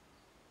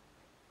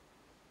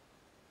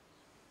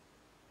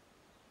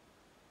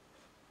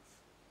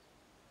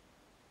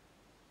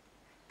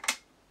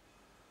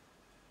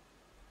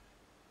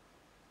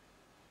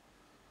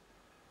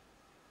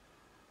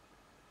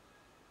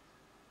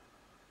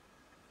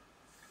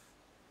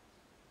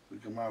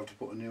 I might have to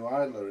put a new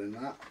idler in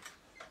that.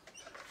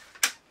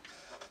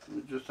 Let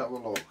me just have a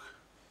look.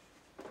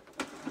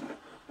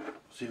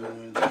 See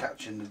whether it's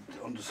catching the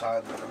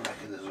underside of the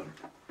mechanism.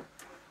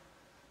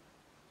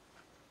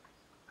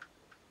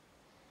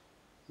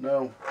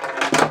 No,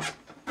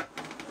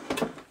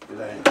 it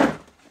ain't.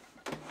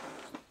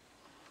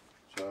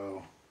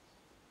 So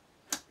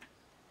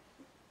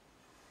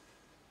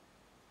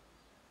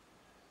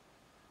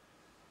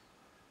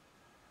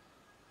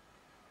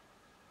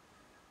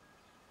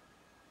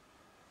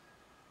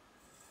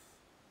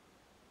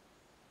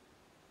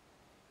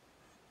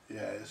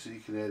yeah, so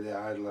you can hear the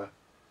idler.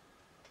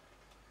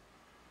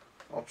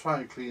 I'll try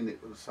and clean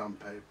it with the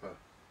sandpaper.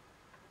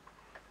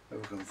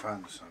 If I can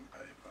find the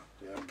sandpaper,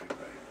 the emery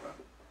paper.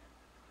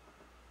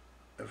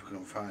 If I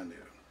can find it.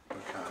 If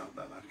I can't,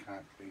 then I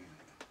can't clean it.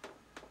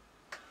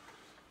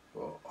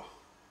 But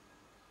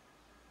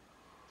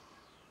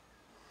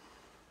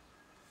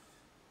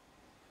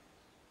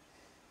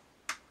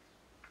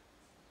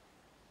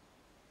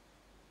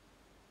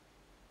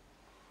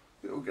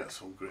it'll get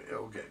some grip.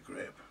 It'll get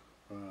grip.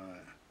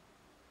 Right.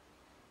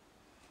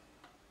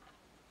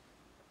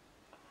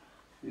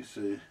 You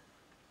see,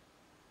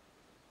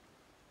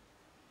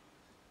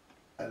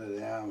 head of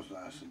the arm's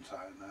nice and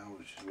tight now,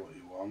 which is what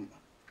you want.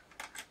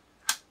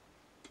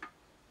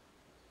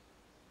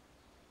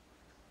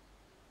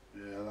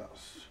 Yeah,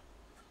 that's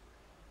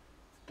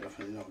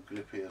definitely not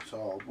grippy at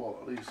all,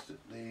 but at least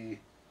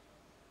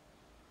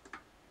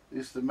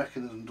the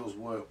mechanism does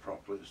work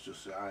properly. It's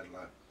just the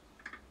idler.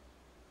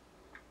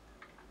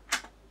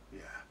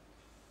 Yeah,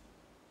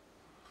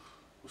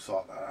 we'll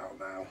sort that out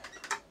now.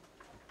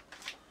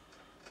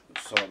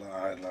 Let's sort that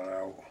idler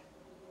out.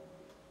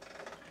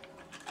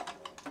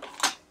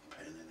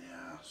 Pain in the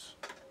ass.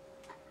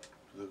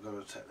 Because I've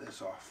got to take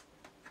this off.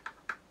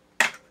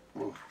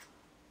 Oof.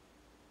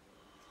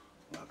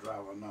 I'd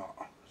rather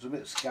not. It's a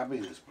bit scabby,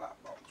 this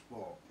black box,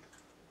 but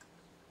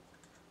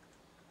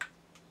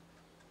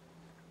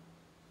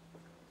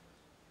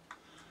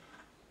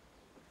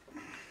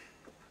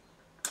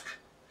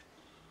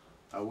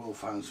I will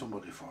find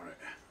somebody for it.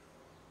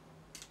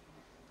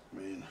 I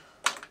mean,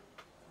 a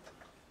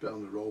bit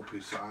on the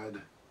ropey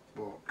side,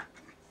 but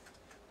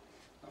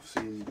I've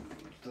seen,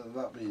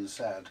 that being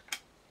said,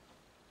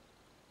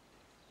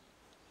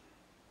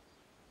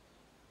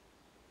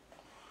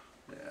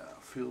 yeah,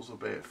 it feels a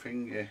bit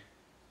fingy.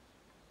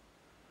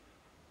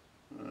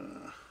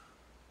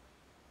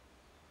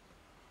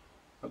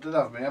 I did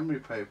have my emery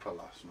paper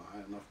last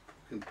night and I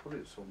fucking put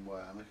it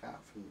somewhere and I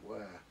can't think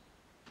where.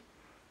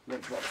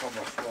 It dropped on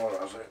the floor,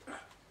 has it?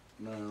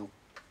 No.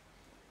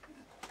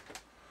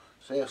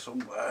 It's here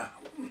somewhere.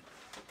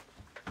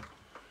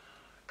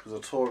 Because I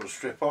tore a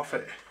strip off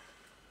it.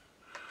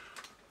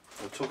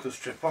 I took a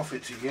strip off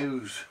it to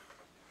use.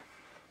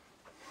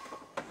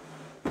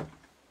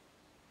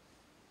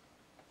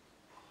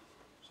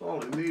 So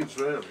all it needs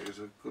really is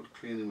a good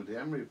cleaning with the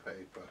emery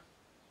paper.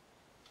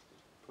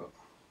 But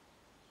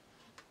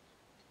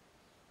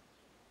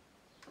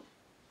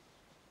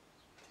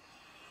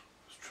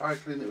let's try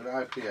cleaning it with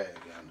IPA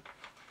again.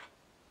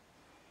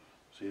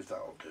 See if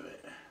that'll do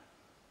it.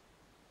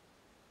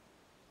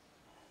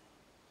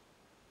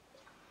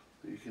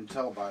 But you can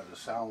tell by the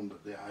sound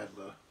that the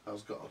idler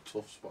has got a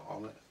tough spot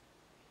on it.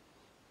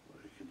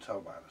 But you can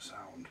tell by the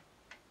sound.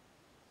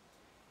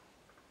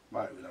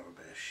 Might even have a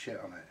bit of shit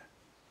on it.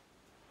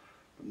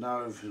 But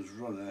now everything's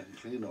running, I can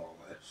clean all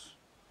this.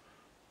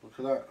 Look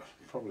at that,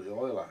 probably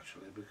oil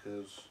actually,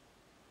 because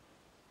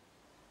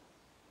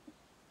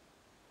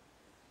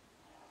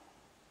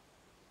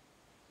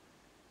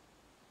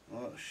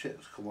all that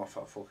shit's come off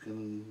that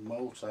fucking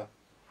motor.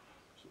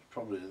 So it's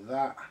probably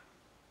that.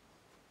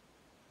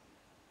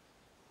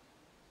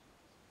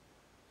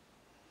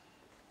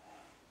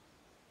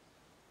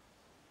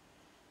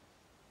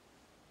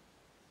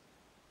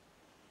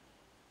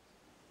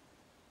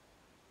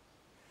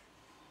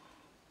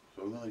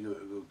 So I'm going to give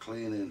it a good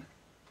cleaning.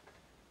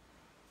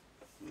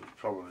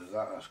 probably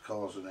that's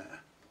causing it.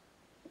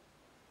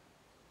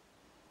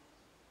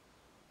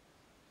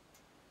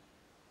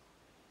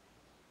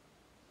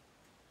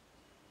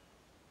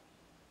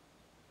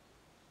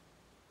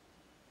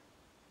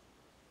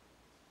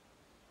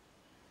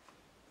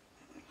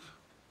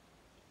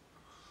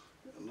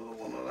 Another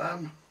one of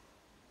them.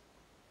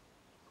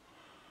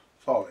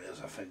 That's all it is,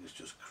 I think it's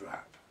just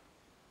crap.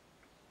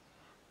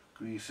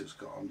 Grease that's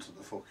got onto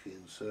the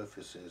fucking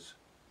surfaces.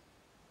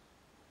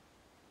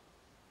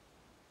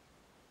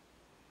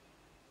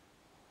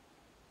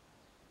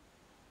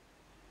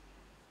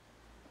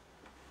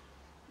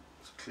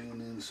 It's clean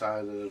the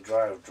inside of the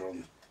drive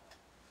drum.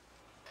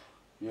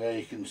 Yeah,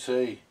 you can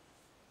see.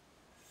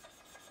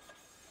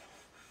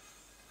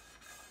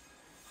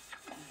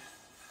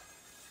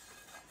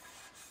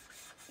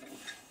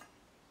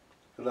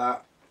 Look at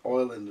that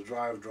oil in the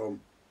drive drum.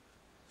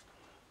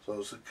 So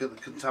it's the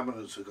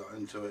contaminants that got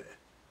into it.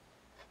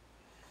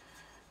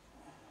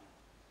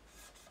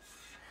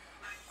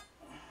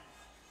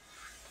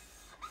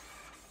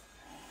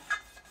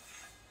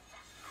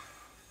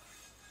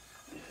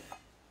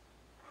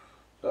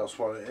 That's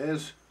what it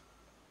is.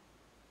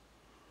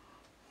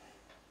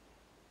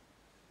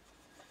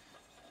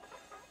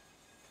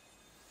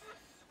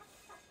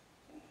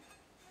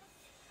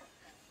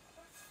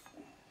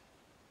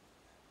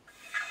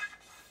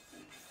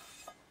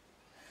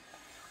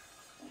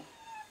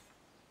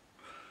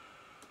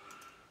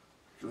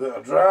 Give it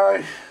a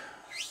dry.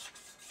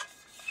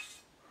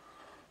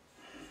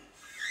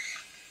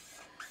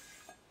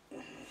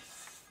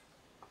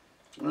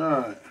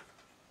 Right.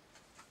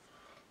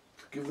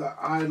 Give that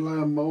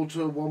idler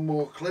motor one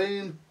more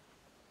clean.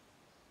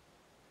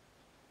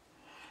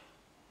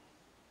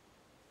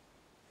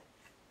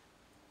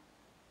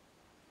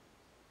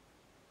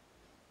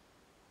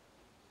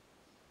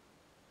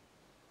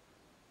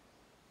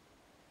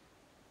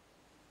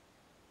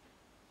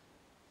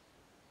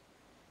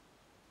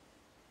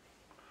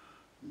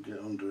 And get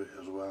under it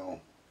as well.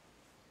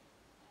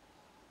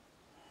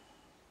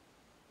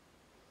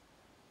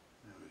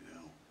 There we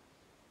go.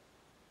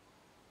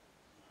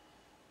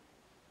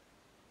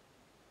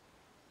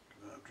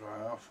 Give that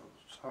dry off at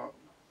the top.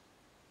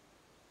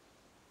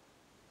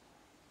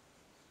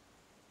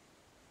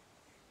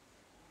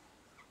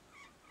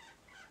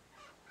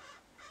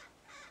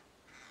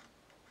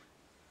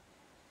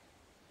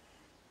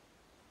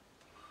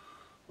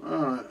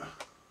 Alright.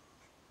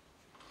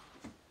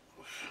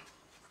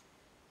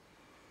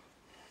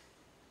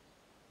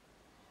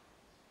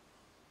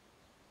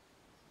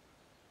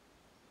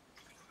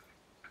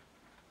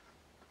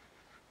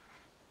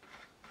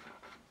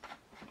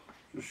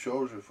 Just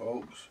shows you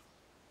folks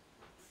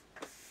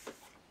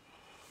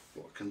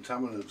what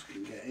contaminants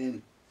can get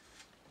in.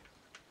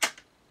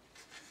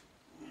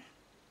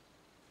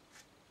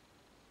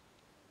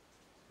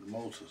 The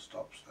motor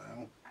stops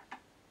now.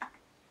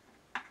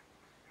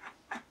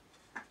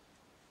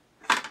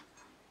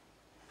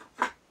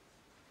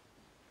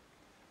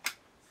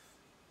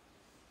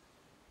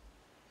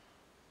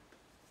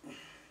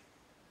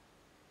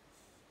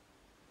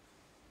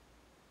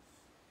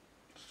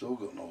 Still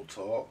got no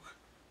torque.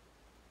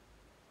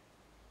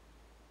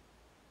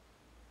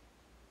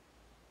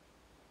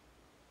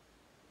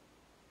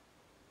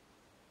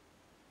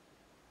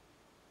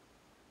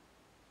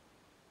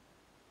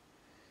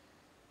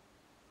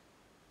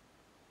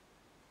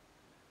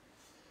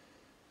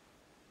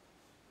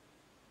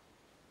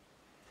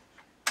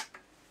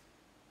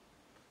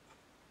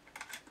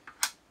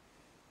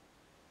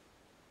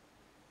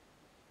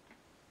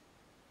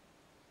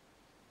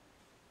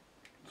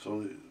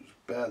 So it's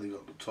barely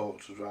got the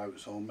torque to drive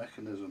its own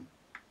mechanism.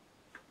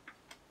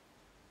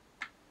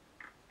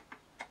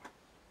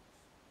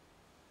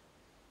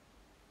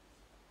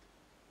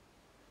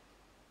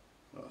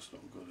 That's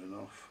not good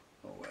enough,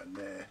 nowhere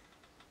near.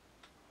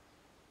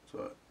 So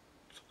it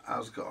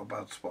has got a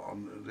bad spot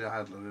on it. The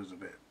idler is a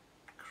bit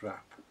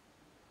crap.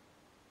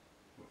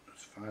 But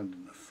it's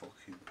finding the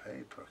fucking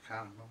paper, I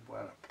can't remember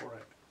where I put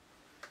it.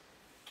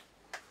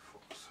 For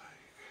fuck's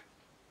sake.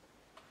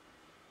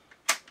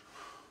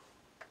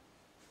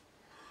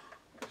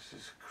 This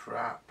is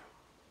crap.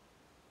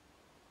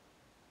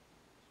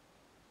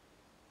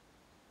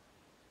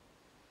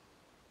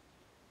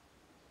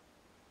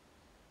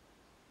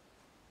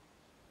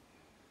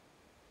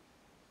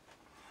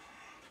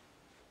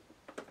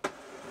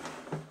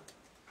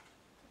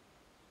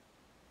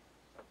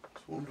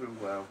 Wondering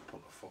where I've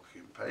put the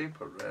fucking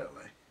paper,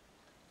 really.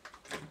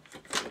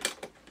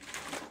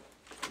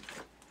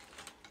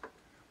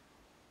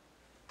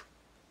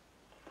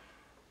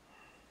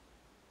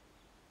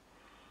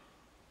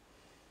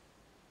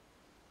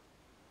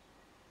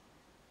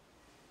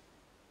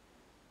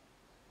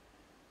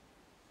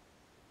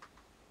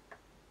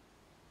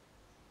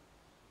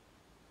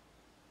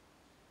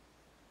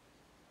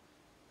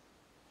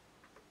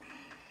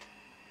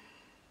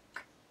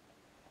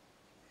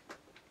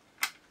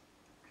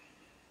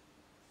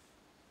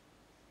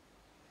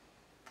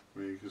 I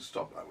mean, you can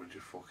stop that with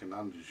your fucking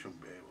hand, you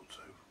shouldn't be able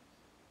to.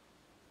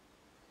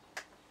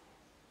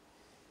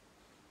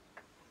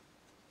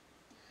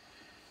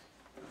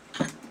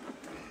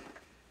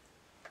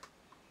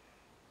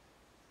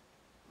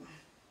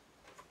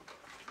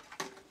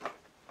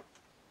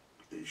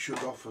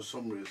 should offer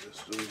some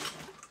resistance.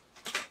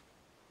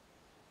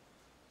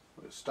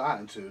 Well, it's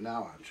starting to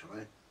now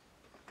actually.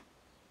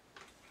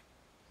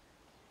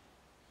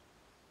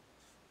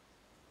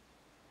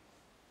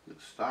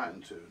 It's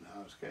starting to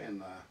now, it's getting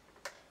there.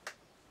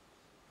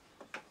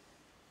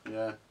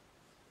 Yeah.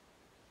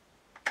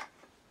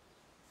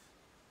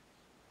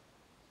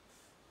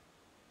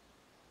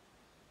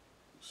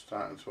 It's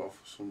starting to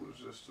offer some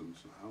resistance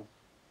now.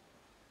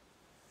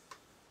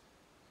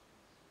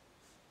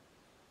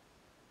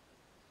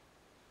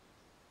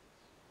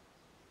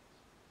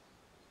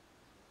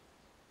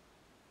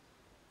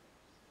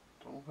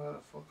 Don't where the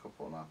fuck I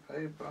put that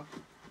paper.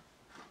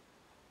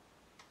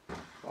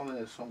 It's on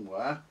here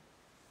somewhere.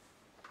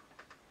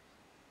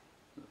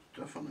 It's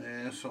definitely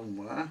here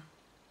somewhere.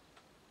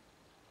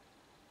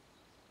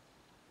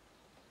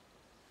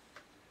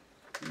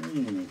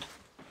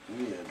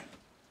 Weird.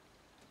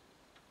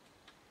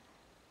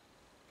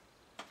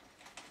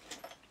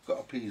 Got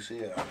a piece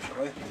here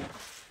actually.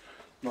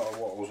 Not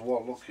what I was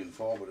looking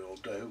for, but it'll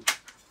do.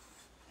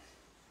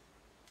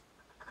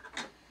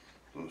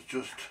 Let's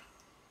just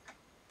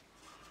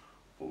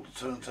pull the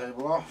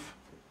turntable off.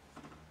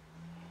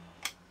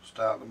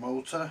 Start the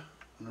motor.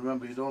 And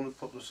remember, you don't want to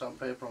put the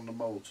sandpaper on the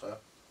motor.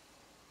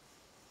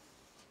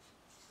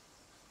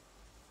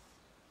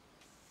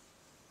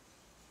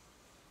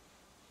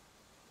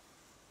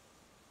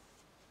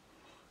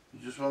 You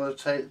just want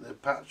to take the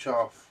patch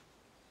off.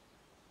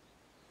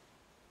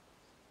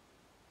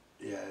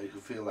 Yeah, you can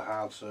feel the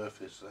hard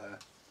surface there.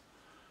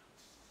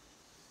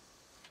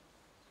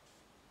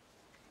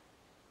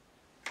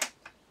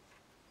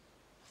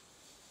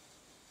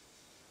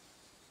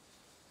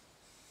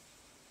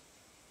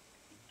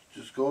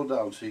 Just go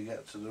down till you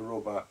get to the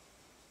rubber.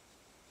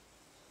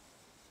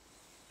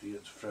 You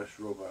get to fresh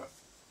rubber.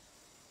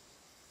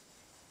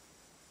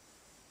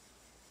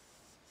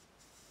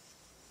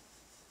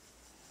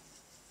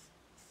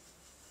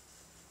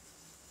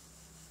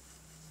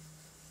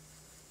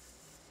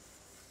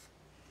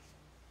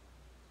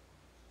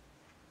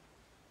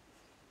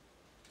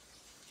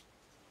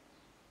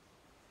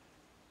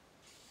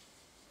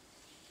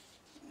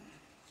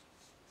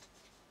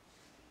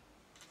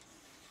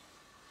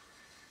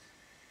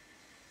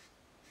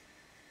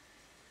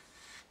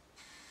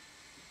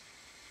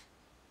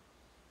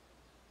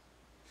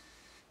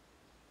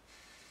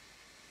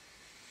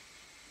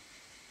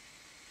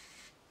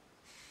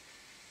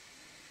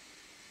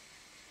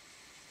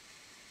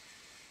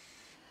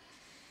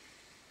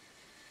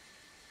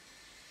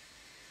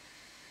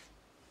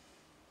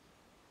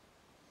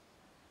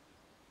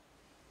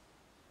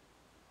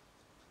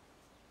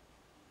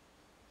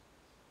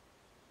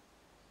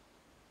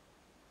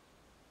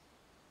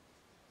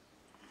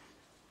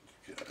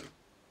 Get a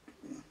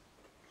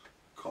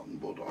cotton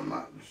bud on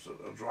that, just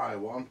a dry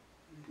one.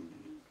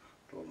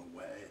 Don't want to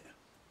wet it.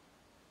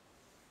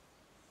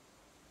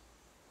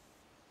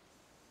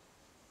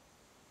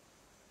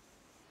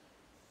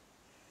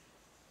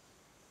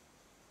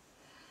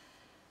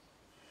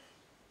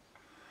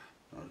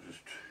 I'll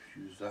just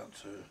use that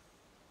to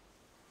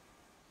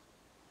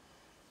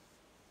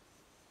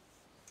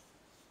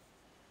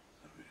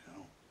there we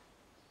go.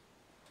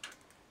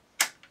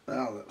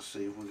 Now let's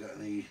see if we get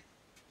any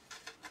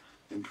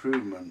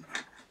improvement.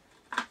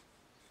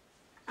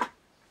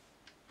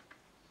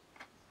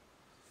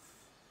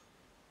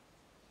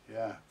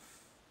 Yeah.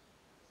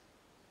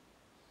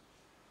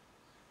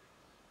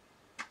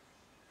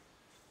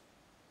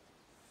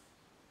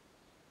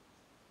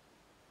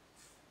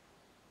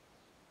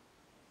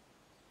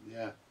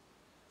 Yeah.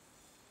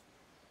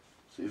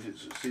 See if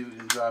we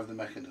can drive the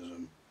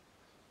mechanism.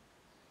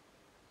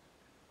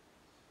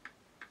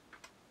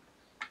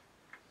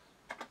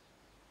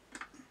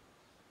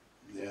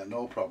 Yeah,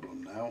 no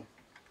problem now.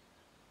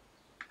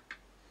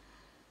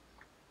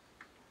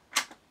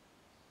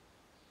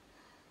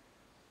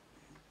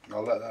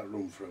 I'll let that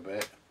run for a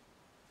bit.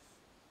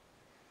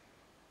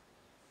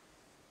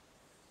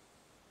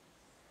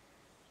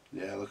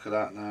 Yeah, look at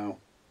that now.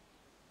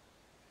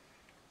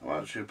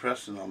 I'm actually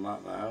pressing on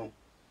that now.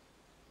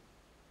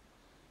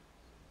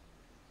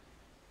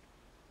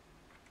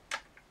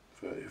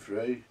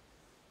 33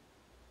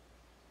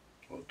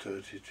 or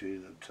 32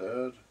 and a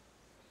third.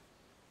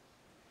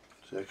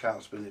 See, I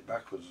can't spin it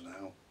backwards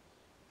now.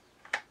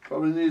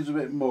 Probably needs a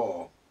bit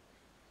more.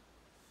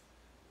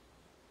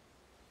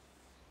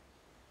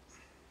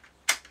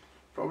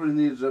 Probably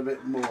needs a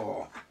bit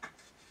more.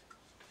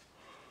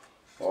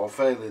 Or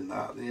failing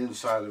that, the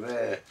inside of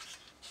here.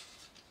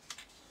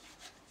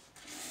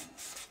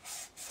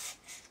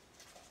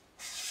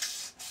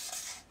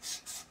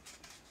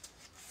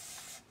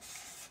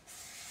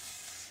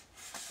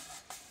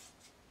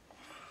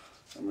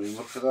 I mean,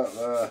 look at that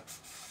there.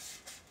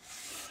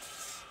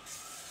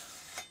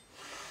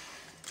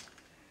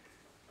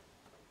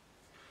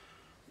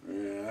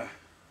 Yeah,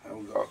 I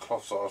haven't got a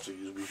cloth saw to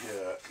use my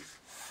shirt.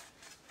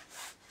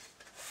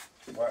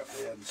 Wipe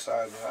the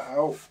inside of that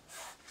out.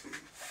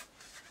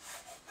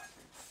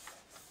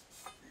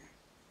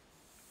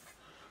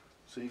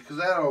 See, because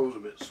they're always a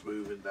bit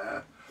smooth in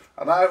there.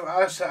 And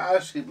I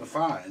seem to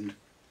find,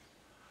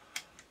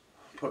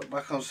 put it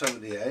back on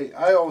 78,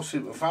 I always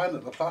seem to find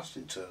that the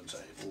plastic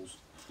turntables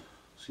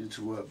seem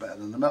to work better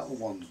than the metal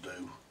ones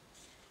do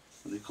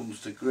when it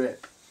comes to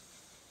grip.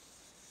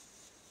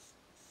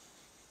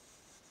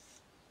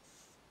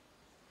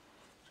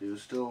 So you're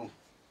still...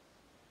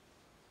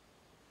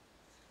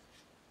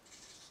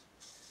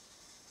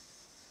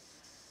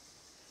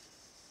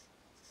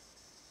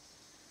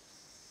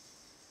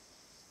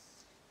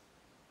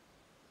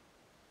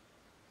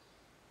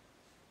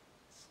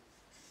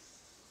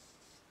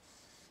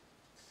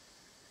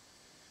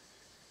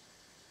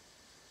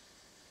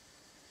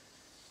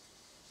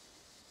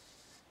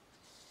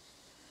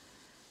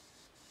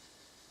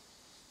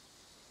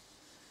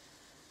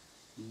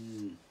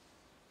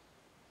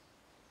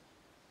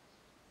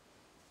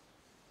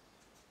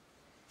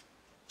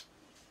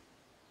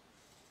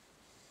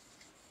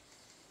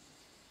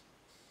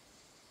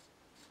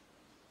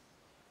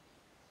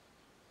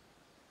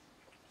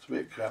 It's a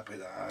bit crappy,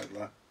 that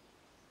idler.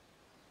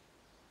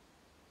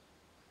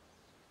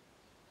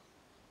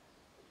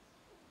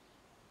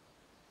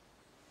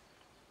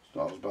 It's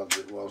not as bad as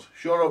it was.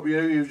 Shut up,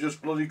 you've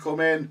just bloody come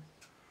in.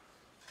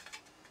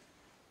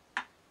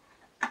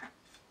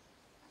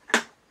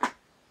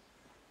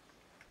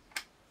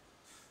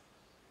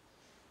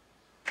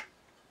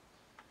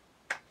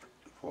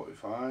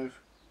 .45.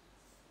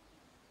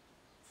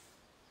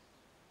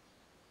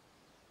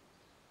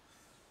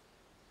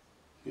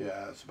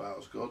 Yeah, it's about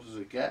as good as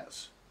it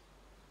gets.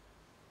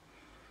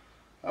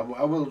 I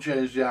will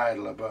change the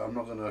idler, but I'm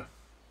not gonna.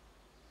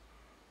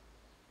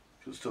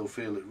 Can still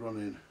feel it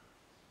running.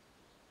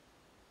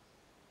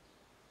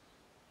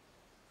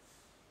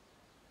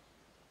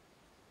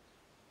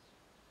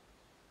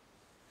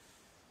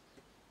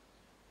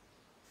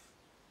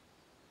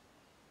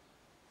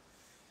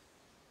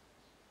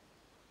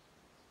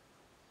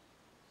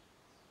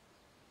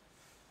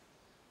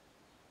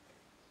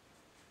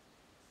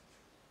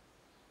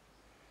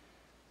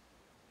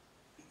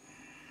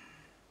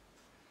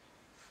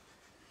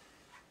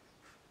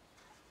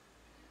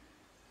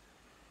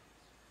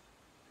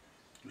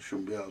 I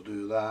shouldn't be able to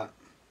do that.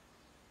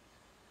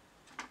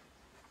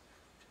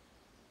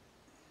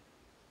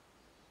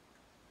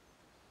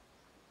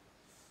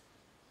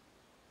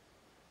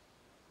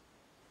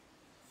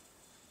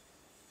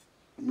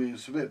 I mean,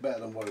 it's a bit better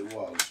than what it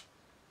was.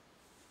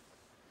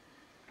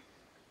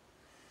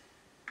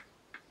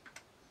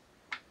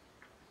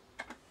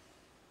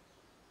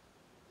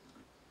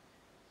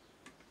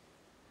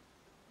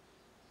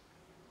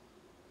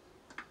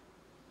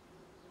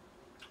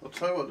 I'll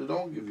tell you what they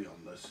don't give you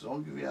on this. They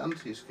don't give you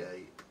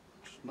anti-skate.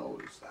 Just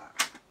notice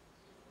that.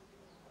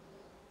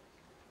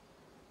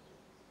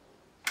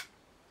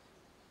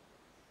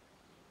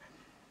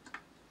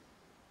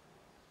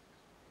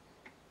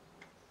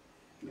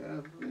 Yeah,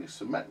 at least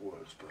the mech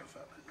works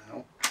perfectly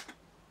now.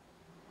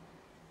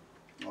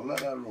 I'll let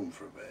that run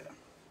for a bit.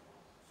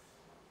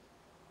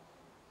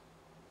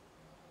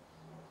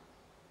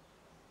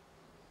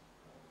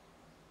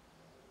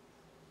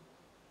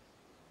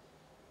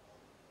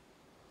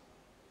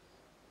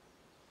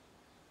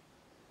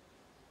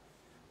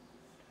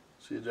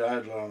 See the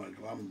idler on a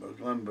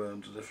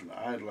Glenburn's a different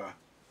idler.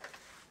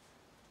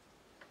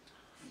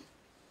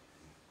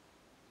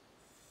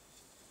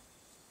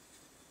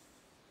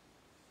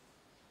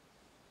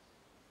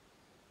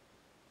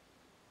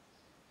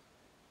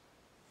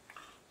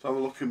 So have a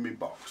look in my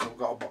box. I've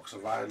got a box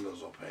of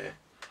idlers up here.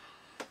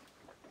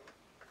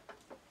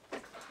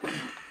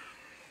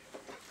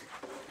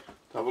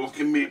 Have a look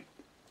in me.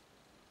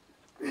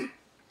 Have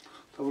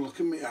a look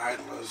in me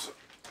idlers.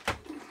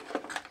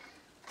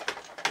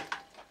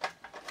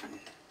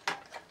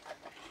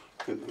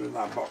 I think they're in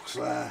that box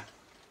there.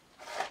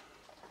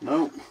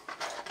 Nope.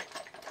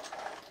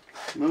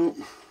 Nope.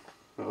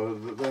 Oh,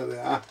 there they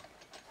are.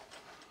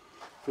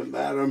 I think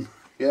they're them.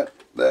 Yep,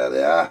 there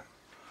they are.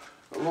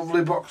 A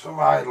lovely box of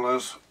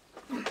idlers.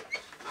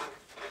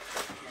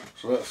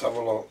 So let's have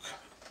a look.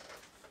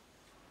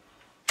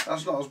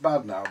 That's not as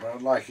bad now, but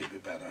I'd like it to be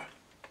better.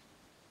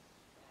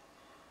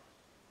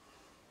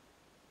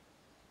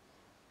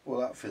 Well,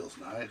 that feels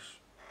nice.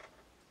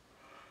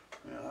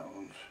 Yeah, that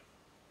one's...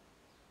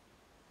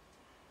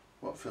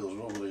 What feels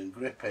lovely and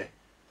grippy.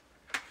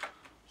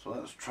 So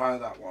let's try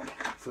that one.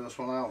 First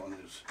one out on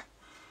is...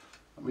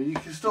 I mean, you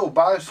can still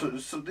buy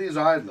these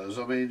idlers.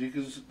 I mean, you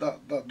can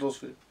that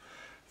does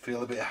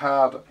feel a bit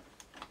harder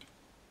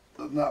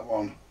than that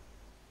one.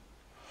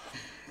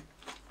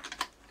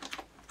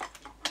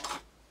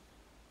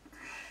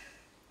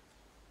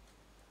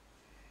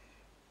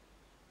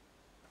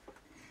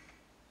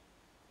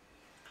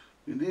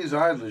 I mean, these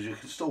idlers, you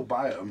can still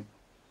buy them.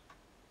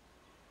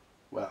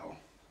 Well,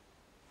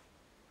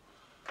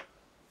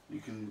 you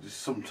can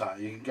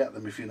sometimes you can get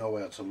them if you know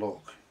where to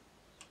look.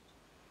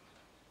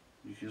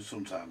 You can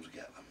sometimes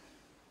get them.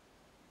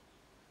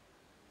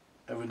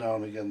 Every now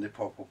and again they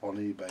pop up on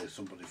eBay.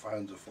 Somebody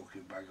finds a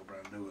fucking bag of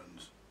brand new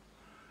ones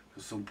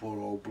because some poor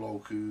old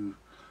bloke who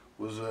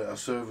was a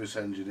service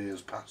engineer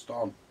has passed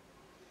on,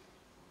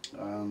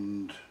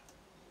 and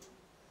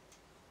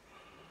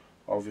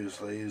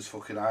obviously his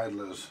fucking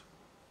idlers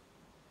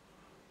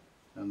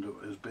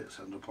his bits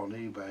end up on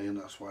eBay, and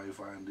that's why you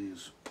find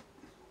these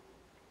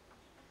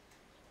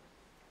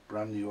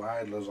brand new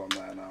idlers on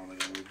there now and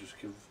again. We'll just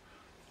give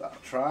that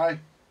a try.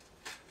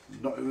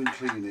 Not even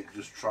clean it,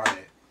 just try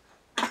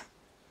it.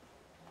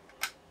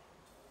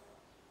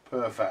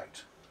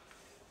 Perfect.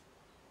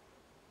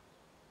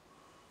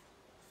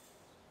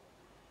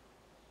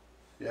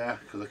 Yeah,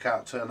 because I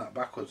can't turn that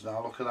backwards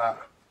now, look at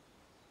that.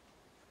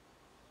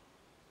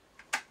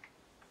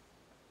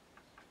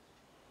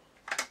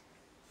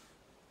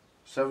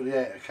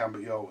 '78 I can,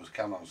 but you always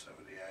can on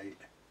 '78.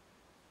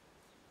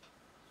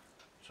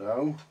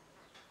 So,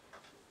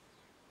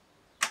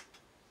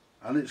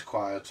 and it's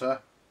quieter,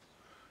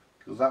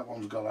 because that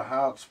one's got a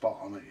hard spot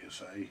on it, you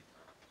see.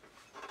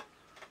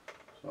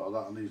 So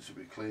that needs to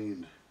be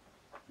cleaned.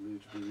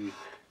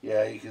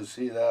 Yeah, you can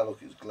see there,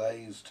 look, it's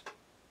glazed.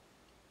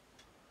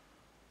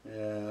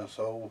 Yeah,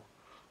 so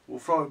we'll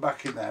throw it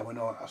back in there, we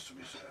know it has to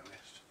be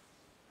serviced.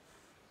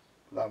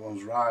 But that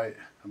one's right,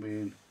 I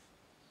mean,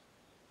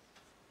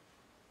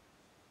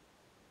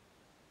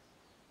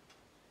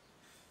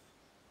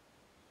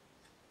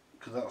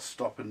 because that's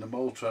stopping the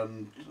motor,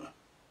 and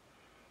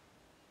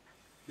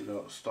you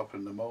know, it's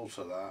stopping the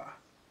motor, that.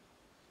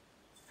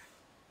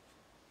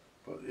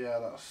 But yeah,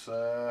 that's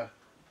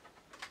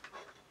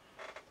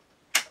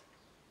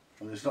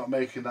and it's not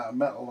making that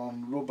metal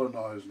on rubber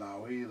noise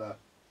now either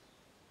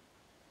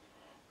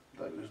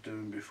that it was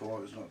doing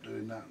before. It's not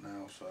doing that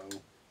now, so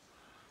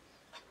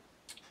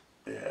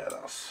yeah,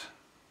 that's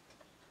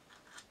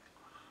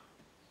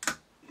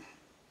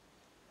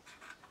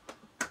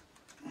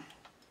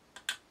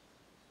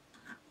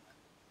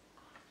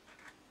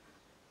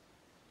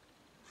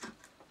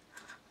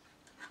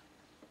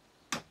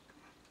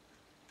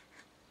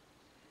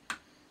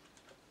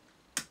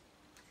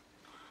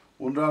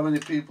wonder how many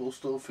people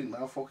still think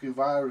that fucking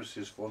virus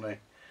is funny,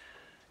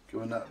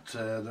 given that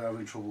they're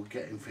having trouble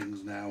getting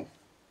things now.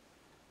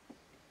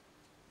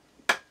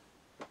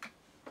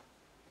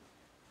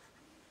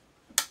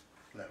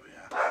 There we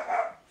are.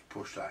 Let's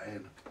push that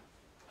in.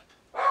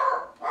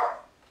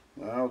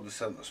 Now the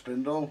centre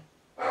spindle,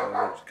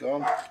 there it's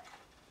gone.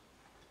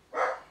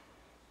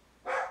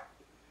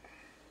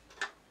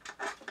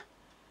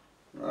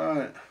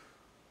 Right.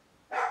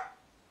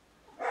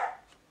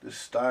 This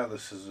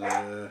stylus is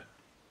not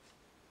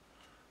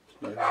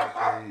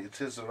exactly, it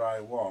is the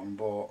right one,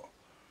 but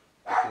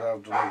I could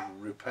have done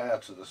a repair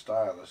to the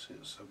stylus.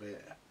 It's a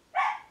bit,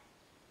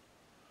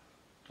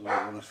 doesn't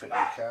want to fit in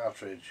the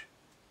cartridge.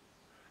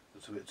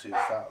 It's a bit too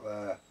fat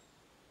there,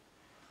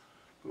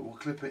 but we'll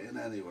clip it in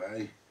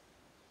anyway.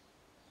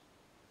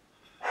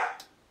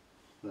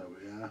 There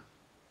we are.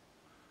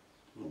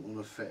 Doesn't want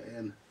to fit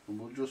in, and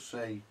we'll just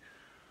see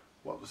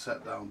what the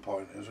set down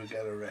point is. We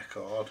get a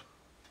record.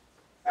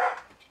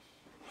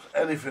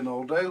 Anything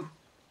will do.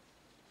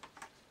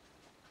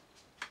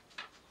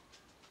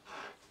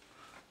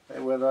 Hey,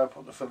 where did I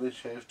put the Phillies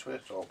shave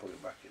twist? I'll put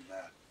it back in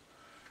there.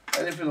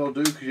 Anything will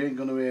do, because you ain't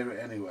going to hear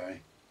it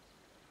anyway.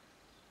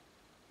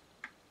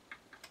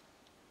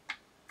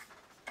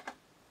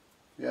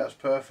 Yeah, it's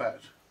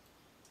perfect.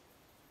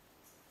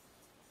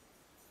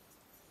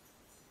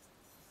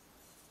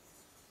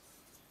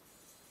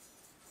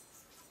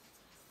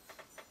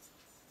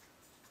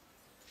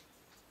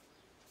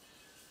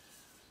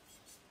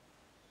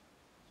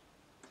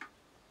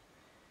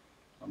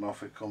 And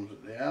off it comes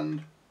at the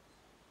end.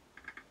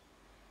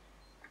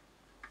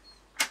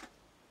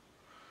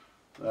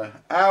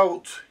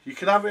 Out! You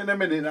can have it in a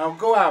minute now.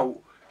 Go out.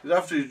 He's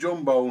after his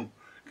jumbo.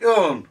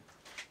 Go on.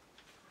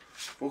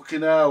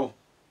 Fucking hell.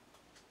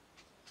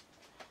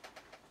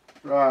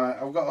 Right,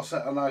 I've got to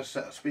set a nice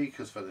set of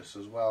speakers for this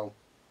as well.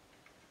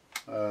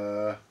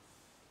 Yeah,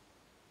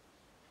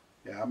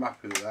 I'm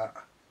happy with that.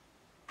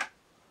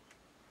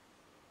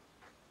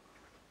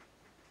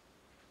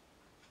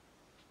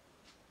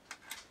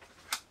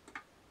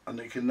 And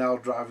it can now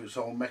drive its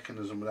own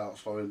mechanism without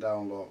slowing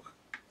down, look.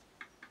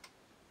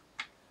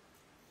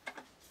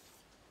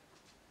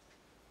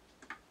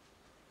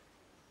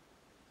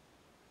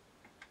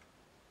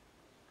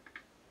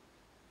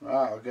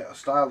 Right, I'll get a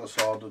stylus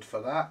ordered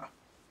for that.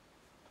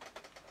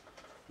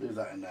 Leave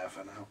that in there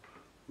for now.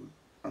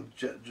 And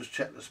just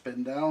check the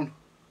spin down.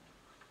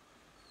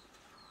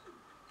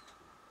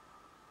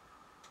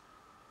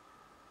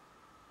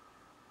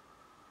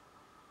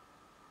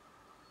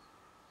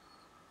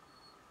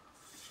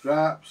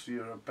 Straps,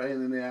 you're a pain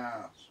in the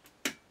ass.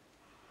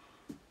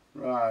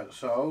 Right,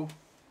 so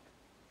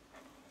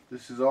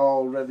this is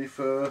all ready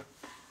for,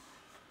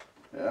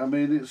 I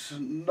mean, it's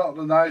not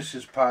the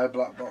nicest pie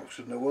black box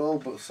in the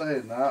world, but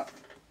saying that,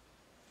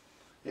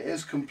 it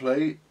is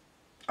complete.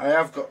 I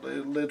have got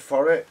the lid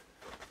for it,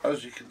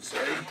 as you can see.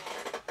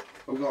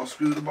 I've got to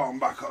screw the bottom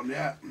back on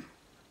yet.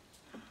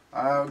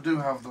 I do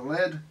have the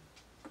lid,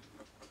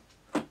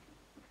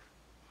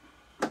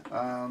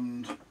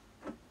 and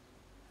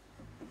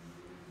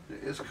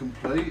it is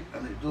complete,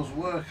 and it does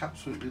work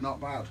absolutely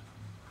not bad.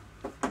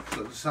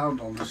 So the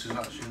sound on this is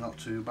actually not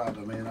too bad.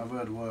 I mean, I've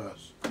heard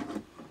worse.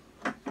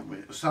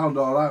 mean, it sound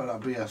alright with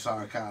that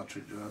BSR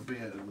cartridge.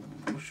 It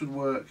should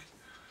work.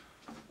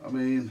 I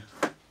mean,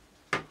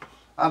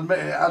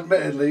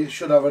 admittedly, it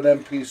should have an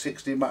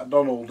MP60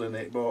 McDonald in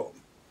it, but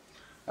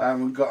I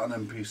haven't got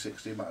an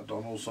MP60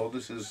 McDonald, so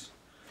this is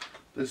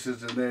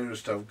the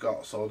nearest I've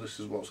got. So this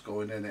is what's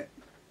going in it,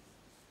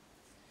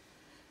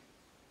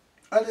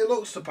 and it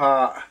looks the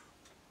part.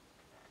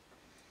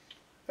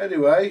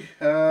 Anyway,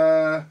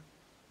 I'm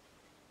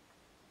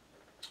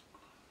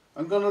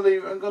gonna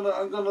leave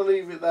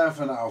it there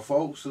for now,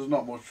 folks. There's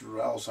not much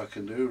else I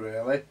can do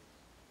really,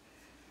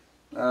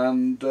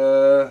 and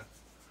I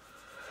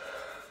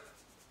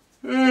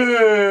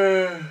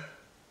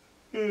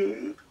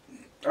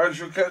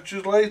shall catch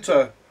you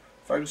later.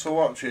 Thanks for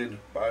watching.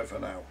 Bye for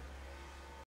now.